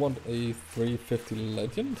 I want a 350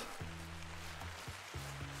 Legend.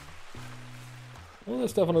 Well,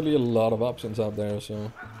 there's definitely a lot of options out there,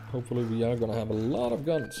 so hopefully we are gonna have a lot of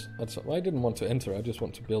guns. I didn't want to enter, I just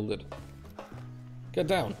want to build it. Get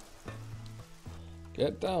down.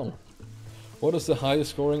 Get down. What is the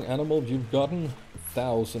highest scoring animal you've gotten?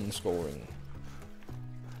 1,000 scoring.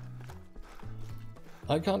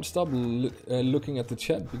 I can't stop looking at the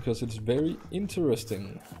chat because it's very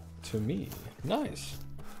interesting to me. Nice.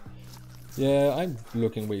 Yeah, I'm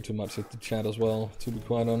looking way too much at the chat as well, to be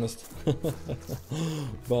quite honest.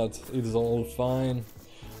 But it is all fine.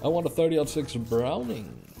 I want a 30-06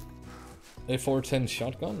 Browning. A 410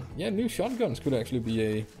 shotgun. Yeah, new shotguns could actually be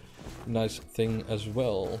a nice thing as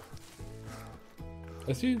well.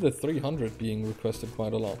 I see the 300 being requested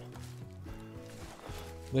quite a lot.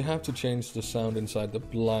 They have to change the sound inside the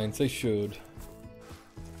blinds. They should.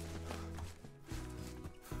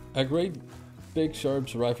 A great big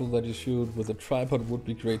sharps rifle that you shoot with a tripod would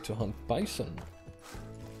be great to hunt bison.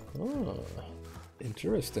 Oh,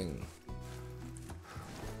 interesting.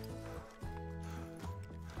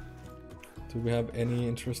 Do we have any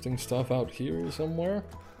interesting stuff out here somewhere?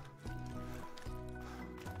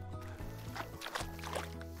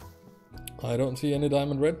 I don't see any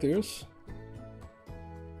diamond red deers.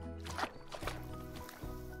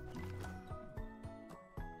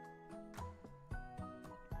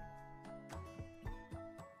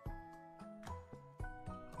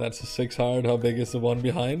 That's a 6 hard. How big is the one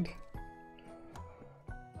behind?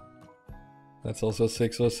 That's also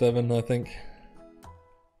 6 or 7, I think.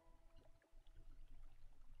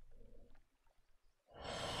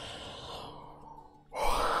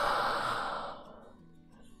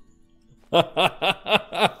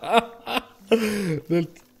 The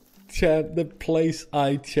chat, the place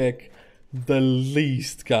I check the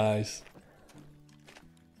least, guys.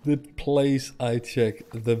 The place I check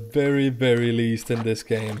the very, very least in this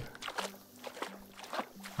game.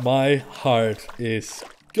 My heart is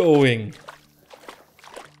going.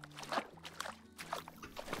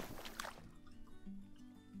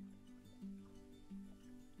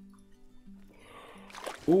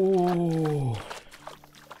 Ooh.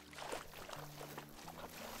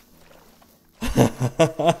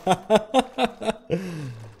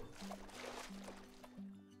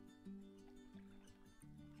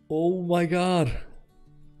 Oh my god.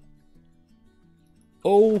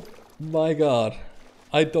 Oh my god.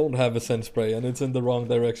 I don't have a scent spray and it's in the wrong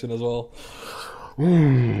direction as well.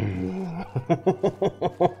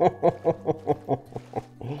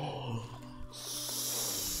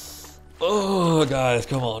 Oh guys,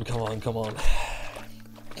 come on, come on, come on.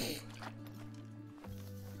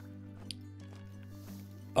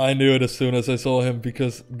 I knew it as soon as I saw him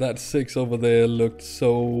because that 6 over there looked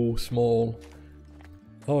so small.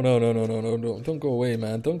 Oh no, no, no, no, no, no, don't go away,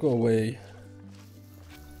 man, don't go away.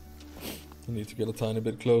 I need to get a tiny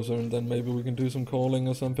bit closer and then maybe we can do some calling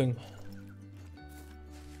or something.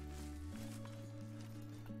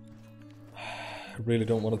 I really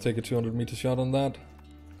don't want to take a 200 meter shot on that.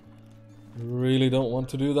 Really don't want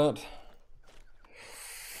to do that.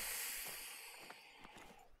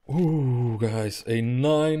 Ooh, guys, a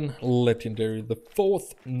 9 legendary, the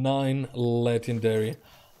 4th 9 legendary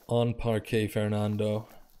on Parque Fernando.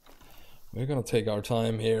 We're gonna take our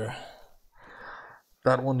time here.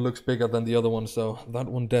 That one looks bigger than the other ones though. That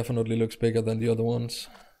one definitely looks bigger than the other ones.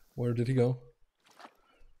 Where did he go?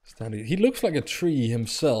 Standing. He looks like a tree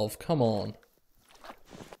himself, come on.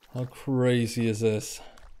 How crazy is this?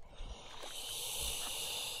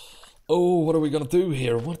 Oh, what are we gonna do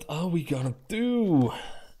here? What are we gonna do?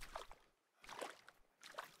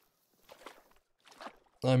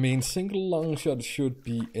 I mean, single long shot should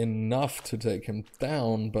be enough to take him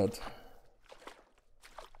down, but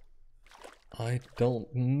I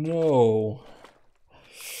don't know.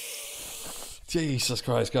 Jesus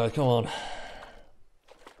Christ, guys, come on.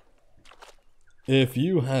 If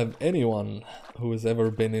you have anyone who has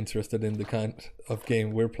ever been interested in the kind of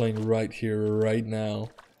game we're playing right here, right now,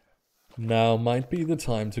 now might be the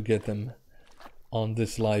time to get them on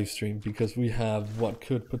this live stream, because we have what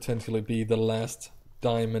could potentially be the last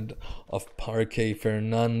diamond of Parque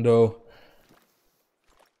Fernando.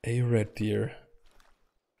 A red deer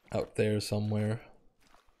out there somewhere.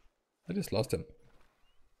 I just lost him.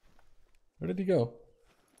 Where did he go?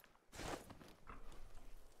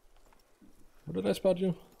 Where did I spot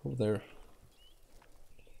you? Over there.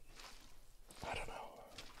 I don't know.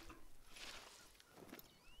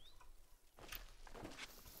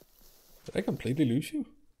 Did I completely lose you?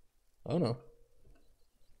 Oh no.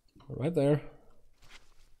 Right there.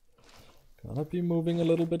 Gotta be moving a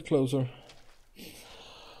little bit closer.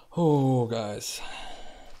 Oh, guys.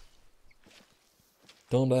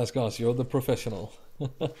 Don't ask us, you're the professional.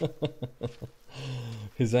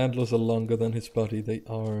 His antlers are longer than his body, they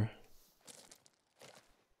are.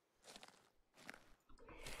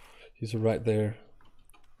 He's right there.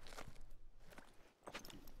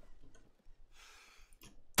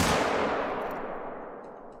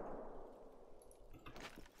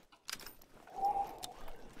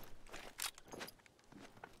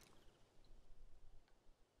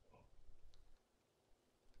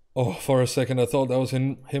 Oh, for a second I thought that was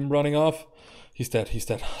him running off. He's dead, he's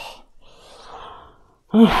dead.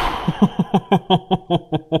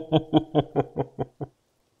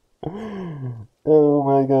 Oh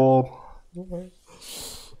my god.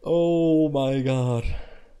 Oh my god.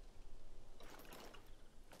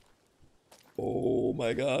 Oh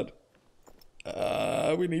my god.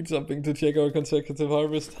 We need something to check our consecutive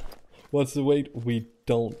harvest. What's the weight? We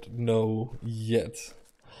don't know yet.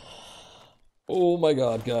 Oh my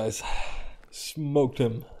god, guys. Smoked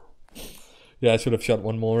him. Yeah, I should have shot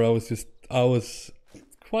one more. I was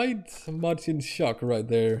quite much in shock right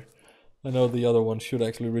there I know the other one should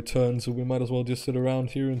actually return, so we might as well just sit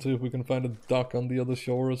around here and see if we can find a duck on the other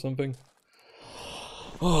shore or something.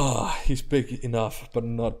 Oh, he's big enough, but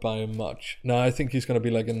not by much. No, I think he's gonna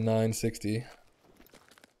be like a 960.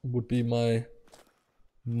 Would be my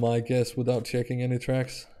guess without checking any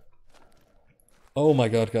tracks. Oh my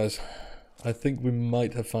god, guys. I think we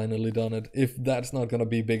might have finally done it. If that's not gonna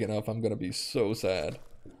be big enough, I'm gonna be so sad.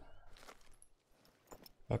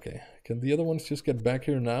 Okay, can the other ones just get back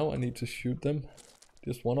here now? I need to shoot them.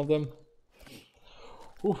 Just one of them.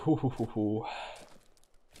 Ooh, hoo, hoo, hoo, hoo.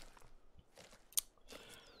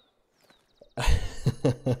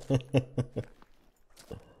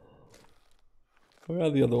 Where are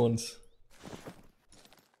the other ones?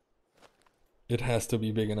 It has to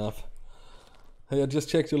be big enough. Hey, I just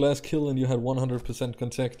checked your last kill and you had 100%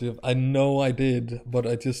 consecutive. I know I did, but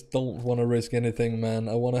I just don't want to risk anything, man.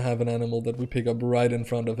 I want to have an animal that we pick up right in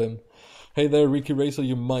front of him. Hey there, Ricky Racer,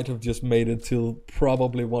 you might have just made it till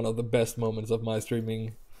probably one of the best moments of my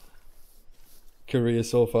streaming career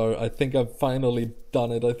so far. I think I've finally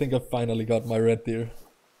done it. I think I've finally got my red deer.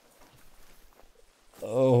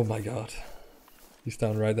 Oh my god. He's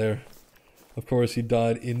down right there. Of course, he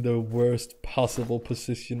died in the worst possible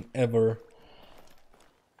position ever.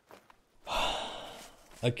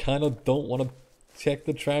 I kind of don't want to check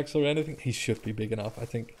the tracks or anything. He should be big enough, I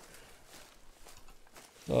think.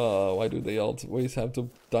 Oh, why do they always have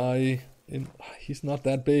to die in... He's not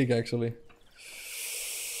that big, actually.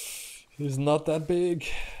 He's not that big.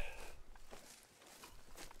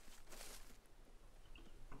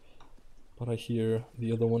 But I hear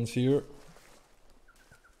the other ones here.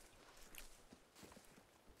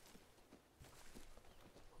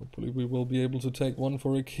 Hopefully we will be able to take one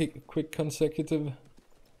for a quick consecutive.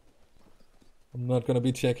 I'm not gonna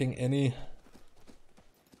be checking any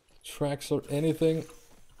tracks or anything.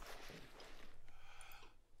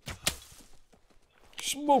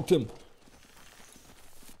 Smoked him!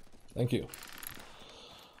 Thank you.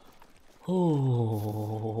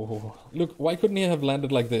 Oh, look, why couldn't he have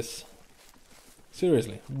landed like this?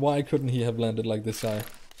 Seriously, why couldn't he have landed like this guy?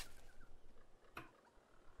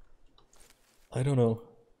 I don't know.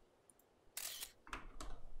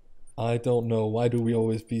 I don't know. Why do we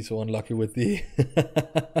always be so unlucky with the...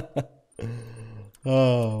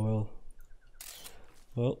 Oh, well.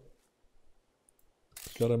 Well.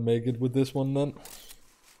 Gotta make it with this one then.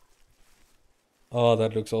 Oh,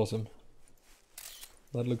 that looks awesome.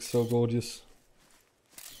 That looks so gorgeous.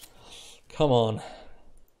 Come on.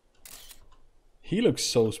 He looks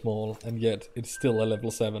so small, and yet it's still a level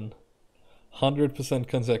 7. 100%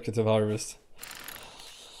 consecutive harvest.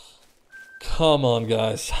 Come on,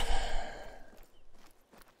 guys.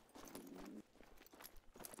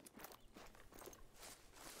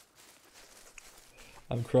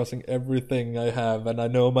 I'm crossing everything I have, and I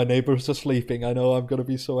know my neighbors are sleeping. I know I'm gonna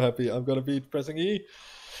be so happy. I'm gonna be pressing E.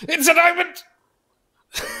 It's a diamond!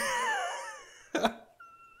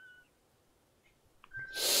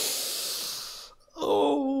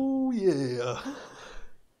 Oh, yeah.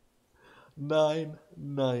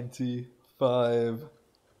 995.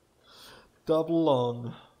 Double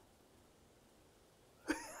long.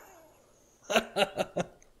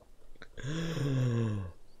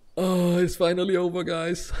 Oh, it's finally over,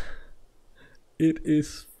 guys. It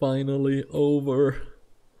is finally over.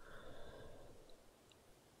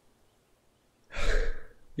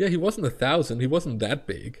 Yeah, he wasn't 1,000. He wasn't that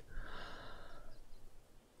big.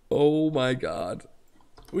 Oh my god.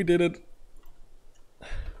 We did it.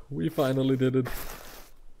 We finally did it.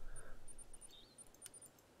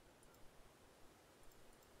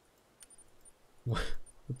 What?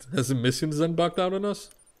 Has the missions then bugged out on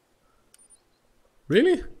us?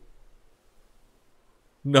 Really?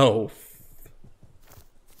 No.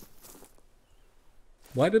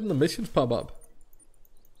 Why didn't the missions pop up?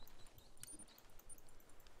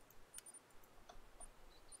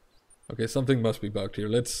 Okay, something must be bugged here.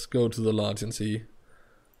 Let's go to the lodge and see.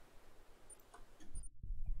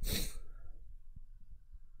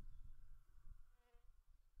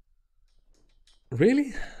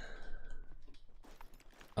 Really?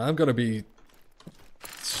 I'm gonna be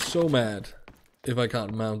so mad if I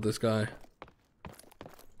can't mount this guy.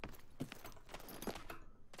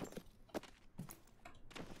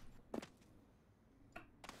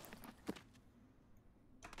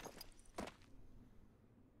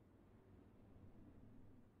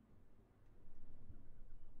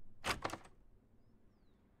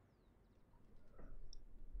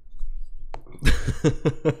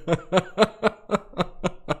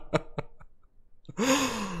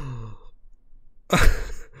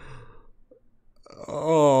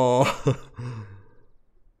 Oh.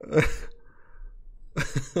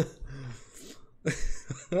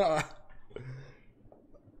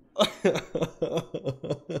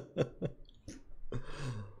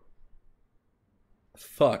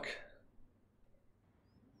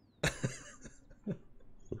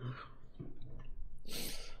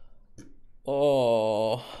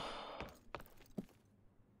 Oh.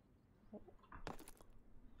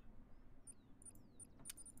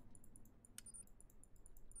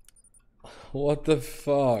 What the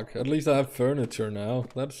fuck? At least I have furniture now.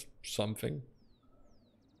 That's something.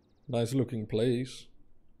 Nice looking place.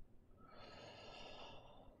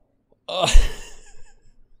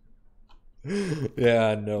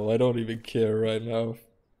 Yeah, no, I don't even care right now.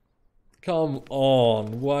 Come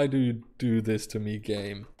on, why do you do this to me,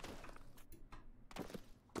 game?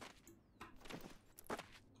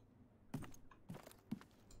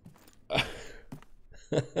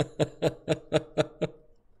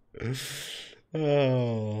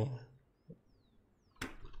 Oh.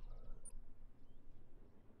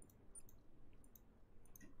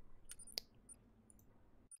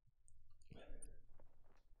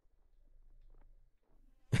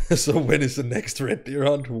 So when is the next Red Deer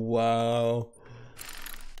hunt? Wow.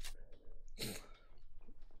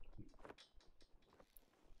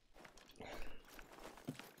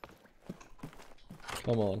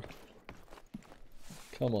 Come on.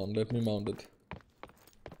 Come on, let me mount it.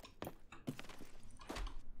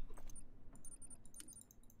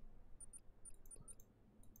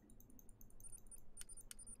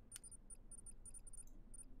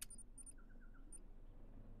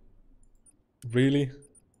 Really?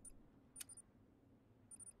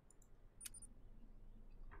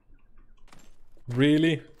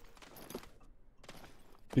 Really?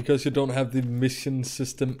 Because you don't have the mission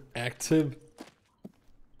system active?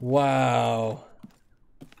 Wow.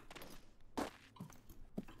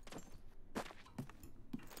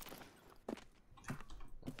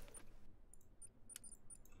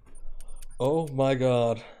 Oh my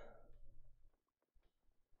god.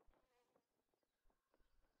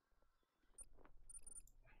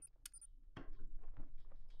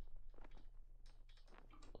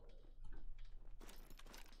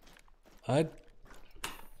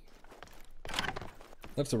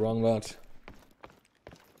 That's the wrong lot.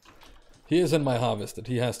 He is in my harvested,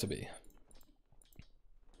 he has to be.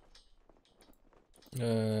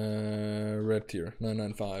 Red tier,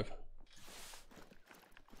 995.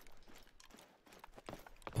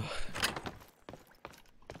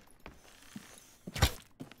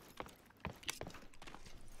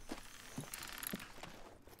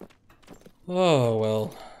 Oh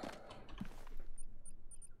well.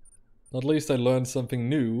 At least I learned something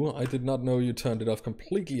new. I did not know you turned it off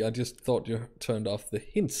completely. I just thought you turned off the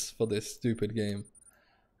hints for this stupid game.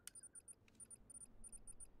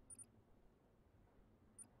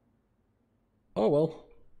 Oh well.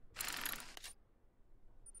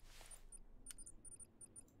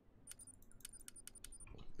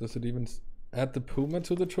 Does it even add the puma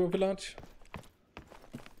to the trophy lodge?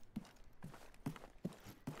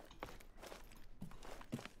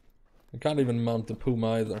 I can't even mount the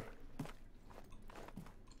puma either.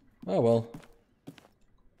 Oh well.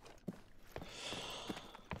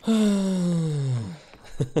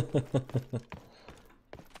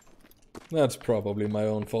 That's probably my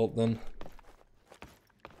own fault then.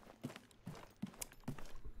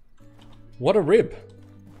 What a rib!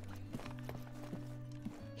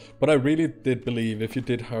 But I really did believe if you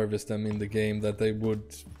did harvest them in the game that they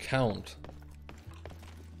would count.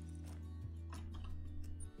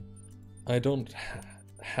 I don't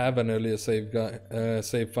have an earlier save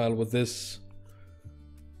file with this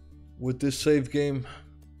save game.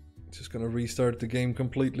 Just gonna restart the game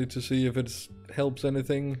completely to see if it helps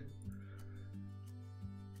anything.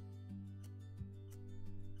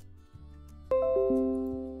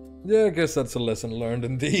 Yeah, I guess that's a lesson learned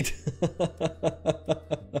indeed.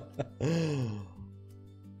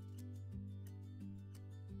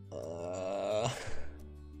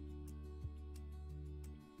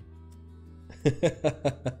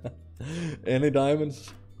 Any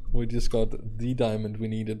diamonds? We just got the diamond we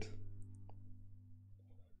needed.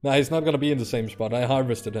 Nah, he's not gonna be in the same spot. I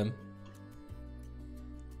harvested him.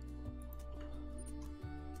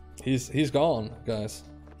 He's gone, guys.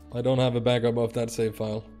 I don't have a backup of that save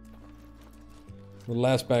file. The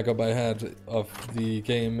last backup I had of the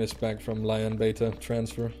game is back from Lion Beta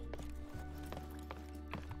transfer.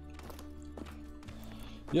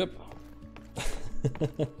 Yep.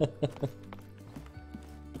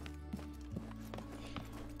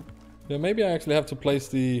 Yeah, maybe I actually have to place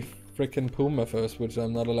the frickin' puma first, which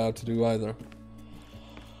I'm not allowed to do either.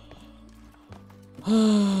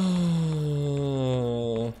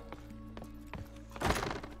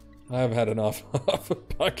 I've had enough of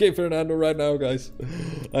Parque Fernando right now, guys.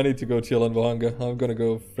 I need to go chill on Vahanga. I'm gonna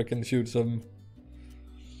go frickin' shoot some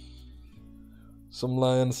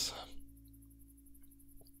lions.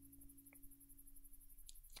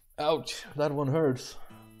 Ouch, that one hurts.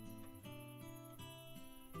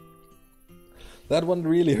 That one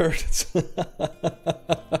really hurts.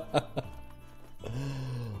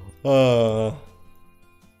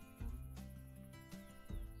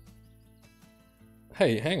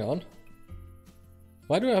 Hey, hang on.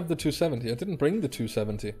 Why do I have the 270? I didn't bring the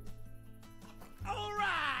 270.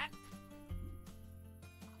 Alright.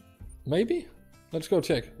 Maybe? Let's go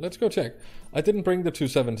check. Let's go check. I didn't bring the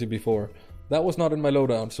 270 before. That was not in my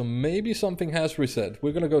loadout, so maybe something has reset.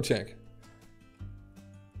 We're gonna go check.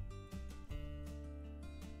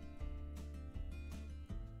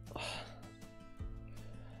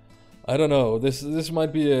 I don't know. This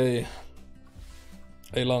might be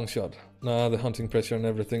a long shot. Nah, the hunting pressure and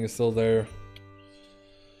everything is still there.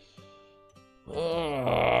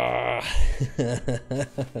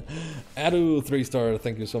 Adu 3-star,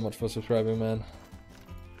 thank you so much for subscribing, man.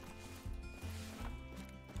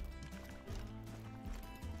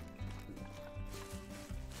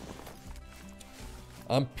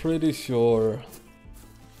 I'm pretty sure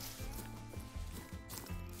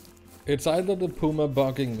it's either the Puma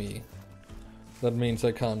bugging me. That means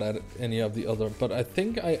I can't add any of the other, but I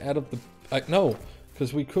think I added the... no,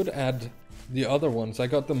 because we could add the other ones. I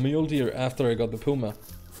got the mule deer after I got the Puma.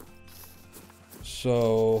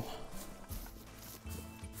 So...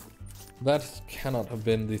 that cannot have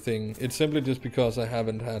been the thing. It's simply just because I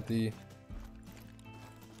haven't had the...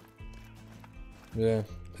 yeah,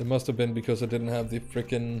 it must have been because I didn't have the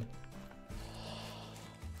frickin'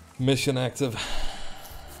 mission active.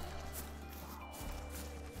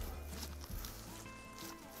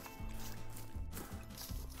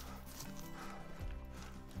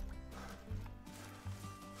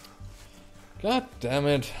 God damn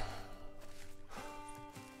it.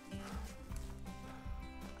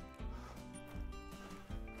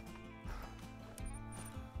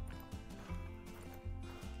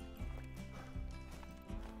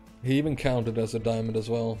 He even counted as a diamond as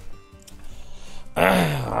well.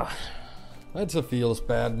 That's a feels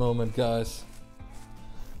bad moment, guys.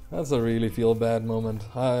 That's a really feel bad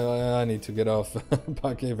moment. I need to get off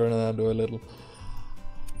Parque Fernando a little.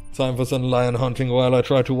 Time for some lion hunting while I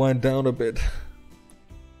try to wind down a bit.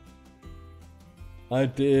 I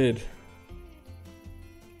did.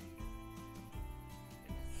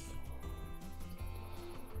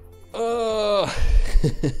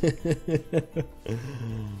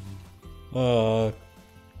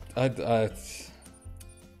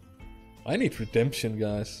 I need redemption,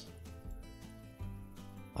 guys.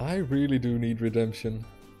 I really do need redemption.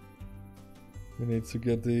 We need to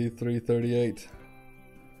get the 338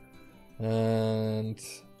 and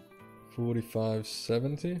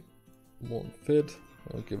 4570 won't fit.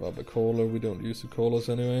 I'll give up a caller. We don't use the callers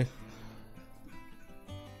anyway.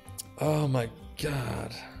 Oh my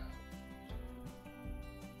god.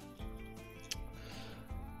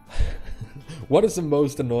 What is the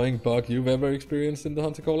most annoying bug you've ever experienced in the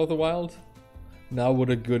Hunter Call of the Wild? Now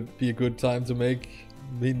would be a good time to make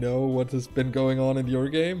me know what has been going on in your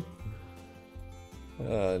game.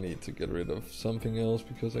 I need to get rid of something else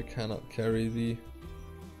because I cannot carry the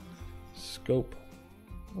scope.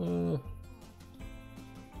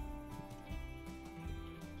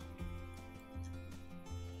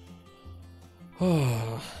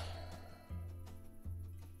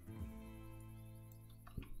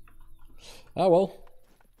 Ah well.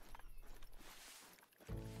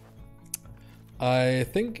 I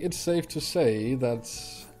think it's safe to say that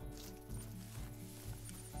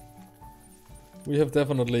we have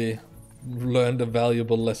definitely learned a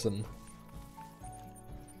valuable lesson.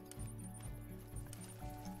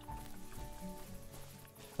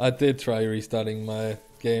 I did try restarting my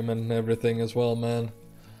game and everything as well, man.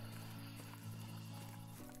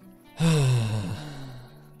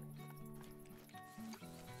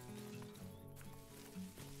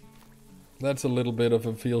 That's a little bit of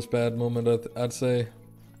a feels bad moment, I'd say.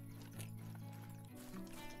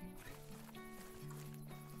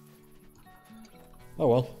 Oh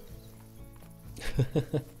well.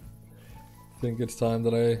 Think it's time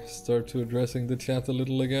that I start to addressing the chat a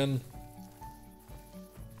little again.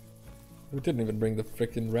 We didn't even bring the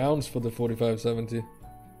frickin' rounds for the 4570.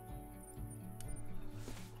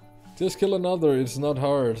 Just kill another, it's not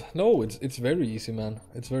hard. No, it's very easy, man.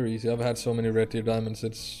 It's very easy. I've had so many red deer diamonds,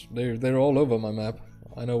 they're all over my map.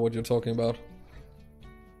 I know what you're talking about.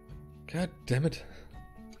 God damn it.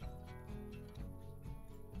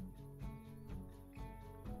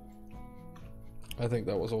 I think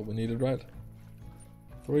that was all we needed, right?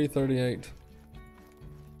 338.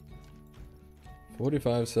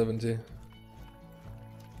 4570.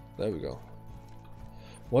 There we go.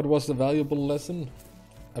 What was the valuable lesson?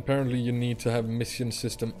 Apparently you need to have mission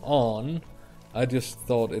system on. I just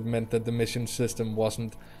thought it meant that the mission system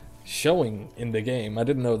wasn't showing in the game. I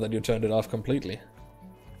didn't know that you turned it off completely.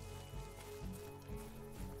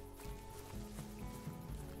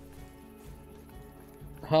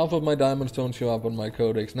 Half of my diamonds don't show up on my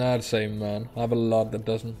codex. Nah, the same, man. I have a lot that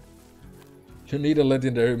doesn't. You need a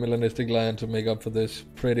legendary melanistic lion to make up for this,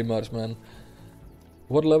 pretty much, man.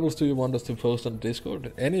 What levels do you want us to post on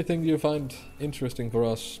Discord? Anything you find interesting for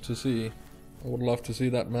us to see. I would love to see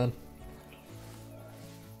that, man.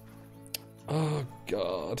 Oh,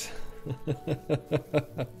 God.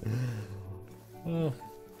 Oh.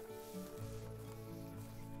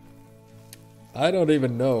 I don't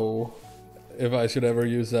even know if I should ever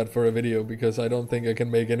use that for a video, because I don't think I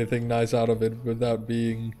can make anything nice out of it without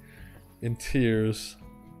being in tears.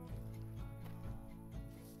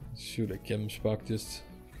 Shoot a Gemsbach just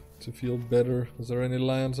to feel better. Is there any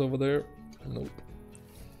lions over there? Nope.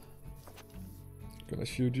 Gonna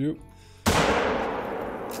shoot you.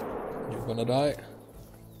 You're gonna die.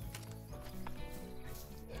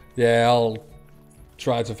 Yeah, I'll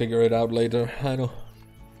try to figure it out later. I know.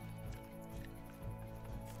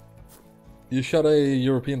 You shot a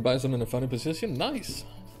European bison in a funny position? Nice!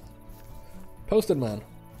 Posted, man.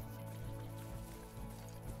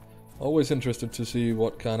 Always interested to see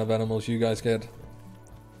what kind of animals you guys get.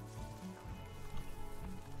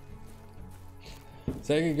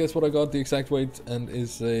 Zaggi, guess what I got the exact weight and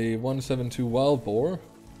is a 172 wild boar.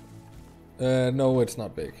 No, it's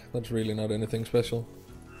not big. That's really not anything special.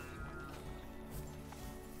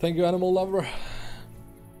 Thank you, animal lover.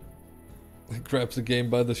 Grabs the game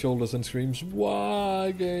by the shoulders and screams,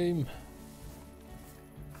 "Why, game?"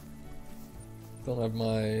 Don't have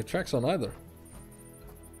my tracks on either.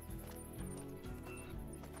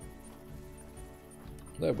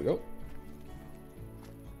 There we go.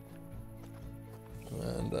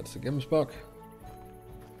 And that's the Gemsbach.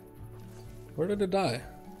 Where did it die?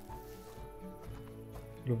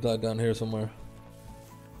 It would have died down here somewhere.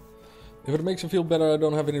 If it makes you feel better, I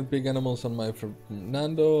don't have any big animals on my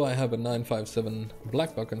Fernando. I have a 957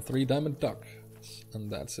 black buck and 3 diamond duck.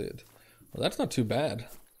 And that's it. Well, that's not too bad.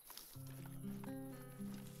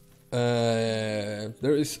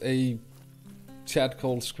 There is a chat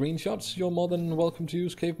called screenshots you're more than welcome to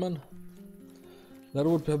use, Caveman. That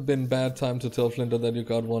would have been bad time to tell Flinter that you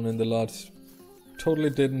got one in the lot.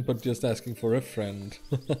 Totally didn't, but just asking for a friend.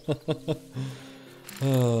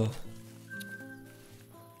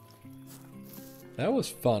 That was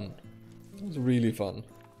fun. That was really fun.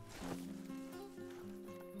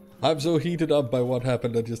 I'm so heated up by what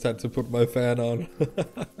happened I just had to put my fan on.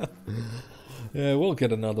 Yeah, we'll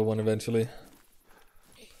get another one eventually.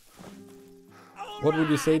 What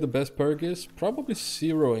would you say the best perk is? Probably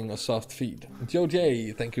zeroing a soft feed. Joe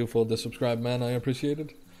J, thank you for the subscribe, man. I appreciate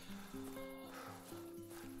it.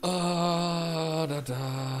 Da da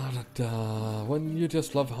da da. When you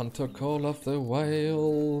just love Hunter, Call of the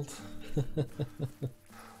Wild.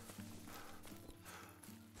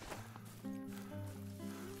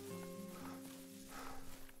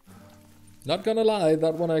 Not gonna lie,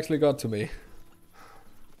 that one actually got to me.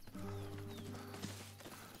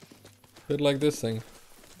 Bit like this thing.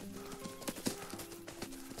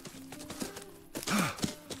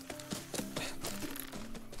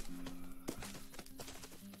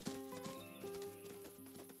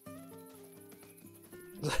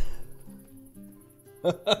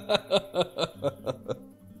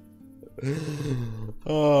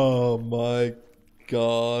 Oh my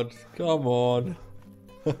god, come on.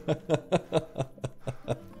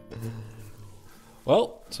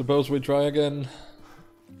 Well, suppose we try again.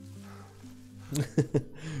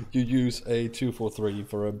 You use a 243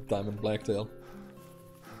 for a diamond blacktail.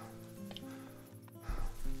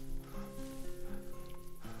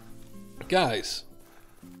 Guys.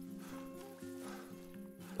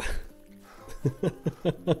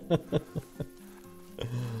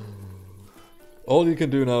 All you can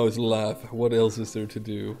do now is laugh. What else is there to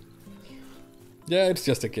do? Yeah, it's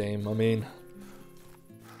just a game. I mean,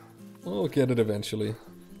 we'll get it eventually.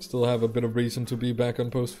 Still have a bit of reason to be back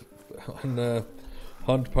on post on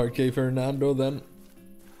Hunt Parquet Fernando then.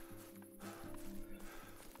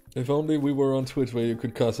 If only we were on Twitch where you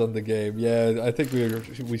could cuss on the game. Yeah, I think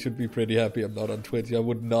we should be pretty happy I'm not on Twitch. I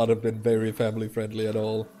would not have been very family friendly at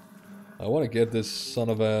all. I want to get this son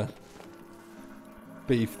of a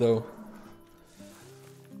beef though.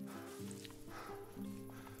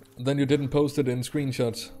 Then you didn't post it in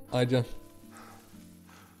screenshots, Aja.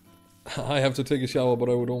 I have to take a shower, but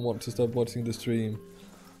I don't want to stop watching the stream.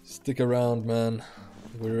 Stick around, man.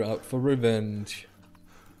 We're out for revenge.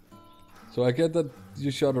 So I get that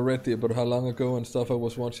you shot a red deer, but how long ago and stuff I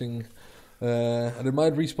was watching. And it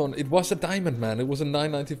might respawn. It was a diamond, man. It was a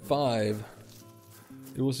 995.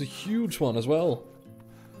 It was a huge one as well.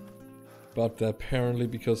 But apparently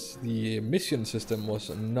because the mission system was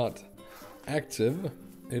not active,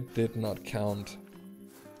 it did not count.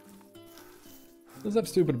 Who's that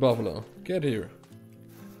stupid buffalo? Get here.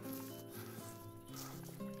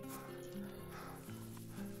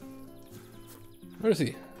 Where is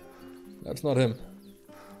he? That's not him.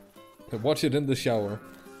 Watch it in the shower.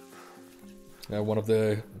 One of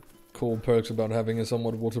the cool perks about having a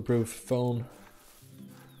somewhat waterproof phone.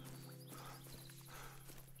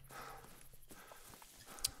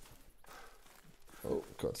 Oh,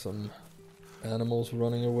 got some animals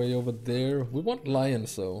running away over there. We want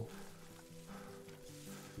lions though.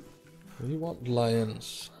 We want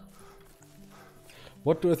lions.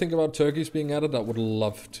 What do I think about turkeys being added? I would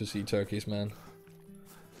love to see turkeys, man.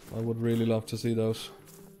 I would really love to see those.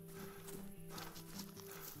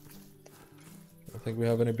 I don't think we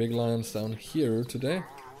have any big lions down here today.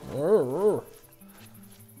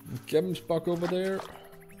 Kevin's back over there.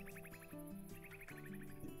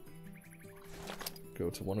 Go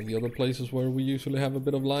to one of the other places where we usually have a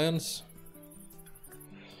bit of lions.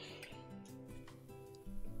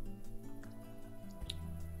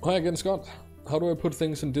 Hi again, Scott. How do I put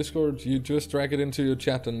things in Discord? You just drag it into your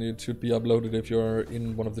chat and it should be uploaded if you're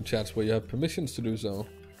in one of the chats where you have permissions to do so.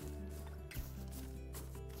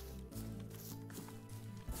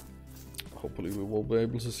 Hopefully we will be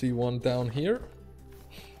able to see one down here.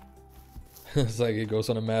 Zaggi goes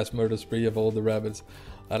on a mass murder spree of all the rabbits.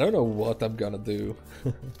 I don't know what I'm gonna do.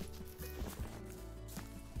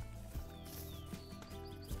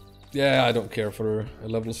 Yeah, I don't care for a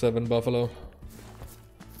level 7 buffalo.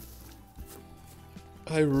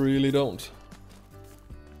 I really don't.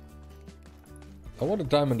 I want a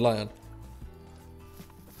diamond lion.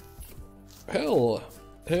 Hell!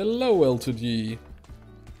 Hello, L2G.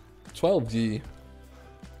 12G.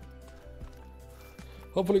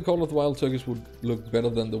 Hopefully Call of the Wild turkeys would look better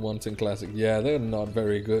than the ones in Classic. Yeah, they're not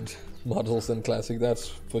very good models in Classic, that's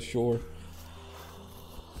for sure.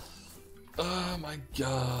 Oh my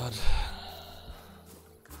god.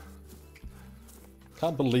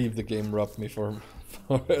 Can't believe the game robbed me for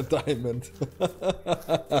a diamond.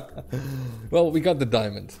 Well, we got the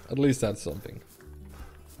diamond. At least that's something.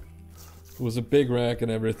 It was a big rack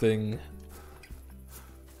and everything.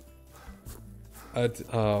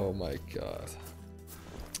 Oh my god.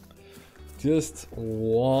 Just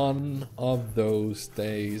one of those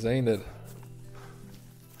days, ain't it?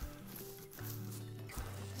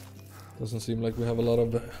 Doesn't seem like we have a lot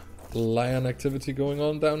of lion activity going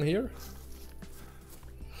on down here.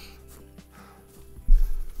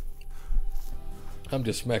 I'm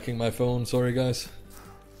just smacking my phone, sorry guys.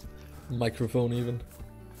 Microphone even.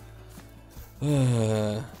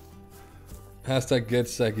 Hashtag get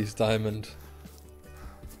Zaggi's diamond.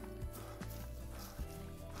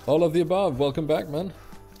 All of the above, welcome back, man.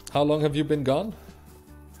 How long have you been gone?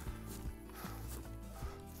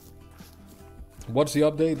 What's the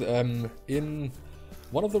update? In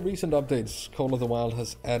one of the recent updates, Call of the Wild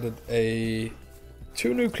has added 2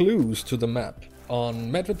 new clues to the map.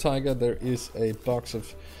 On Medved Tiger there is a box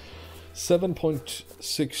of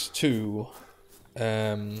 7.62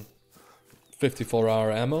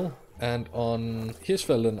 54-hour ammo, and on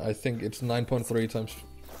Hirschfelden I think it's 9.3 times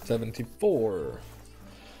 74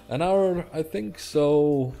 an hour, I think.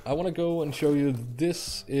 So I want to go and show you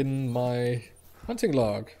this in my hunting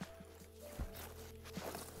log.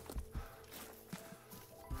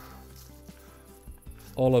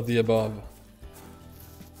 All of the above.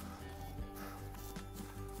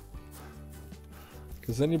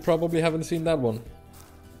 Because then you probably haven't seen that one.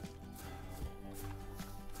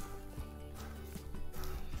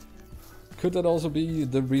 Could that also be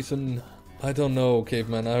the reason? I don't know,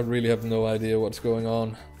 Caveman. I really have no idea what's going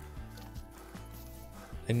on.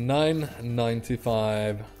 A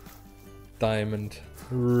 995 diamond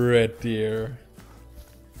red deer.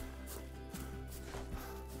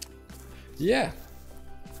 Yeah.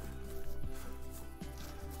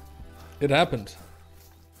 It happened.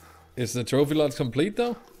 Is the trophy lot complete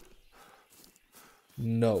though?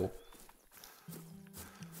 No.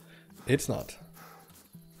 It's not.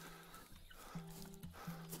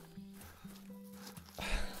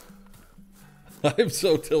 I'm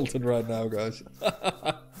so tilted right now, guys.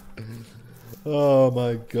 Oh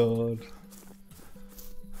my god.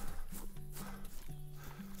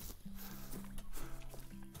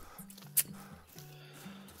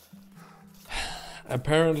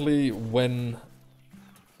 Apparently when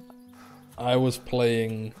I was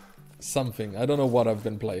playing something, I don't know what I've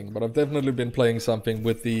been playing, but I've definitely been playing something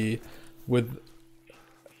with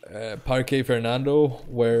Parque Fernando,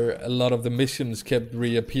 where a lot of the missions kept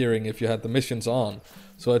reappearing if you had the missions on.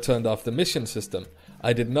 So I turned off the mission system.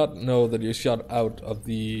 I did not know that you shut out of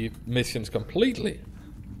the missions completely.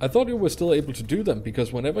 I thought you were still able to do them,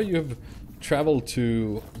 because whenever you have traveled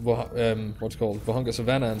to what's called Vahanga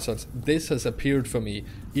Savannah and such, this has appeared for me,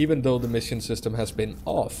 even though the mission system has been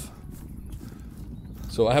off.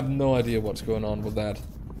 So I have no idea what's going on with that.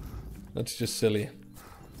 That's just silly.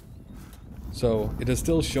 So it has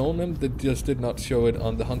still shown them, they just did not show it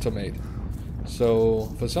on the Hunter mate.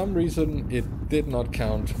 So for some reason it did not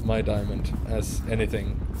count my diamond as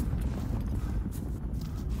anything.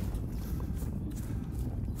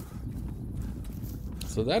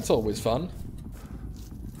 So that's always fun.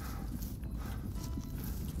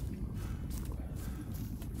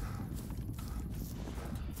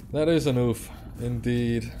 That is an oof,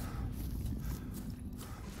 indeed.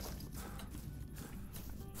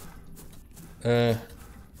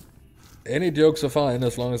 Any jokes are fine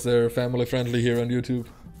as long as they're family friendly here on YouTube.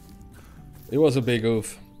 It was a big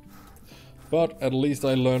oof. But at least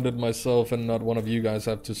I learned it myself and not one of you guys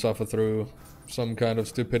have to suffer through some kind of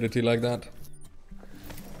stupidity like that.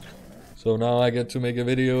 So now I get to make a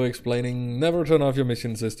video explaining never turn off your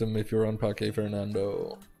mission system if you're on Parque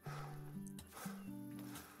Fernando.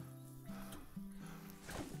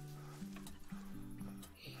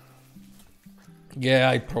 Yeah,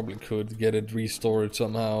 I probably could get it restored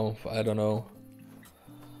somehow. I don't know.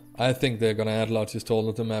 I think they're gonna add lodges to all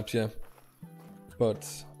of the maps, yeah. But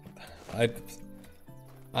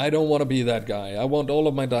I don't want to be that guy. I want all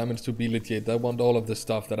of my diamonds to be legit. I want all of the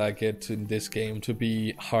stuff that I get in this game to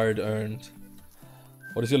be hard earned.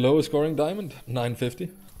 What is your lowest scoring diamond?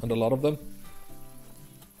 950, and a lot of them.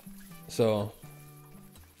 So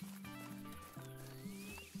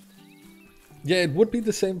yeah, it would be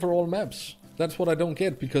the same for all maps. That's what I don't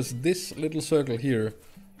get, because this little circle here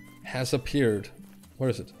has appeared. Where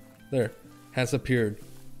is it? There. Has appeared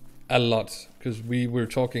a lot. Because we were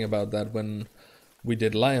talking about that when we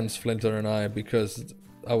did Lions, Flinter and I, because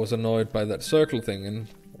I was annoyed by that circle thing. And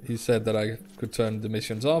he said that I could turn the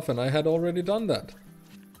missions off, and I had already done that.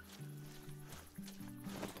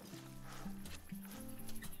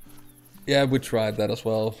 Yeah, we tried that as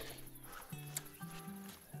well.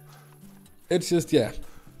 It's just, yeah.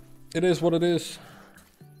 It is what it is.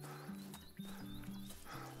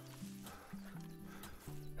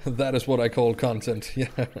 That is what I call content, yeah.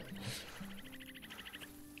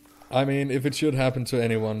 I mean, if it should happen to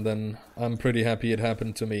anyone, then I'm pretty happy it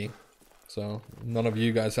happened to me. So, none of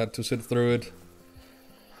you guys had to sit through it.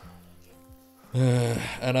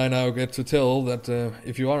 And I now get to tell that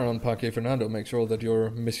if you are on Parque Fernando, make sure that your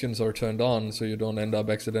missions are turned on so you don't end up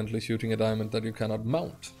accidentally shooting a diamond that you cannot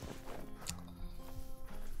mount.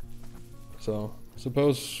 So,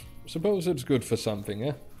 suppose it's good for something,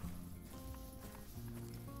 eh?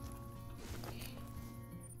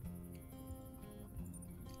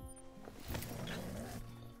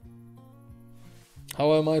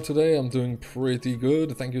 How am I today? I'm doing pretty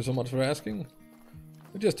good, thank you so much for asking.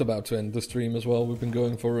 We're just about to end the stream as well. We've been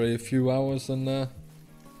going for a few hours, and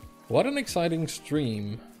what an exciting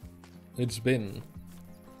stream it's been.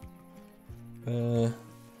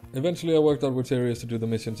 Eventually I worked out which areas to do the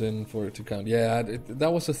missions in for it to count. Yeah,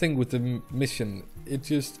 that was the thing with the mission. It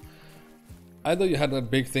just... Either you had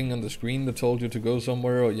that big thing on the screen that told you to go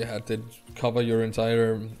somewhere, or you had to cover your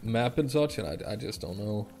entire map and such, and I just don't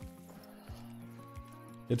know.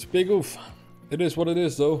 It's big oof. It is what it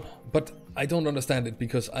is though. But I don't understand it,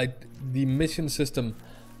 because the mission system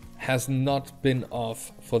has not been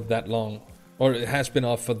off for that long. Or it has been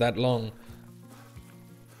off for that long.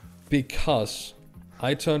 Because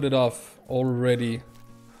I turned it off already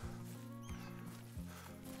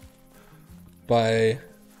by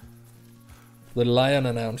the Lion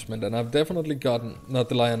announcement, and I've definitely gotten, not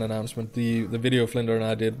the Lion announcement, the video Flinter and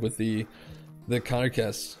I did with the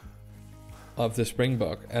carcass of the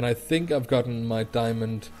Springbok, and I think I've gotten my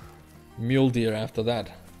diamond mule deer after that.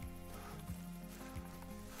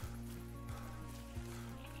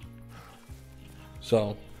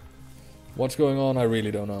 So, what's going on, I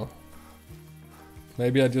really don't know.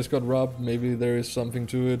 Maybe I just got robbed, maybe there is something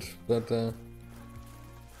to it, but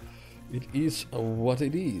it is what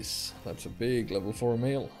it is. That's a big level 4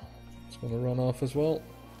 male. It's gonna run off as well.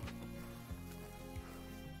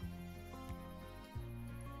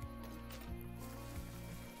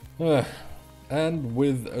 And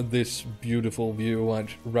with this beautiful view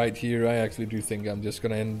right here, I actually do think I'm just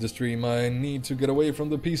gonna end the stream. I need to get away from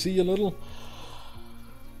the PC a little.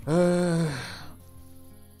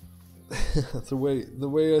 The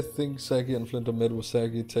way I think Zaggi and Flinter met was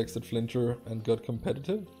Zaggi texted Flinter and got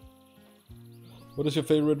competitive. What is your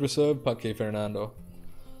favorite reserve? Paque Fernando.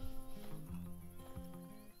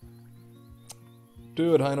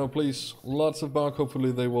 Do it, Heino, please. Lots of bark.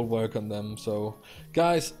 Hopefully they will work on them. So,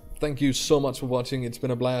 guys, thank you so much for watching. It's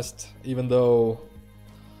been a blast, even though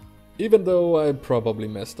I probably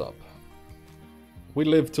messed up. We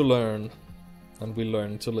live to learn, and we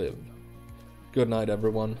learn to live. Good night,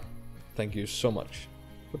 everyone. Thank you so much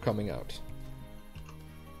for coming out.